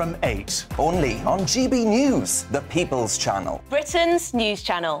nights from 8. Only on GB News, the People's Channel. Britain's news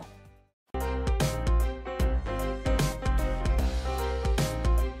channel.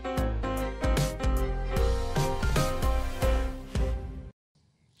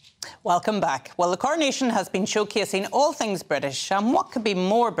 Welcome back. Well, the coronation has been showcasing all things British, and what could be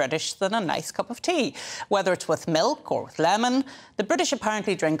more British than a nice cup of tea? Whether it's with milk or with lemon, the British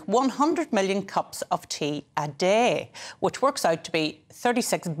apparently drink 100 million cups of tea a day, which works out to be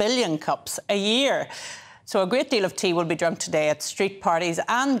 36 billion cups a year. So a great deal of tea will be drunk today at street parties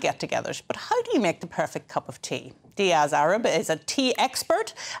and get-togethers. But how do you make the perfect cup of tea? Diaz Arab is a tea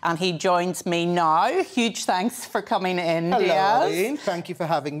expert and he joins me now. Huge thanks for coming in, Hello, Diaz. Eileen. Thank you for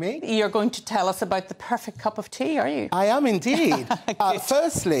having me. You're going to tell us about the perfect cup of tea, are you? I am indeed.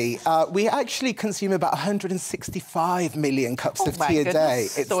 Firstly, we actually consume about 165 million cups of tea a day.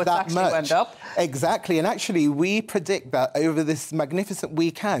 It's so that actually much. Went up. Exactly. And actually, we predict that over this magnificent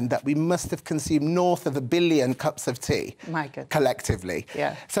weekend that we must have consumed north of 1 billion cups of tea. My goodness. Collectively.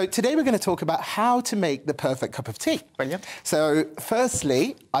 Yeah. So today we're going to talk about how to make the perfect cup of tea. Brilliant. So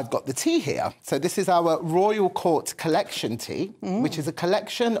firstly, I've got the tea here. So this is our Royal Court Collection tea, which is a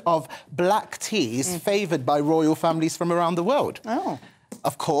collection of black teas favoured by royal families from around the world. Oh.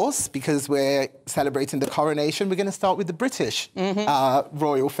 Of course, because we're celebrating the coronation, we're going to start with the British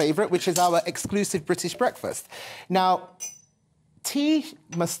royal favourite, which is our exclusive British breakfast. Now, tea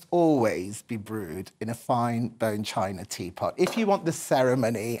must always be brewed in a fine bone china teapot if you want the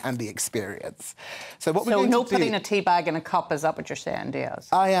ceremony and the experience. So what we're going to do... putting a tea bag in a cup, is that what you're saying, Diaz?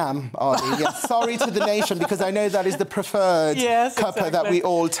 I am, Arlie, yes. Sorry to the nation, because I know that is the preferred cuppa that we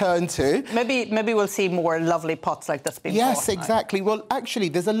all turn to. Maybe we'll see more lovely pots like this being Yes, bought exactly. now. Well, actually,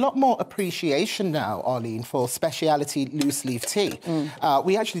 there's a lot more appreciation now, Arlene, for speciality loose-leaf tea.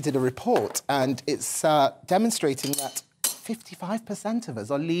 We actually did a report, and it's demonstrating that 55% of us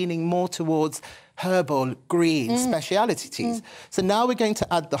are leaning more towards herbal, green, speciality teas. So now we're going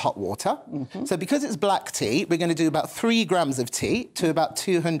to add the hot water. So because it's black tea, we're going to do about 3 grams of tea to about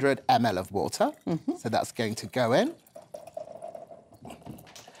 200 ml of water. So that's going to go in.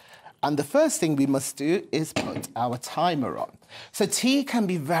 And the first thing we must do is put our timer on. So tea can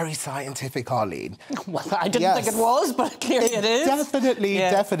be very scientific, Arlene. Well, I didn't think it was, but clearly it is.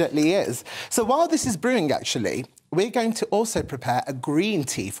 Definitely is. So while this is brewing, actually, we're going to also prepare a green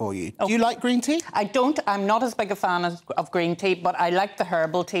tea for you. Do you like green tea? I don't. I'm not as big a fan of green tea, but I like the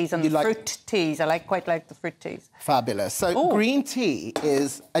herbal teas and the fruit teas. I quite like the fruit teas. Fabulous. So green tea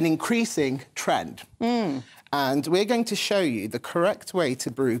is an increasing trend. And we're going to show you the correct way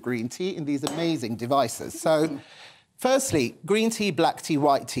to brew green tea in these amazing devices. So, firstly, green tea, black tea,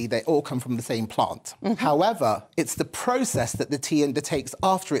 white tea, they all come from the same plant. However, it's the process that the tea undertakes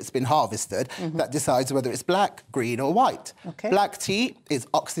after it's been harvested that decides whether it's black, green or white. Black tea is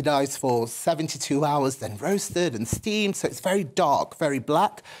oxidized for 72 hours, then roasted and steamed, so it's very dark, very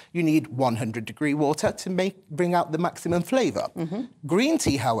black. You need 100-degree water to bring out the maximum flavour. Green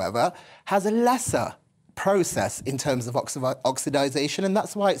tea, however, has a lesser process in terms of oxidization, and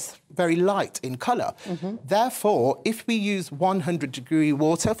that's why it's very light in colour. Therefore, if we use 100-degree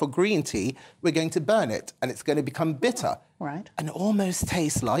water for green tea, we're going to burn it, and it's going to become bitter. And almost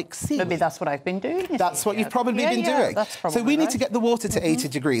taste like seaweed. Maybe that's what I've been doing. That's what you've probably been doing. That's probably so we need to get the water to 80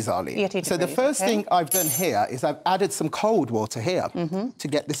 degrees, Arlene. So the first thing I've done here is I've added some cold water here to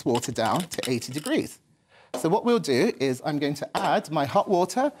get this water down to 80 degrees. So what we'll do is I'm going to add my hot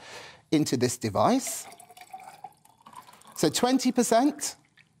water into this device. So 20%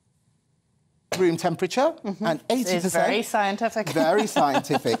 room temperature and 80%... It's very scientific. Very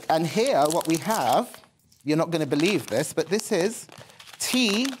scientific. And here, what we have, you're not going to believe this, but this is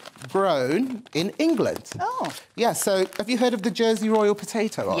tea grown in England. Oh. Yeah, so have you heard of the Jersey Royal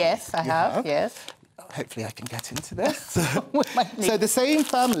potato? Yes, I have, yes. Hopefully I can get into this. So the same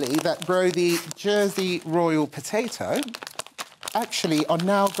family that grow the Jersey Royal potato actually are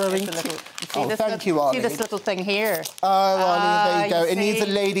now growing tea. Thank you, Arlene. See this little thing here? Oh, Arlene, there you go. It needs a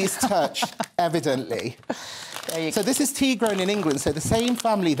lady's touch, evidently. So this is tea grown in England. So the same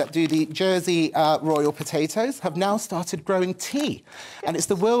family that do the Jersey Royal potatoes have now started growing tea. And it's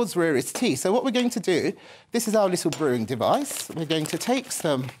the world's rarest tea. So what we're going to do, this is our little brewing device. We're going to take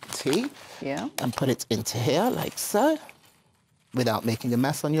some tea and put it into here, like so, without making a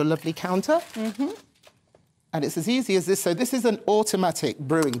mess on your lovely counter. And it's as easy as this. So this is an automatic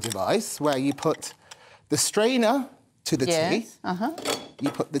brewing device where you put the strainer to the tea. You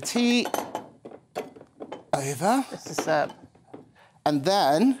put the tea over. This is and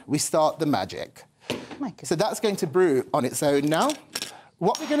then we start the magic. So that's going to brew on its own now.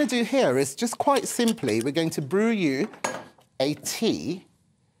 What we're going to do here is just quite simply, we're going to brew you a tea,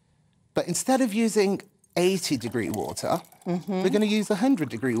 but instead of using 80-degree water, we're going to use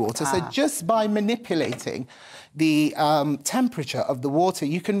 100-degree water. So just by manipulating the temperature of the water,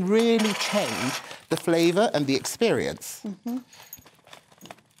 you can really change the flavour and the experience.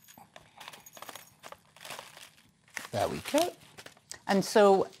 There we go. And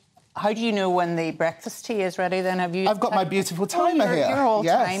so, how do you know when the breakfast tea is ready then? I've got my beautiful timer here. You're all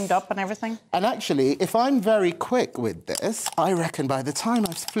timed up and everything. And actually, if I'm very quick with this, I reckon by the time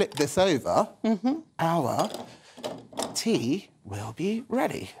I've flipped this over, our tea will be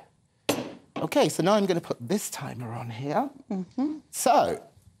ready. OK, so now I'm going to put this timer on here. So,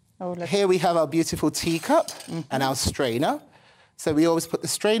 here we have our beautiful teacup and our strainer. So we always put the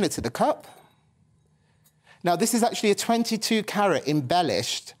strainer to the cup. Now, this is actually a 22-carat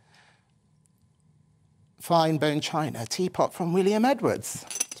embellished fine bone china teapot from William Edwards.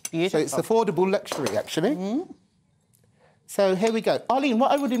 It's beautiful. So it's affordable luxury, actually. So here we go. Arlene, what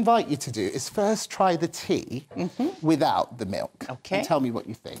I would invite you to do is first try the tea without the milk. OK. And tell me what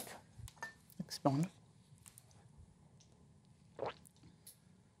you think. Explain.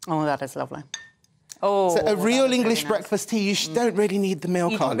 Oh, that is lovely. Oh, so a real English breakfast tea, you don't really need the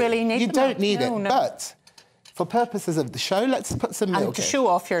milk, Arlene. You don't really need You the don't milk. need No, it, no. but for purposes of the show, let's put some milk and to in. show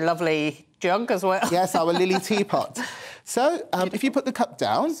off your lovely jug as well. Yes, our lily teapot. So if you put the cup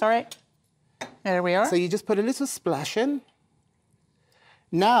down... Sorry. There we are. So you just put a little splash in.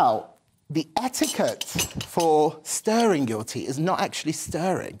 Now, the etiquette for stirring your tea is not actually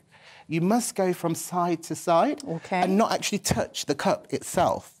stirring. You must go from side to side and not actually touch the cup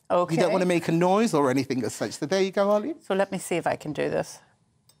itself. Okay. You don't want to make a noise or anything as such. So there you go, Arlene. So let me see if I can do this.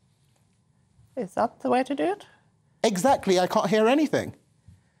 Is that the way to do it? Exactly. I can't hear anything.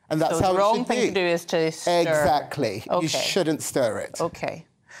 And that's so how the it wrong should thing be. to do is to stir. Exactly. Okay. You shouldn't stir it. Okay.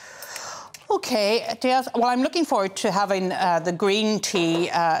 Okay, Diaz, well, I'm looking forward to having the green tea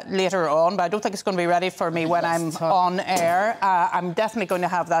later on, but I don't think it's going to be ready for me when I'm on air. I'm definitely going to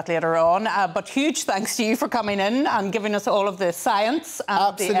have that later on. But huge thanks to you for coming in and giving us all of the science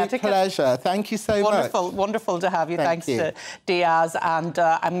and the etiquette. Absolute pleasure. Thank you so much. Wonderful to have you. Thanks to Diaz. And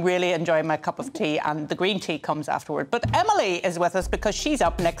I'm really enjoying my cup of tea, and the green tea comes afterward. But Emily is with us because she's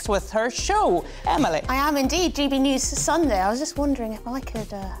up next with her show. Emily. I am indeed. GB News Sunday. I was just wondering if I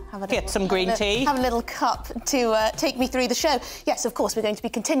could have a get some green tea. Have a little cup to take me through the show. Yes, of course, we're going to be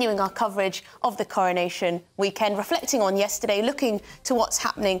continuing our coverage of the coronation weekend, reflecting on yesterday, looking to what's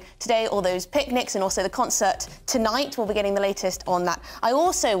happening today, all those picnics and also the concert tonight. We'll be getting the latest on that. I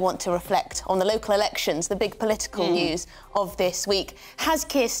also want to reflect on the local elections, the big political news of this week. Has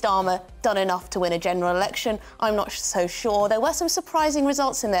Keir Starmer done enough to win a general election? I'm not so sure. There were some surprising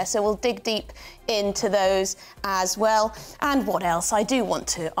results in there, so we'll dig deep into those as well. And what else? I do want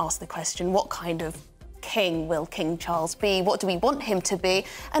to ask the question, what kind of king will King Charles be? What do we want him to be?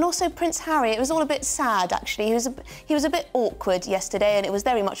 And also Prince Harry. It was all a bit sad, actually. He was a bit awkward yesterday, and it was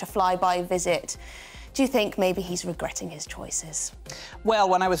very much a flyby visit. Do you think maybe he's regretting his choices? Well,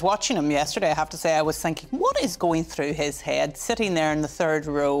 when I was watching him yesterday, I have to say I was thinking, what is going through his head? Sitting there in the third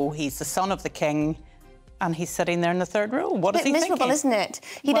row, he's the son of the king, and he's sitting there in the third row. What is he thinking? Miserable, isn't it?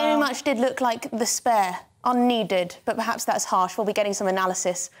 He very much did look like the spare. Unneeded, but perhaps that's harsh. We'll be getting some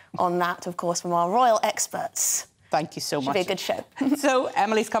analysis on that, of course, from our royal experts. Thank you so much. Should be a good show. So,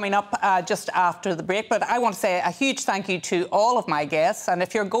 Emily's coming up just after the break, but I want to say a huge thank you to all of my guests. And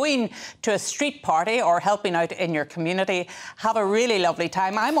if you're going to a street party or helping out in your community, have a really lovely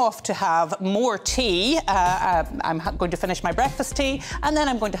time. I'm off to have more tea. I'm going to finish my breakfast tea, and then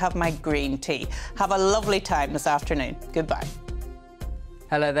I'm going to have my green tea. Have a lovely time this afternoon. Goodbye.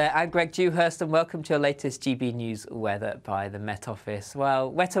 Hello there, I'm Greg Dewhurst and welcome to your latest GB News weather by the Met Office. Well,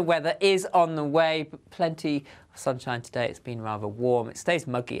 wetter weather is on the way, but plenty of sunshine today. It's been rather warm. It stays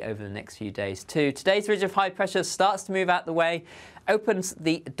muggy over the next few days too. Today's ridge of high pressure starts to move out the way, opens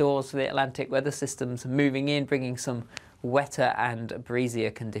the doors for the Atlantic weather systems moving in, bringing some wetter and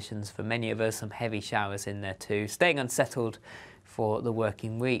breezier conditions for many of us, some heavy showers in there too, staying unsettled for the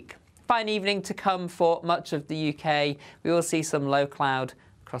working week. Fine evening to come for much of the UK. We will see some low cloud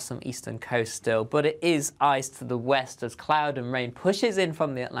across some eastern coast still, but it is eyes to the west as cloud and rain pushes in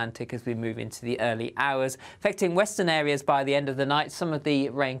from the Atlantic as we move into the early hours, affecting western areas by the end of the night. Some of the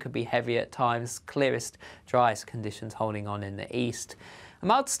rain could be heavy at times, clearest, driest conditions holding on in the east. A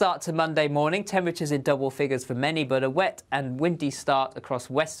mild start to Monday morning, temperatures in double figures for many, but a wet and windy start across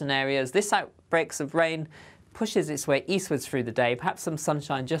western areas. This outbreaks of rain pushes its way eastwards through the day, perhaps some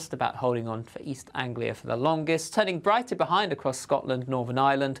sunshine just about holding on for East Anglia for the longest, turning brighter behind across Scotland, Northern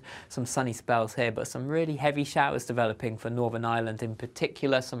Ireland. Some sunny spells here, but some really heavy showers developing for Northern Ireland in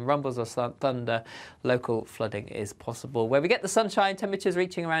particular. Some rumbles of thunder, local flooding is possible. Where we get the sunshine, temperatures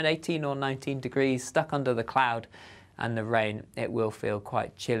reaching around 18 or 19 degrees, stuck under the cloud and the rain, it will feel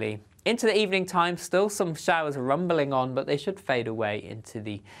quite chilly. Into the evening time, still some showers rumbling on, but they should fade away into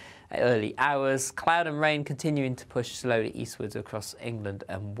the early hours. Cloud and rain continuing to push slowly eastwards across England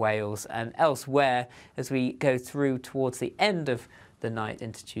and Wales and elsewhere. As we go through towards the end of the night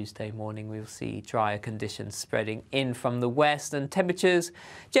into Tuesday morning, we'll see drier conditions spreading in from the west and temperatures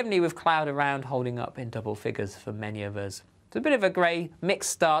generally with cloud around holding up in double figures for many of us. It's a bit of a grey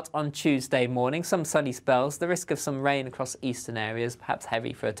mixed start on Tuesday morning, some sunny spells, the risk of some rain across eastern areas, perhaps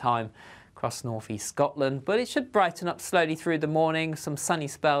heavy for a time across northeast Scotland, but it should brighten up slowly through the morning, some sunny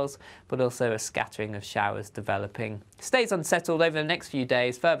spells, but also a scattering of showers developing. Stays unsettled over the next few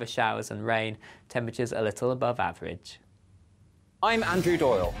days, further showers and rain, temperatures a little above average. I'm Andrew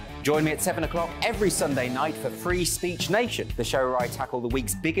Doyle. Join me at 7 o'clock every Sunday night for Free Speech Nation, the show where I tackle the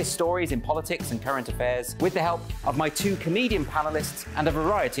week's biggest stories in politics and current affairs with the help of my two comedian panellists and a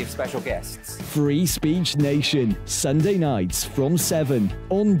variety of special guests. Free Speech Nation, Sunday nights from 7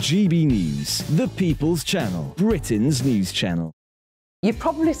 on GB News, the People's Channel, Britain's news channel. You've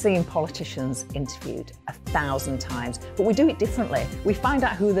probably seen politicians interviewed 1,000 times, but we do it differently. We find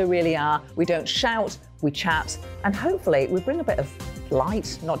out who they really are, we don't shout, we chat, and hopefully we bring a bit of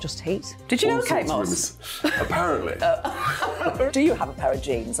light, not just heat. Did you know, All Kate sorts of Moss? rooms, apparently. Do you have a pair of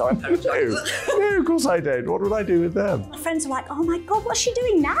jeans or a pair of jeans? No, of course I don't. What would I do with them? My friends are like, oh my God, what's she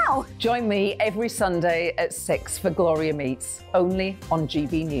doing now? Join me every Sunday at 6 for Gloria Meets, only on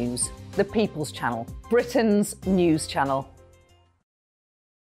GB News, the People's Channel, Britain's news channel.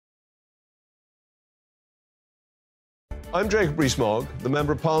 I'm Jacob Rees-Mogg, the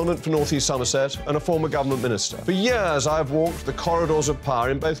Member of Parliament for North East Somerset and a former government minister. For years, I have walked the corridors of power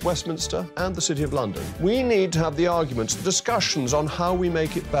in both Westminster and the City of London. We need to have the arguments, the discussions on how we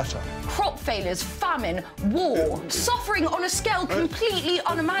make it better. Crop failures, famine, war, suffering on a scale completely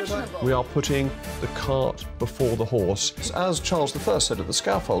unimaginable. We are putting the cart before the horse. As Charles I said at the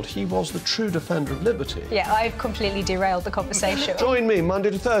scaffold, he was the true defender of liberty. Yeah, I've completely derailed the conversation. Join me Monday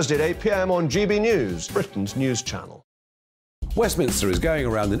to Thursday at 8 p.m. on GB News, Britain's news channel. Westminster is going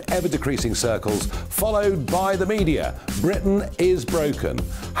around in ever-decreasing circles, followed by the media. Britain is broken.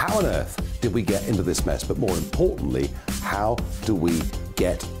 How on earth did we get into this mess? But more importantly, how do we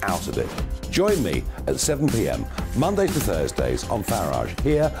get out of it? Join me at 7 p.m, Mondays to Thursdays on Farage,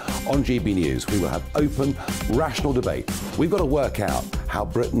 here on GB News. We will have open, rational debate. We've got to work out how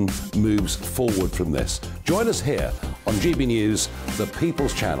Britain moves forward from this. Join us here on GB News, the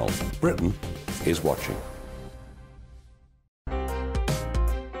People's Channel. Britain is watching.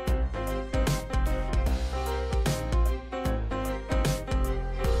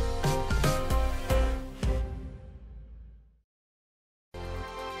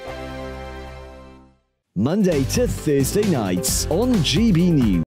 Monday to Thursday nights on GB News.